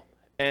rental.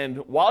 And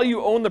while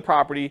you own the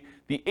property,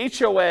 the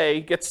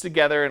HOA gets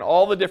together and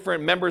all the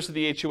different members of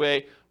the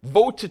HOA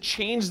vote to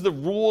change the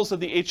rules of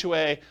the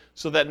HOA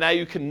so that now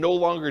you can no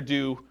longer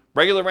do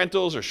regular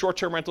rentals or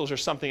short-term rentals or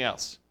something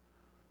else.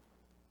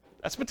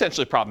 That's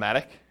potentially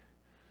problematic.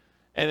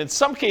 And in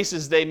some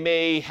cases, they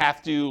may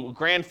have to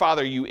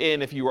grandfather you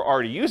in if you were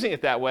already using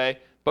it that way,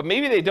 but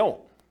maybe they don't.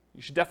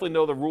 You should definitely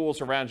know the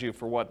rules around you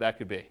for what that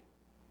could be.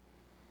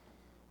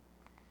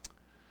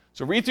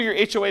 So read through your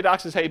HOA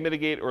docs is how you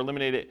mitigate or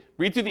eliminate it.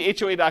 Read through the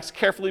HOA docs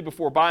carefully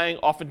before buying,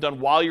 often done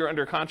while you're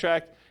under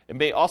contract. It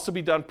may also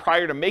be done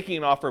prior to making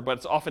an offer, but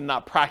it's often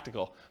not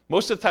practical.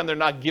 Most of the time, they're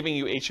not giving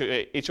you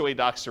HOA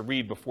docs to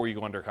read before you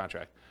go under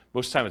contract.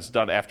 Most of the time, it's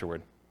done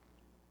afterward.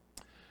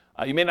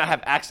 You may not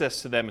have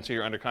access to them until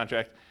you're under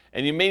contract,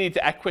 and you may need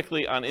to act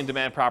quickly on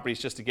in-demand properties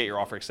just to get your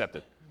offer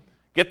accepted.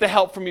 Get the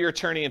help from your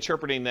attorney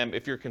interpreting them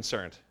if you're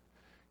concerned.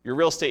 Your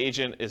real estate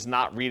agent is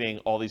not reading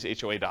all these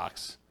HOA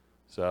docs.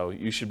 So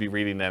you should be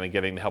reading them and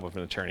getting the help of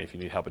an attorney if you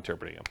need help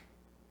interpreting them.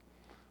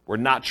 We're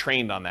not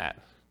trained on that.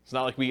 It's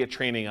not like we get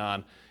training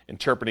on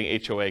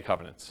interpreting HOA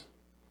covenants.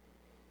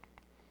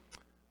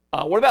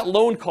 What about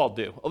loan call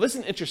due? Oh, this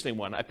is an interesting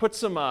one. I put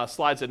some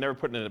slides I've never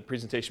put in a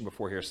presentation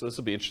before here, so this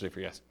will be interesting for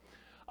you guys.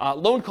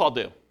 Loan call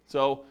due.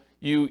 So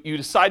you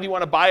decide you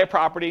want to buy a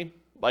property,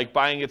 like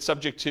buying it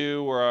subject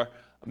to, or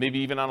maybe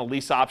even on a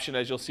lease option,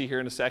 as you'll see here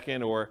in a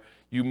second, or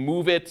you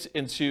move it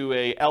into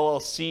a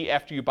LLC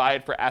after you buy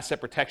it for asset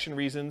protection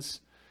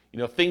reasons. You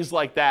know, things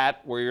like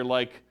that, where you're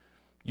like,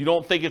 you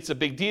don't think it's a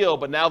big deal,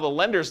 but now the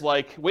lender's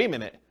like, wait a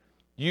minute,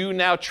 you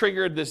now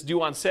triggered this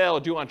due on sale,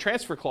 due on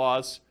transfer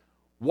clause.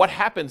 What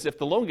happens if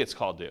the loan gets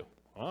called due?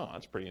 Oh,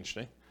 that's pretty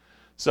interesting.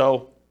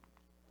 So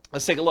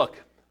let's take a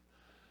look.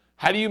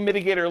 How do you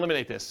mitigate or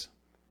eliminate this?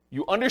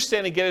 You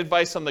understand and get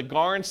advice on the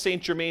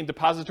Garn-St. Germain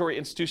Depository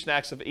Institution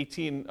Acts of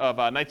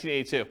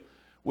 1982,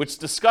 which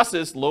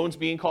discusses loans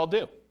being called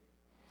due.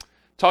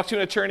 Talk to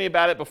an attorney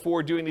about it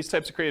before doing these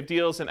types of creative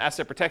deals and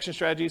asset protection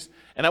strategies.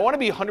 And I want to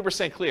be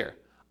 100% clear.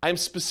 I'm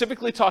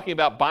specifically talking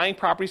about buying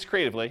properties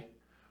creatively,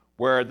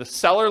 where the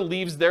seller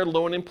leaves their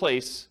loan in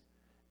place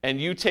and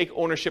you take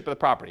ownership of the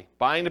property.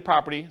 Buying the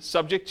property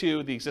subject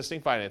to the existing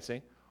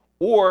financing,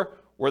 or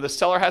where the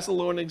seller has the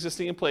loan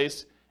existing in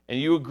place and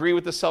you agree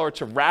with the seller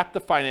to wrap the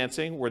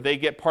financing where they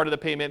get part of the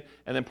payment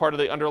and then part of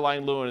the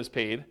underlying loan is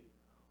paid.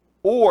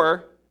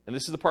 Or, and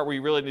this is the part where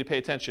you really need to pay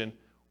attention,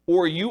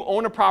 or you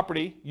own a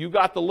property, you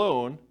got the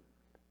loan,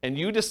 and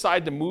you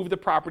decide to move the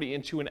property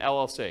into an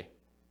LLC.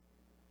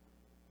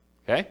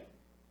 Okay?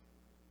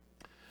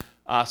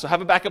 So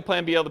have a backup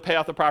plan, be able to pay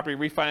off the property,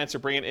 refinance, or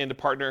bring it in to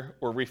partner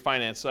or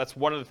refinance. So that's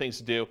one of the things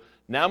to do.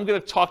 Now I'm going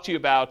to talk to you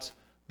about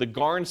the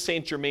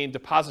Garn-St. Germain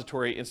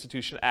Depository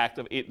Institution Act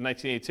of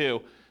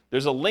 1982.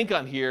 There's a link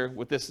on here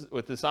with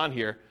this on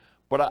here,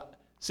 but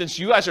since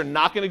you guys are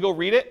not going to go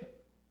read it,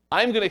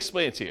 I'm going to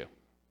explain it to you,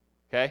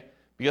 okay?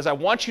 Because I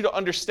want you to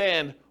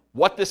understand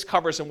what this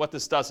covers and what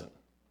this doesn't.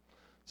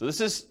 So this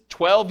is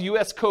 12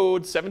 U.S.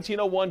 Code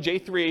 1701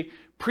 J3,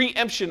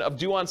 preemption of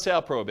due on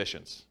sale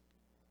prohibitions.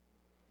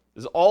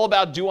 This is all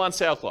about due on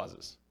sale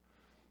clauses.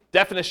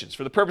 Definitions.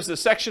 For the purposes of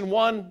Section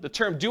 1, the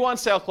term due on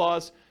sale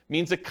clause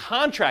means a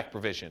contract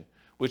provision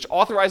which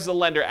authorizes the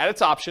lender at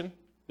its option,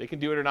 they can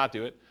do it or not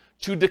do it,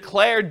 to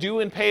declare due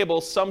and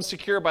payable sums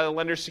secured by the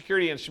lender's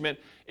security instrument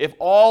if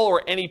all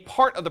or any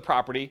part of the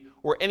property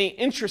or any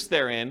interest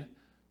therein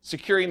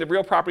securing the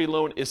real property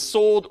loan is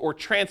sold or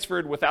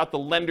transferred without the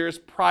lender's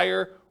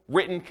prior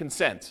written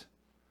consent.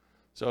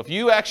 So if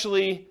you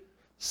actually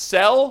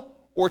sell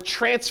or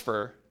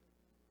transfer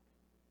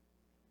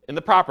in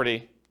the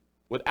property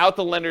without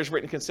the lender's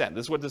written consent,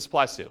 this is what this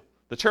applies to.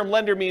 The term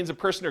lender means a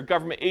person or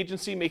government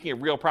agency making a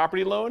real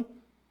property loan,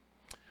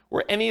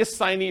 or any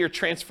assignee or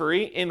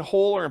transferee in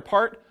whole or in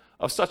part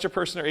of such a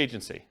person or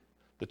agency.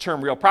 The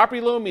term real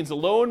property loan means a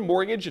loan,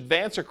 mortgage,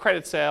 advance, or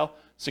credit sale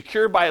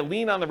secured by a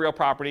lien on the real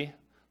property,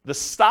 the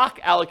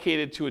stock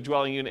allocated to a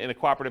dwelling unit in a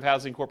cooperative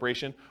housing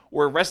corporation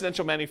or a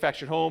residential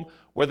manufactured home,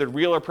 whether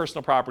real or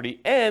personal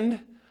property, and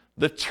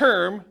the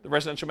term, the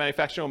residential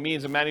manufactured home,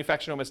 means a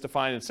manufactured home as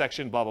defined in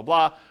section blah, blah,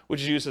 blah,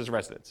 which is used as a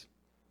residence.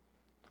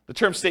 The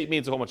term state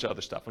means a whole bunch of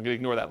other stuff. I'm going to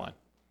ignore that line.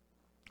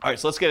 All right,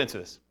 so let's get into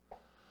this.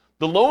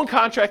 The loan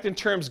contract and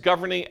terms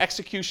governing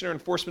execution or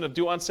enforcement of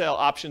due on sale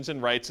options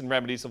and rights and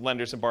remedies of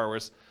lenders and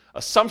borrowers,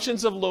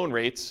 assumptions of loan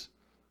rates,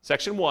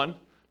 section 1,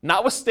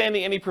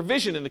 notwithstanding any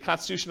provision in the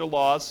constitutional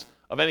laws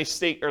of any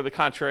state or the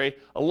contrary,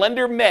 a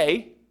lender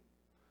may,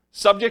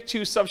 subject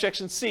to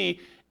subsection C,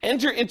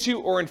 enter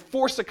into or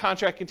enforce a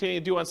contract containing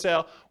a due on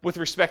sale with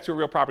respect to a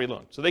real property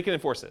loan. So they can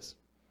enforce this.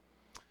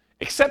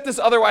 Except as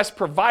otherwise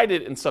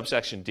provided in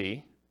subsection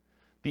D,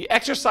 the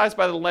exercise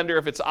by the lender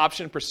of its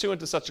option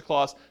pursuant to such a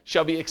clause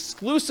shall be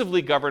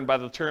exclusively governed by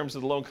the terms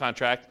of the loan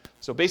contract.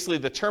 So basically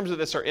the terms of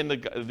this are in the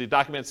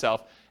document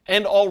itself,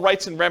 and all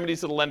rights and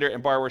remedies of the lender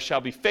and borrower shall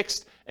be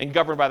fixed and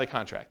governed by the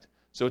contract.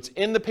 So it's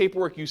in the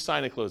paperwork you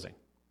sign at closing.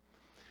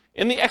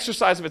 In the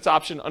exercise of its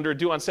option under a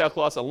due on sale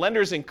clause, a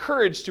lender is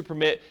encouraged to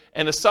permit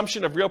an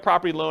assumption of real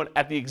property loan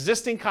at the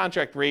existing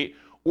contract rate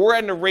or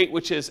at a rate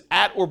which is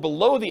at or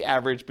below the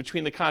average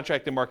between the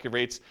contract and market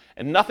rates,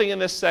 and nothing in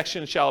this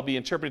section shall be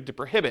interpreted to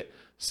prohibit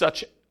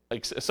such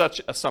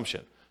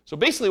assumption. So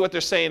basically what they're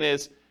saying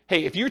is,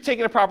 hey, if you're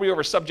taking a property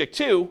over subject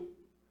to,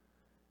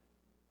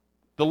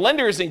 the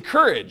lender is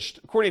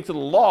encouraged, according to the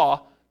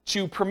law,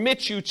 to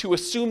permit you to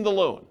assume the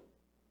loan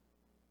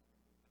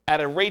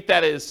at a rate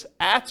that is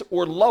at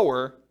or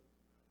lower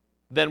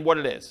than what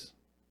it is.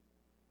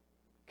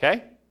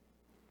 Okay?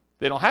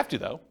 They don't have to,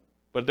 though,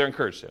 but they're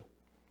encouraged to.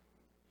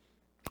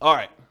 All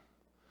right.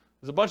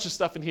 There's a bunch of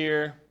stuff in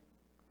here.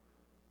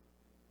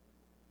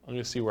 I'm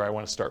going to see where I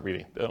want to start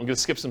reading. I'm going to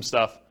skip some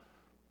stuff.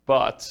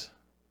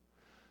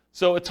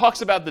 So it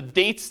talks about the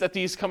dates that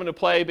these come into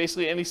play,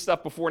 basically any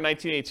stuff before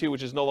 1982,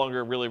 which is no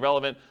longer really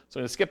relevant. So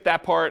I'm going to skip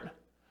that part.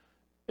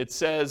 It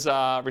says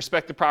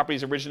respective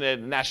properties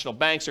originated in national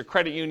banks or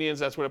credit unions.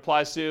 That's what it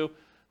applies to.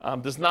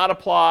 Does not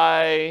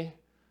apply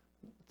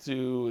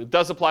to, it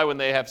does apply when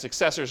they have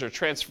successors or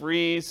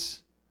transferees.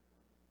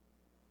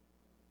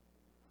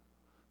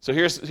 So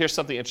here's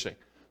something interesting.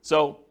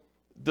 So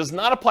does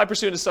not apply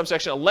pursuant to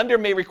subsection. A lender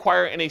may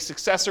require any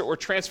successor or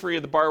transferee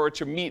of the borrower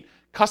to meet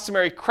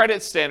customary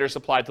credit standards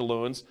applied to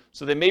loans.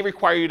 So they may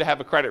require you to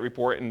have a credit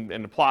report and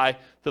apply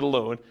to the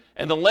loan.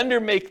 And the lender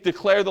may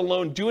declare the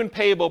loan due and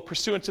payable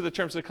pursuant to the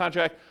terms of the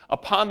contract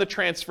upon the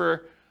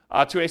transfer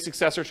to a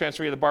successor or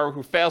transferee of the borrower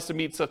who fails to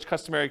meet such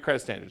customary credit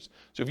standards.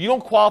 So if you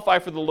don't qualify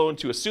for the loan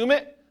to assume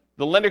it,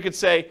 the lender could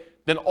say,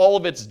 then all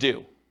of it's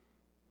due.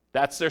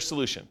 That's their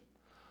solution.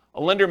 A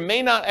lender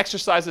may not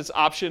exercise its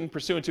option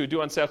pursuant to a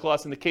due on sale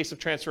clause in the case of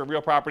transfer of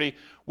real property,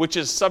 which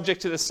is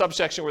subject to this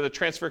subsection where the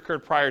transfer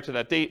occurred prior to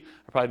that date.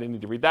 I probably didn't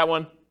need to read that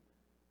one.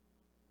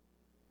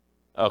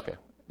 Okay,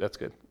 that's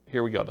good.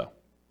 Here we go, though.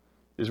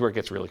 This is where it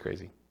gets really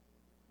crazy.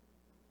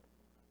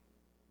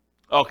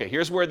 Okay,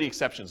 here's where the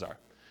exceptions are.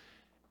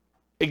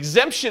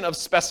 Exemption of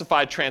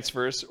specified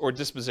transfers or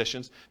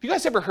dispositions. Have you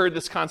guys ever heard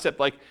this concept?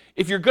 Like,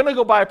 if you're going to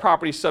go buy a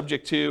property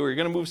subject to, or you're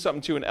going to move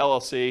something to an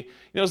LLC,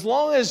 as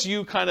long as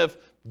you kind of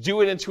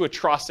do it into a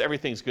trust,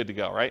 everything's good to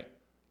go, right?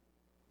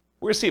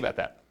 We're going to see about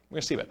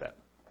that.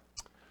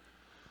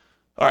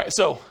 All right,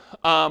 so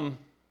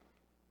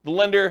the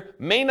lender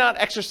may not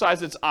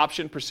exercise its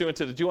option pursuant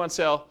to the due on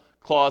sale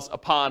clause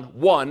upon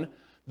 1,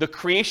 the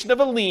creation of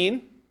a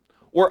lien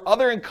or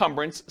other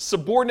encumbrance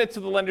subordinate to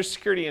the lender's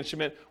security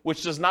instrument,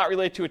 which does not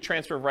relate to a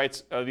transfer of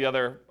rights of the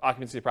other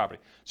occupancy of the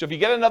property. So if you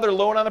get another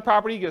loan on the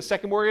property, you get a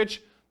second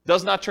mortgage,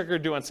 does not trigger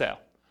due on sale.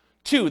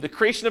 2, the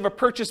creation of a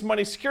purchase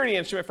money security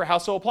instrument for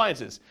household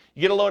appliances.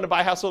 You get a loan to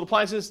buy household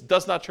appliances,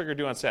 does not trigger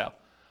due on sale.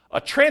 A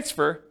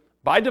transfer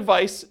by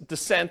device,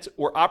 descent,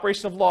 or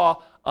operation of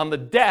law on the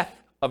death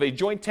of a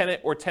joint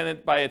tenant or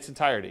tenant by its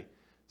entirety.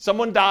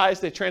 Someone dies,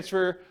 they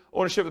transfer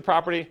ownership of the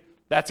property,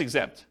 that's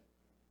exempt.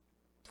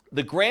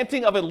 The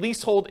granting of a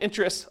leasehold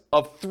interest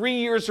of 3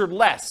 years or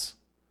less.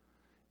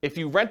 If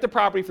you rent the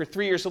property for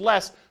 3 years or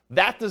less,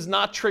 that does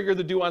not trigger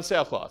the due on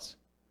sale clause.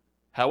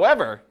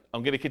 However,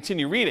 I'm going to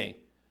continue reading.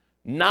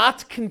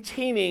 Not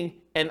containing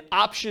an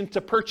option to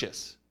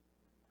purchase.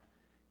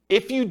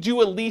 If you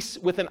do a lease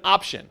with an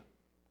option,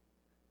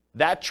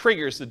 that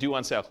triggers the due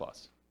on sale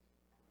clause.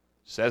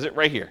 Says it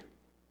right here.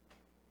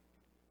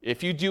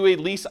 If you do a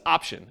lease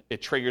option,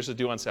 it triggers the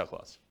due on sale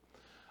clause.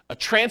 A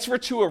transfer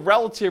to a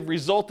relative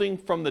resulting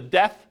from the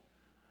death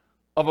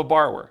of a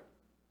borrower.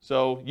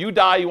 So you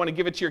die, you want to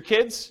give it to your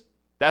kids,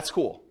 that's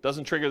cool.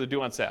 Doesn't trigger the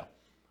due on sale.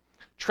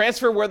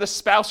 Transfer where the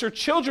spouse or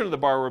children of the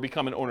borrower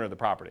become an owner of the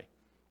property.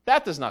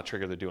 That does not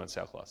trigger the due on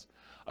sale clause.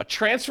 A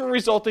transfer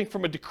resulting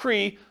from a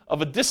decree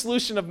of a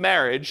dissolution of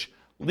marriage,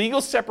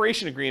 legal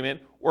separation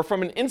agreement, or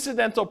from an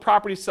incidental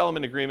property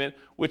settlement agreement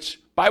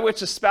by which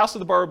the spouse of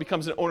the borrower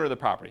becomes an owner of the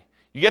property.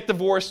 You get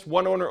divorced,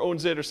 one owner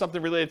owns it or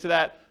something related to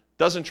that,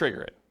 doesn't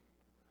trigger it.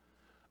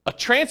 A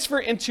transfer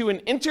into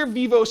an inter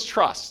vivos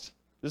trust.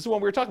 This is the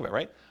one we were talking about,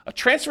 right? A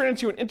transfer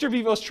into an inter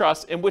vivos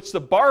trust in which the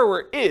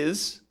borrower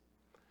is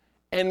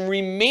and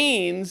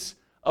remains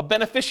a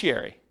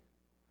beneficiary,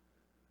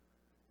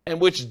 and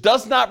which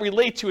does not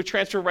relate to a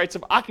transfer of rights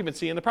of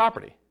occupancy in the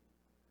property.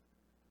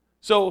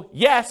 So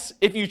yes,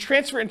 if you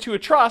transfer into a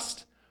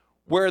trust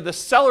where the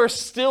seller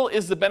still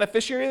is the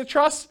beneficiary of the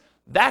trust,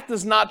 that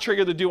does not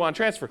trigger the due on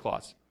transfer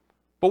clause.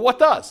 But what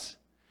does?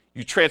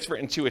 You transfer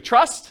into a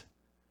trust,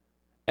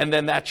 and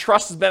then that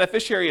trust's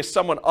beneficiary is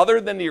someone other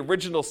than the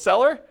original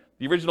seller,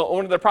 the original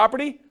owner of the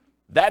property,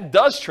 that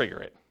does trigger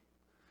it.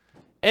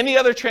 Any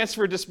other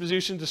transfer or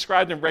disposition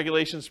described in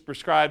regulations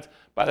prescribed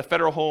by the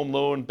Federal Home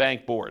Loan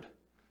Bank Board.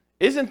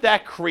 Isn't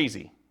that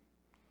crazy?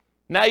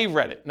 Now you've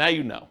read it. Now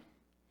you know.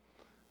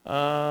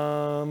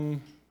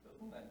 Doesn't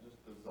that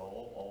just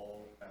dissolve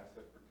all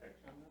asset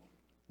protection?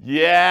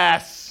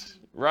 Yes,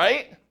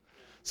 right?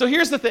 So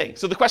here's the thing.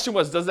 So the question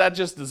was, does that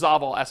just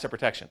dissolve all asset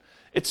protection?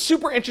 It's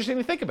super interesting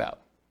to think about.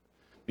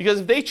 Because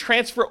if they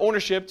transfer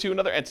ownership to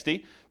another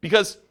entity,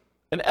 because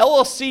an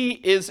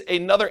LLC is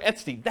another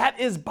entity, that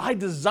is by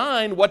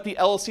design what the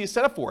LLC is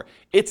set up for.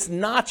 It's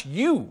not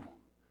you.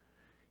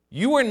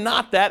 You are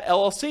not that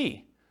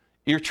LLC.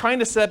 You're trying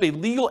to set up a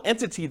legal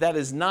entity that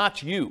is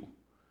not you.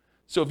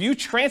 So if you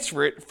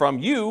transfer it from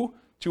you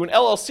to an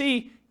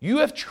LLC, you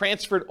have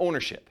transferred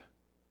ownership.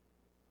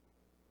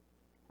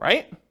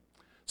 Right?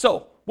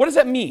 So what does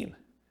that mean?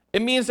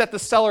 It means that the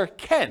seller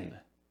can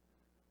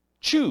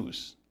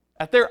choose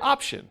at their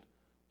option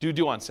do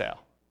due on sale.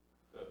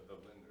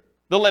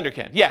 The lender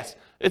can, yes.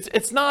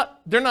 It's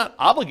not, they're not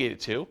obligated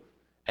to,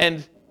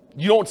 and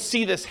you don't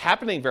see this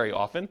happening very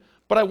often,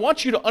 but I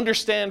want you to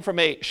understand from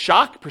a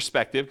shock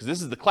perspective, because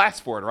this is the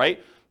class for it,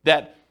 right?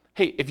 That,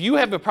 hey, if you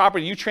have a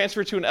property you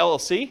transfer to an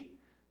LLC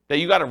that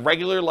you got a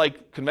regular,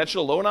 like,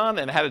 conventional loan on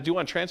and had a due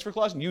on transfer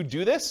clause, and you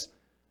do this,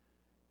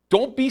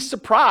 don't be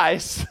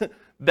surprised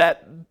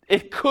that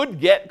it could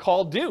get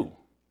called due,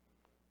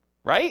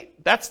 right?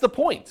 That's the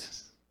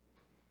point.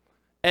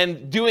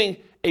 And doing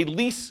a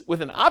lease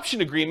with an option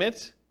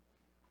agreement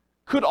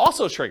could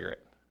also trigger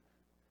it.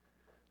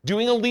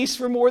 Doing a lease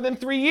for more than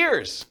 3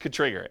 years could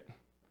trigger it.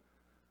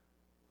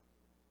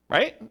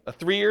 Right? A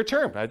 3-year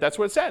term. That's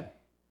what it said.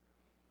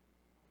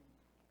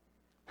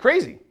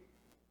 Crazy.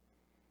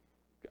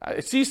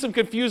 I see some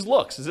confused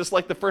looks. Is this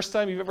like the first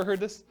time you've ever heard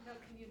this? No,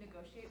 can you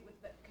negotiate with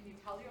can you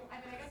tell your, I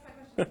mean, I guess my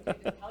question is, do you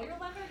just tell your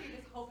lender, or do you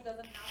just hope it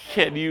doesn't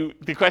happen?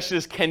 The question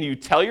is, can you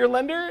tell your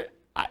lender?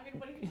 I mean,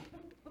 what do you do?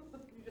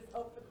 You just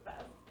hope for the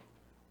best.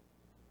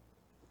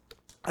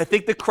 I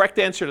think the correct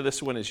answer to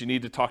this one is you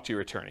need to talk to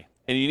your attorney.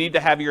 And you need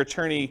to have your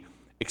attorney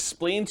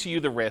explain to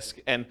you the risk.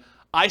 And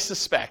I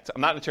suspect, I'm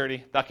not an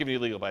attorney, not giving you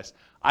legal advice,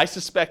 I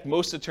suspect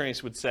most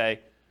attorneys would say,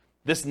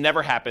 this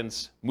never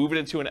happens, move it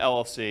into an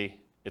LLC,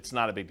 it's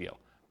not a big deal.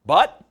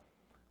 But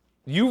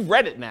you've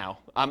read it now.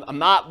 I'm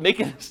not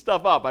making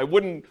stuff up. I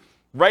wouldn't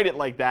write it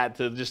like that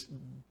to just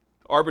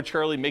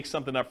arbitrarily make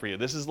something up for you.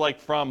 This is like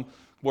from,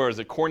 where is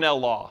it, Cornell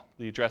Law.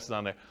 The address is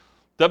on there.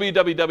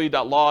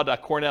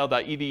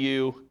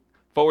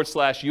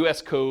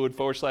 www.law.cornell.edu/US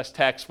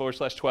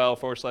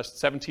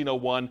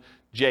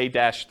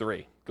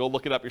code/text/12/1701J-3. Go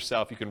look it up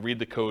yourself. You can read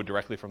the code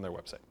directly from their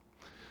website.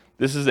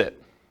 This is it.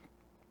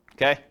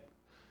 Okay?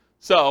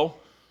 So,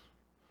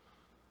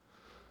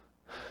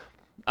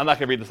 I'm not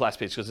going to read this last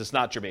page because it's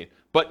not germane.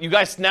 But you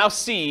guys now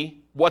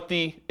see what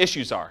the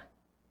issues are.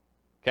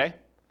 Okay?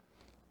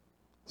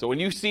 So when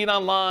you see it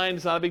online,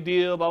 it's not a big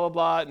deal, blah, blah,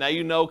 blah. Now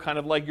you know kind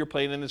of like you're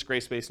playing in this gray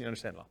space and you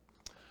understand it all.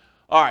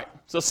 All right,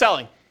 so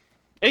selling.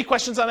 Any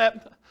questions on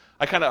that?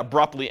 I kind of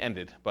abruptly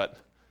ended, but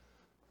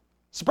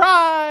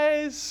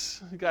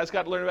surprise! You guys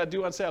got to learn about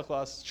due on sale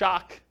clause.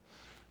 Shock.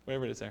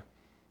 Whatever it is there.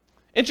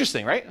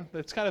 Interesting, right?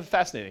 It's kind of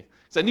fascinating.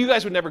 So I knew you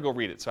guys would never go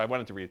read it, so I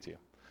wanted to read it to you.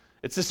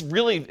 It's this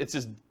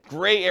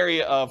gray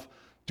area of,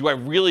 do I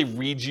really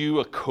read you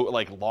a code,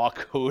 like law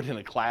code in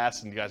a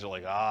class? And you guys are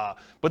like, ah.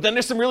 But then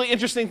there's some really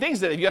interesting things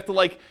that you have to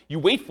like, you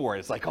wait for it.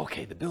 It's like,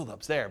 okay, the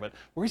build-up's there, but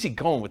where's he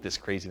going with this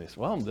craziness?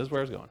 Well, this is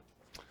where I was going.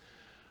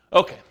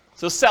 Okay,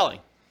 so selling.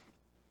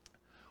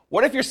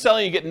 What if you're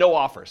selling and you get no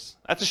offers?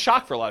 That's a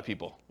shock for a lot of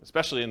people,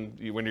 especially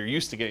when you're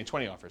used to getting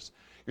 20 offers.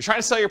 You're trying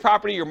to sell your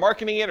property, you're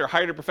marketing it or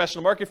hired a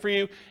professional market for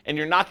you, and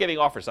you're not getting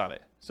offers on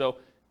it. So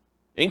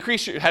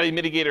how do you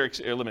mitigate or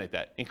eliminate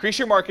that? Increase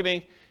your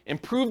marketing,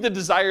 improve the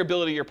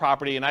desirability of your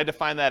property, and I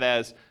define that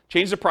as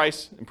change the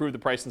price, improve the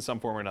price in some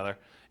form or another,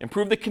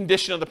 improve the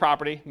condition of the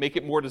property, make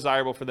it more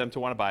desirable for them to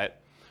want to buy it,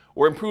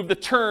 or improve the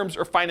terms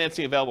or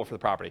financing available for the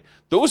property.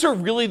 Those are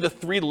really the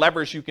three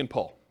levers you can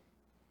pull,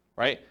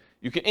 right?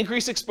 You can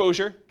increase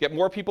exposure, get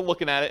more people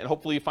looking at it, and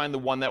hopefully you find the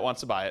one that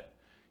wants to buy it.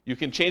 You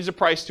can change the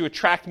price to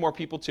attract more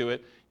people to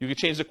it. You can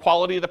change the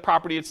quality of the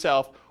property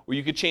itself, or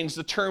you could change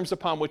the terms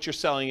upon which you're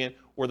selling it,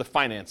 or the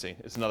financing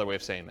is another way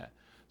of saying that.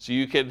 So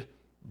you could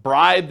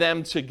bribe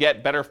them to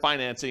get better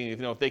financing.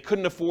 If they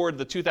couldn't afford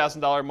the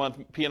 $2,000 a month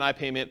P&I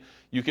payment,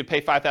 you could pay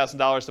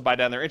 $5,000 to buy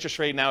down their interest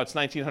rate. Now it's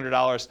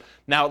 $1,900.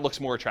 Now it looks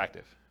more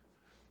attractive.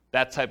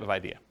 That type of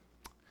idea.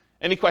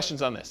 Any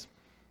questions on this?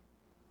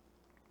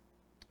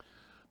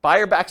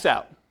 Buyer backs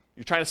out.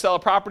 You're trying to sell a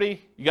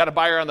property. You got a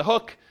buyer on the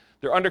hook.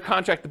 They're under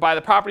contract to buy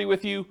the property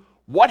with you.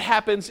 What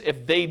happens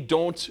if they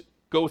don't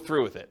go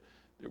through with it?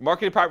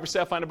 Marketed property for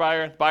sale, find a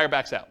buyer, buyer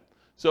backs out.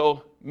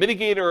 So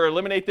mitigate or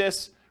eliminate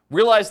this.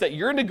 Realize that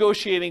your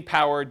negotiating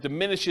power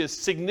diminishes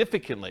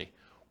significantly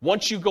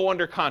once you go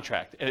under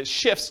contract, and it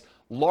shifts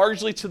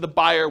largely to the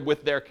buyer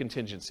with their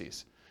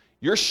contingencies.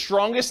 Your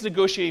strongest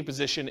negotiating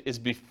position is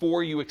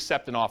before you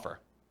accept an offer.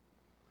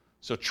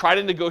 So try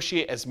to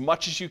negotiate as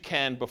much as you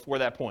can before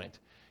that point.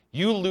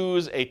 You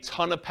lose a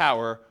ton of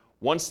power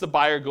once the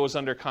buyer goes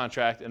under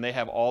contract and they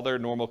have all their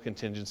normal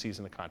contingencies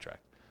in the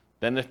contract.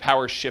 Then the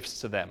power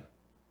shifts to them.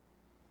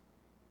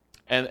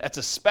 And that's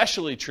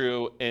especially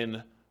true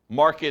in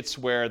markets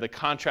where the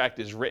contract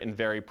is written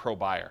very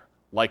pro-buyer,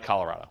 like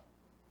Colorado,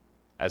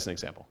 as an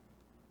example.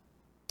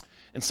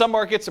 In some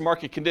markets and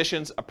market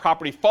conditions, a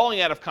property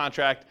falling out of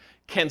contract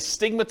can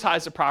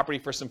stigmatize the property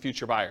for some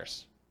future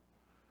buyers.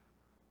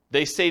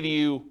 They say to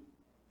you,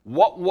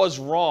 what was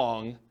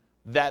wrong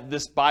that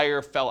this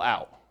buyer fell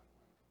out?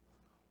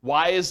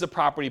 Why is the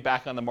property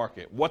back on the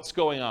market? What's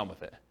going on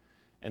with it?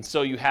 And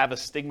so you have a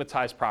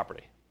stigmatized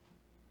property.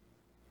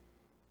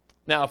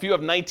 Now, if you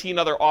have 19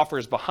 other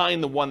offers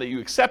behind the one that you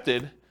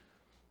accepted,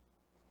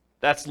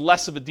 that's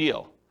less of a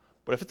deal.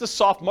 But if it's a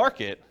soft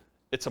market,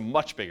 it's a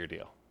much bigger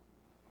deal.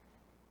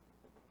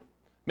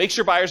 Make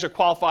sure buyers are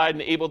qualified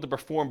and able to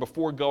perform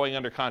before going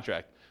under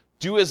contract.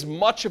 Do as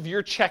much of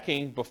your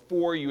checking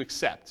before you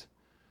accept.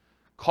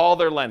 Call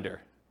their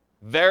lender.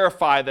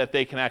 Verify that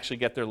they can actually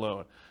get their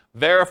loan.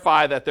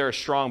 Verify that they're a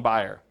strong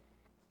buyer.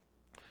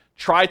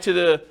 Try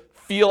to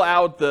feel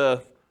out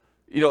the,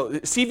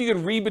 see if you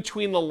can read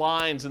between the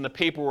lines in the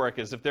paperwork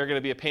as if they're going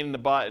to be a pain in the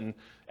butt and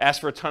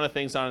ask for a ton of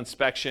things on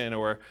inspection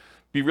or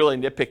be really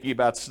nitpicky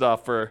about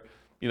stuff, or,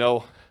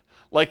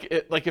 like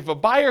if a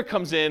buyer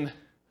comes in,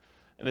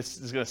 and this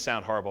is going to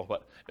sound horrible,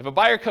 but if a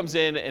buyer comes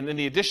in and in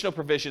the additional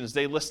provisions,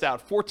 they list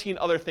out 14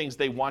 other things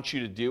they want you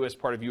to do as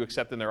part of you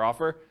accepting their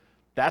offer,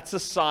 that's a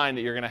sign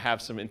that you're going to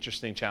have some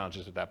interesting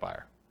challenges with that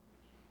buyer,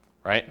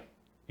 right?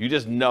 You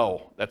just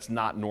know that's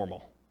not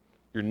normal.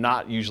 You're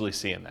not usually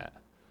seeing that.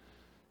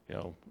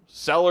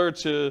 Seller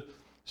to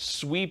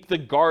sweep the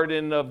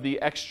garden of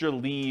the extra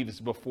leaves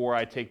before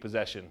I take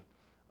possession.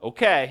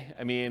 Okay,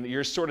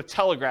 you're sort of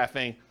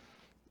telegraphing,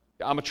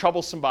 I'm a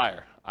troublesome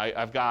buyer.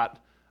 I've got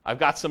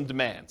some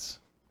demands.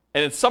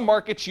 And in some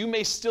markets, you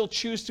may still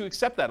choose to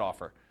accept that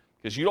offer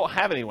because you don't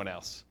have anyone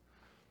else.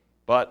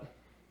 But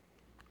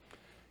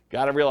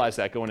got to realize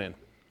that going in.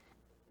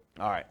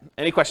 All right,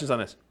 any questions on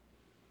this?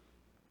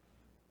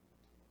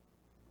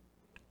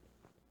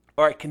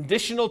 All right,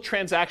 conditional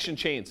transaction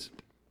chains.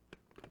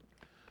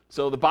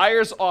 So the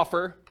buyer's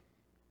offer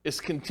is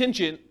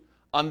contingent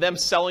on them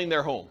selling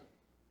their home.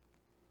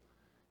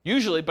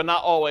 Usually, but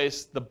not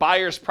always, the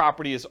buyer's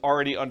property is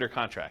already under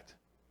contract.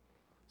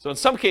 So in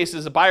some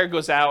cases, a buyer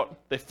goes out,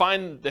 they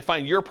find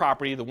your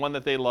property, the one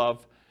that they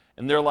love,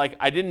 and they're like,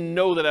 I didn't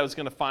know that I was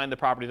going to find the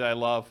property that I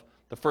love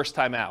the first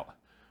time out.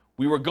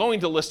 We were going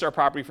to list our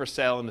property for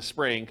sale in the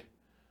spring,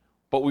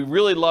 but we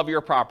really love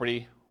your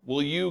property.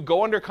 Will you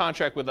go under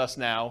contract with us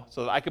now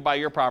so that I could buy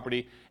your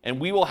property, and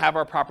we will have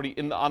our property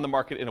on the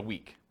market in a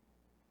week?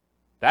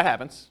 That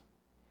happens.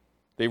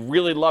 They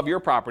really love your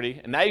property,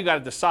 and now you got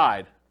to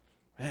decide,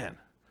 man,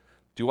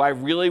 do I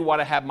really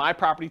want to have my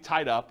property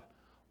tied up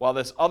while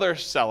this other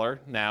seller,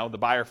 now the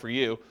buyer for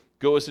you,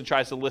 goes and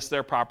tries to list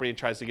their property and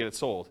tries to get it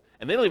sold?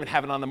 And they don't even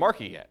have it on the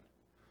market yet.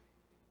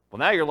 Well,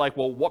 now you're like,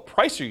 well, what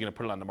price are you going to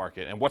put it on the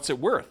market, and what's it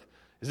worth?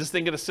 Is this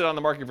thing going to sit on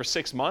the market for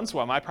 6 months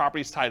while my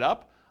property's tied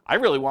up? I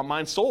really want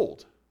mine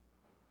sold.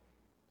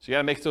 So you got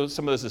to make some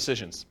of those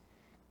decisions.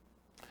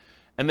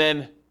 And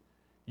then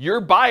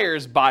your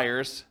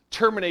buyers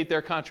terminate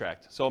their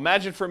contract. So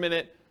imagine for a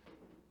minute,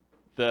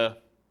 the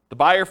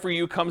buyer for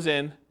you comes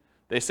in.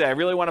 They say, I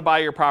really want to buy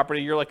your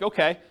property. You're like,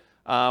 okay,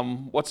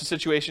 what's the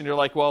situation? You're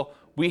like, well,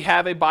 we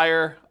have a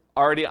buyer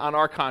already on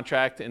our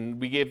contract,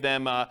 and we gave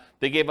them,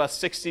 they gave us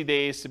 60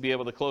 days to be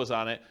able to close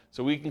on it.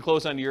 So we can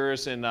close on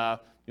yours in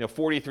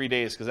 43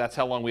 days because that's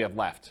how long we have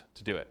left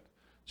to do it.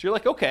 So you're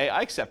like, okay,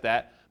 I accept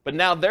that. But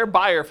now their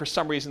buyer, for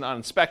some reason, on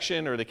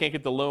inspection or they can't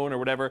get the loan or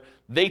whatever,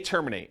 they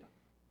terminate.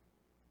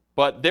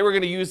 But they were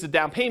going to use the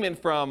down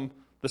payment from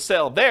the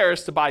sale of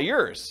theirs to buy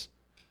yours.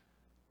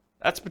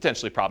 That's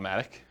potentially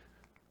problematic,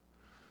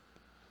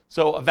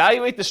 So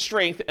evaluate the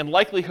strength and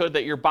likelihood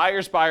that your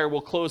buyer's buyer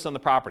will close on the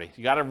property.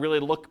 You got to really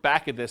look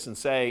back at this and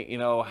say,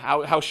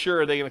 how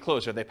sure are they going to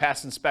close? Are they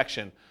past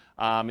inspection?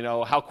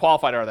 How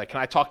qualified are they? Can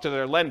I talk to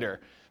their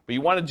lender? But you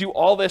want to do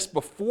all this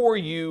before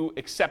you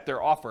accept their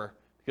offer,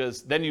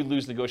 because then you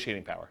lose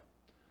negotiating power.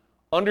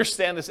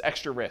 Understand this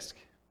extra risk.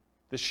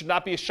 This should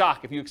not be a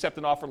shock. If you accept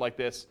an offer like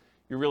this,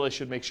 you really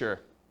should make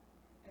sure.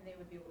 And they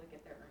would be able to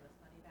get their earnest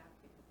money back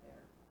because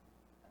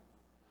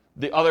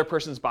they're... The other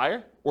person's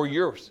buyer or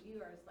yours?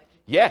 Yours, like...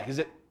 Yeah, because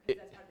that's part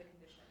of the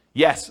condition.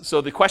 Yes.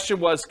 So the question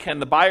was, can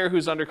the buyer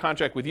who's under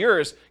contract with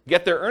yours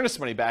get their earnest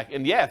money back?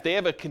 And yeah, if they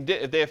have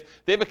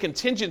a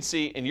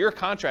contingency in your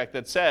contract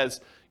that says,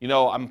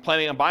 I'm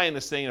planning on buying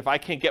this thing, and if I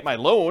can't get my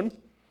loan,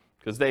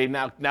 because they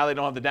now they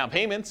don't have the down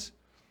payments,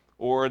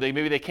 or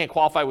maybe they can't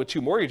qualify with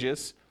 2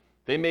 mortgages,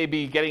 they may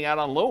be getting out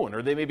on loan,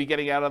 or they may be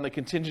getting out on the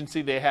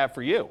contingency they have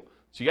for you.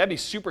 So you got to be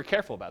super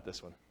careful about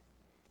this one.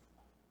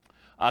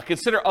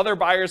 Consider other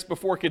buyers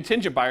before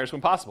contingent buyers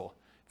when possible.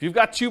 If you've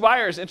got 2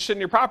 buyers interested in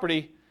your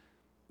property,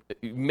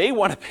 you may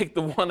want to pick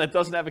the one that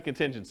doesn't have a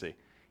contingency,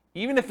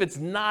 even if it's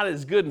not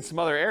as good in some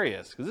other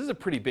areas, because this is a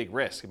pretty big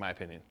risk, in my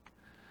opinion.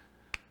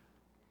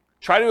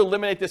 Try to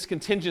eliminate this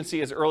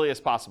contingency as early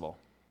as possible.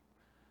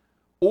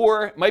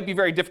 Or it might be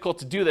very difficult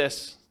to do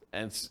this,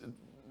 and it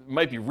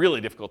might be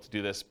really difficult to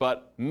do this,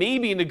 but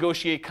maybe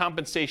negotiate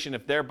compensation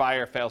if their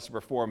buyer fails to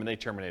perform and they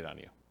terminate on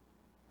you.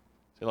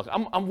 Say, look,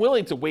 I'm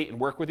willing to wait and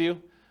work with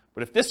you,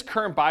 but if this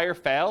current buyer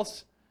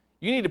fails,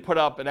 you need to put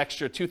up an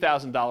extra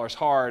 $2,000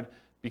 hard,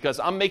 because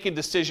I'm making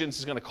decisions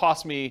that's going to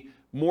cost me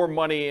more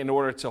money in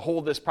order to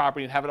hold this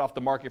property and have it off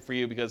the market for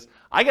you, because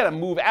I got to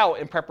move out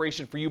in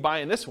preparation for you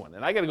buying this one,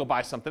 and I got to go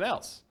buy something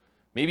else.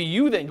 Maybe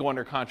you then go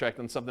under contract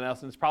on something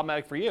else, and it's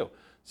problematic for you.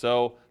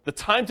 So the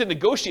time to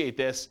negotiate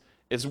this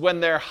is when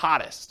they're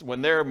hottest,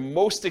 when they're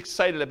most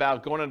excited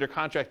about going under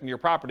contract in your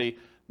property,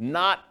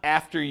 not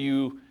after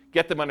you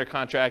get them under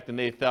contract and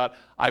they thought,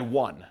 I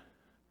won,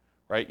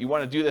 right? You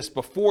want to do this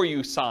before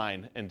you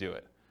sign and do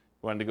it.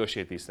 You want to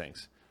negotiate these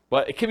things.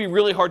 But it can be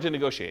really hard to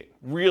negotiate,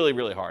 really,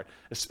 really hard,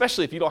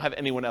 especially if you don't have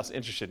anyone else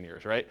interested in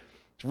yours, right?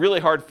 It's really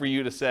hard for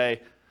you to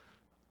say,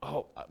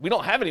 oh, we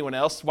don't have anyone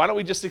else. Why don't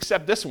we just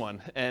accept this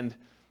one? And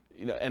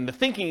the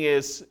thinking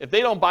is, if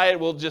they don't buy it,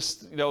 we'll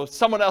just,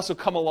 someone else will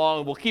come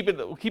along. We'll keep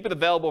it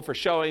available for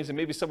showings, and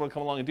maybe someone will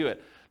come along and do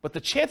it. But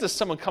the chance of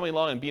someone coming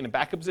along and being in a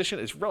backup position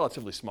is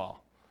relatively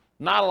small.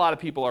 Not a lot of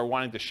people are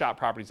wanting to shop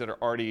properties that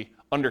are already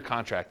under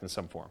contract in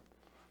some form,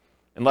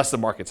 unless the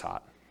market's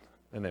hot,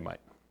 then they might.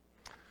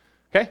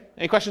 Okay,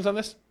 any questions on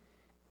this?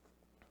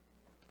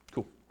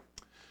 Cool.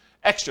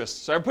 Extras.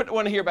 So I put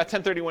one here about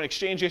 1031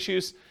 exchange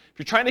issues. If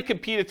you're trying to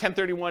compete a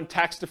 1031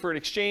 tax-deferred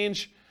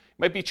exchange, you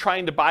might be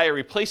trying to buy a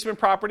replacement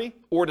property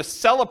or to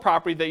sell a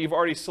property that you've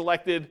already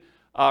selected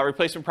a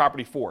replacement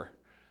property for.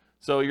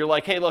 So you're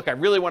like, hey, look, I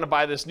really want to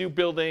buy this new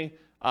building.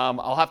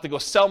 I'll have to go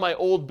sell my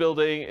old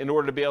building in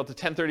order to be able to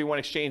 1031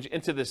 exchange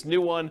into this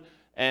new one,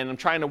 and I'm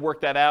trying to work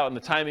that out and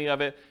the timing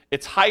of it.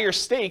 It's higher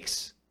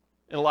stakes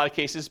in a lot of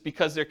cases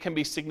because there can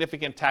be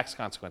significant tax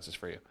consequences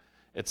for you.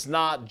 It's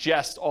not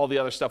just all the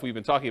other stuff we've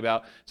been talking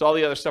about. It's all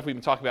the other stuff we've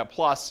been talking about,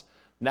 plus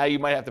now you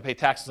might have to pay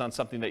taxes on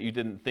something that you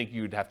didn't think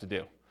you'd have to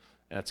do.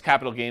 And it's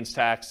capital gains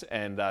tax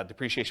and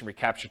depreciation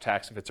recapture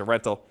tax if it's a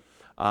rental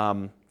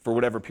for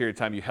whatever period of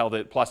time you held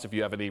it, plus if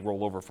you have any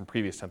rollover from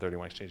previous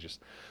 1031 exchanges.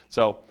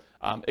 So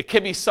it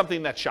can be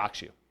something that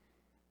shocks you.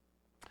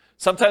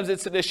 Sometimes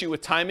it's an issue with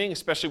timing,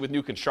 especially with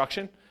new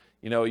construction.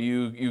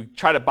 You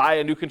try to buy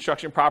a new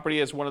construction property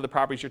as one of the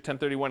properties you're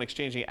 1031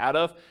 exchanging out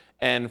of,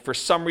 and for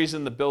some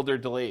reason the builder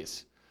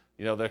delays.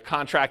 The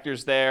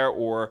contractor's there,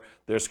 or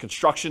there's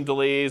construction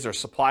delays or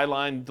supply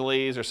line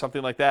delays or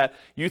something like that.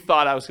 You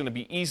thought I was going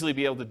to easily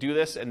be able to do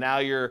this, and now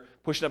you're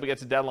pushing up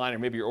against a deadline, or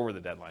maybe you're over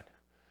the deadline.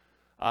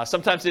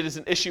 Sometimes it is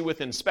an issue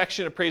with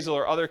inspection, appraisal,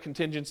 or other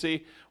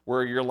contingency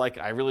where you're like,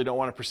 I really don't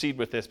want to proceed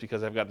with this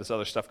because I've got this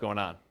other stuff going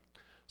on.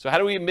 So how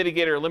do we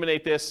mitigate or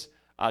eliminate this?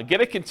 Get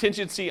a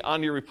contingency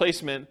on your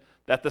replacement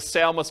that the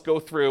sale must go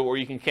through, or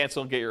you can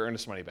cancel and get your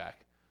earnest money back.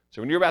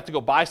 So when you're about to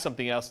go buy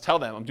something else, tell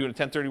them, I'm doing a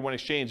 1031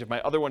 exchange. If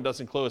my other one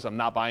doesn't close, I'm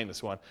not buying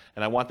this one.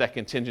 And I want that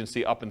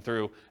contingency up and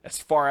through as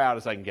far out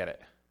as I can get it,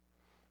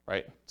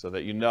 right? So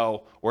that you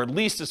know, or at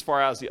least as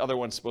far out as the other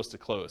one's supposed to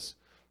close.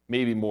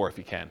 Maybe more if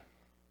you can.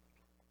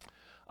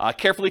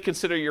 Carefully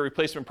consider your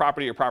replacement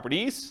property or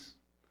properties.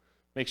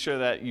 Make sure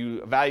that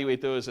you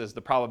evaluate those as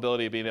the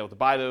probability of being able to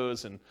buy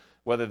those, and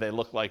whether they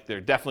look like they're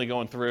definitely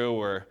going through,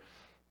 or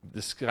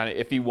this kind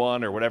of iffy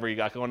one, or whatever you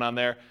got going on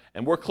there.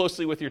 And work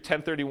closely with your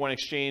 1031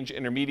 exchange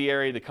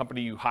intermediary, the company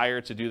you hire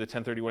to do the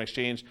 1031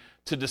 exchange,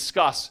 to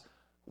discuss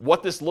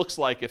what this looks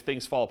like if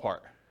things fall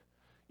apart.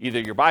 Either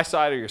your buy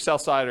side or your sell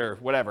side or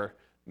whatever.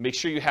 Make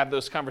sure you have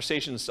those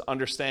conversations to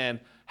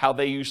understand how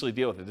they usually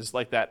deal with it. This is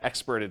like that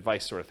expert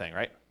advice sort of thing,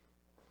 right?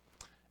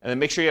 And then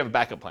make sure you have a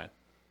backup plan.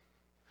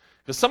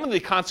 Because some of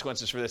the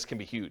consequences for this can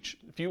be huge.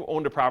 If you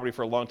owned a property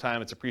for a long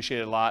time, it's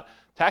appreciated a lot.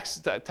 Tax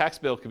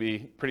bill could be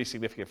pretty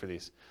significant for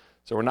these.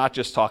 So we're not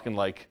just talking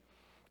like,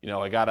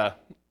 I got a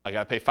I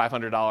got to pay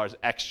 $500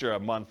 extra a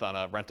month on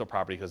a rental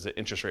property because the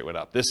interest rate went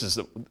up. This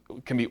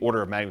can be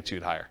order of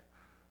magnitude higher.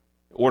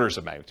 Orders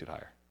of magnitude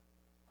higher,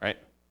 right?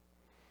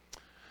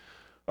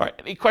 All right,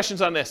 any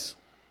questions on this?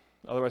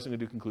 Otherwise, I'm going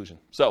to do conclusion.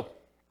 So,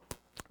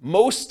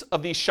 most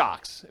of these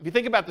shocks, if you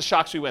think about the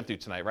shocks we went through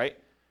tonight, right?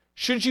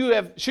 Should you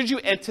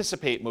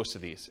anticipate most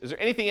of these? Is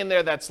there anything in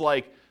there that's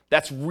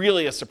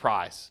really a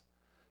surprise?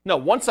 No,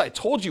 once I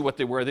told you what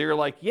they were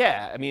like,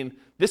 yeah, I mean,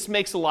 this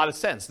makes a lot of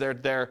sense.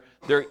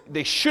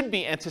 They should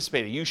be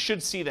anticipated. You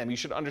should see them. You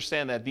should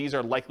understand that these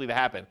are likely to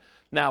happen.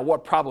 Now,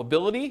 what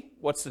probability?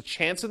 What's the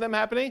chance of them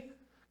happening?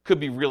 Could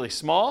be really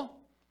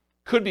small,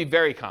 could be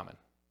very common,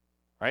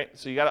 right?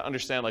 So you got to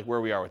understand like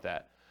where we are with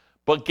that.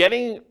 But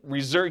getting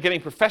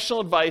professional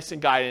advice and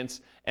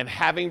guidance and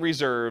having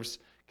reserves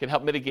can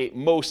help mitigate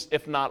most,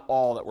 if not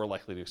all, that we're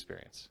likely to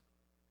experience.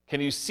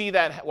 Can you see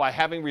that why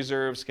having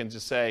reserves can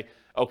just say,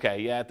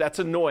 okay, yeah, that's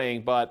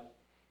annoying, but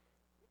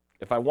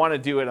if I want to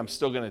do it, I'm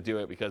still going to do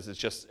it because it's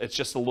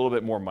just a little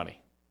bit more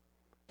money.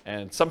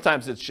 And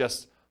sometimes it's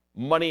just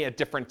money at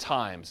different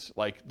times,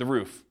 like the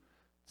roof.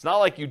 It's not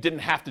like you didn't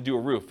have to do a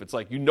roof. It's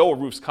like a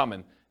roof's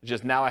coming. It's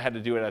just now I had to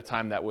do it at a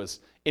time that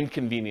was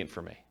inconvenient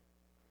for me.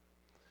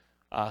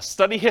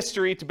 Study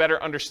history to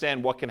better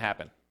understand what can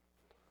happen.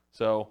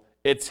 So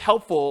it's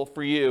helpful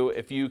for you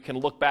if you can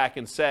look back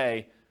and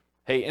say,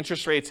 hey,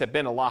 interest rates have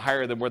been a lot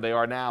higher than where they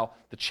are now.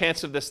 The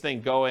chance of this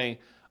thing going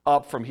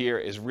up from here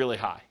is really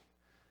high.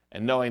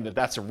 And knowing that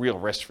that's a real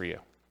risk for you.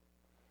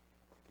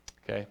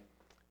 Okay.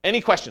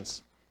 Any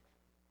questions?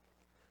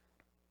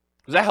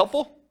 Was that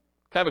helpful?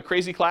 Kind of a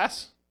crazy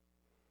class?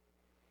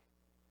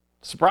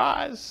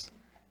 Surprise.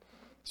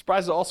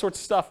 Surprise to all sorts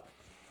of stuff.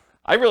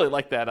 I really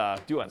like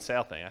that due on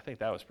sale thing. I think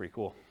that was pretty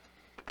cool.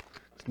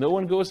 No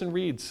one goes and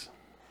reads.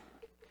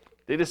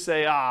 They just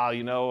say,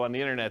 on the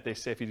internet, they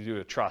say if you do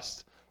a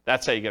trust,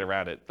 that's how you get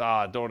around it.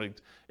 Don't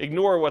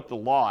ignore what the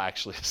law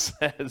actually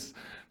says.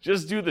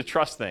 Just do the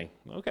trust thing.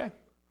 Okay.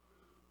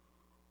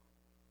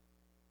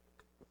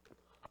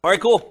 All right,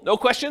 cool. No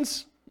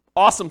questions?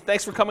 Awesome.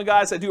 Thanks for coming,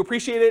 guys. I do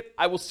appreciate it.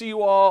 I will see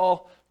you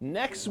all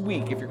next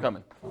week if you're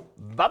coming.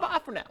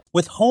 Bye-bye for now.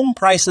 With home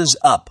prices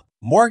up,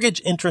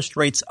 mortgage interest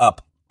rates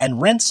up,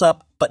 and rents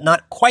up, but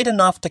not quite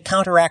enough to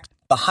counteract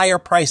the higher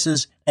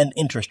prices and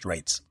interest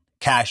rates,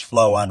 cash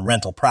flow on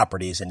rental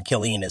properties in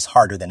Killeen is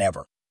harder than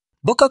ever.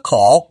 Book a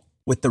call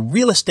with the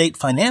Real Estate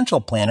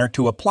Financial Planner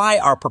to apply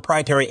our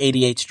proprietary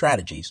 88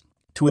 strategies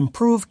to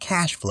improve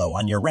cash flow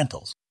on your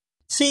rentals.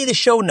 See the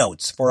show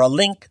notes for a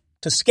link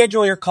to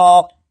schedule your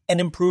call and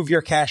improve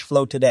your cash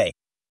flow today.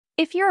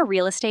 If you're a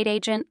real estate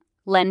agent,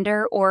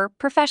 lender, or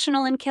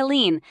professional in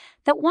Killeen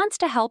that wants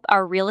to help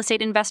our real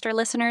estate investor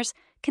listeners,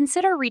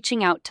 consider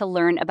reaching out to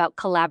learn about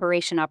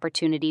collaboration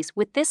opportunities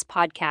with this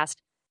podcast.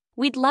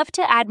 We'd love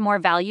to add more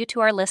value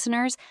to our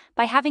listeners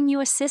by having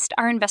you assist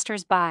our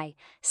investors buy,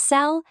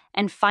 sell,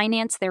 and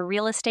finance their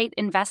real estate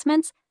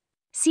investments.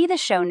 See the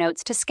show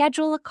notes to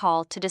schedule a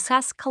call to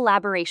discuss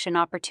collaboration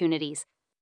opportunities.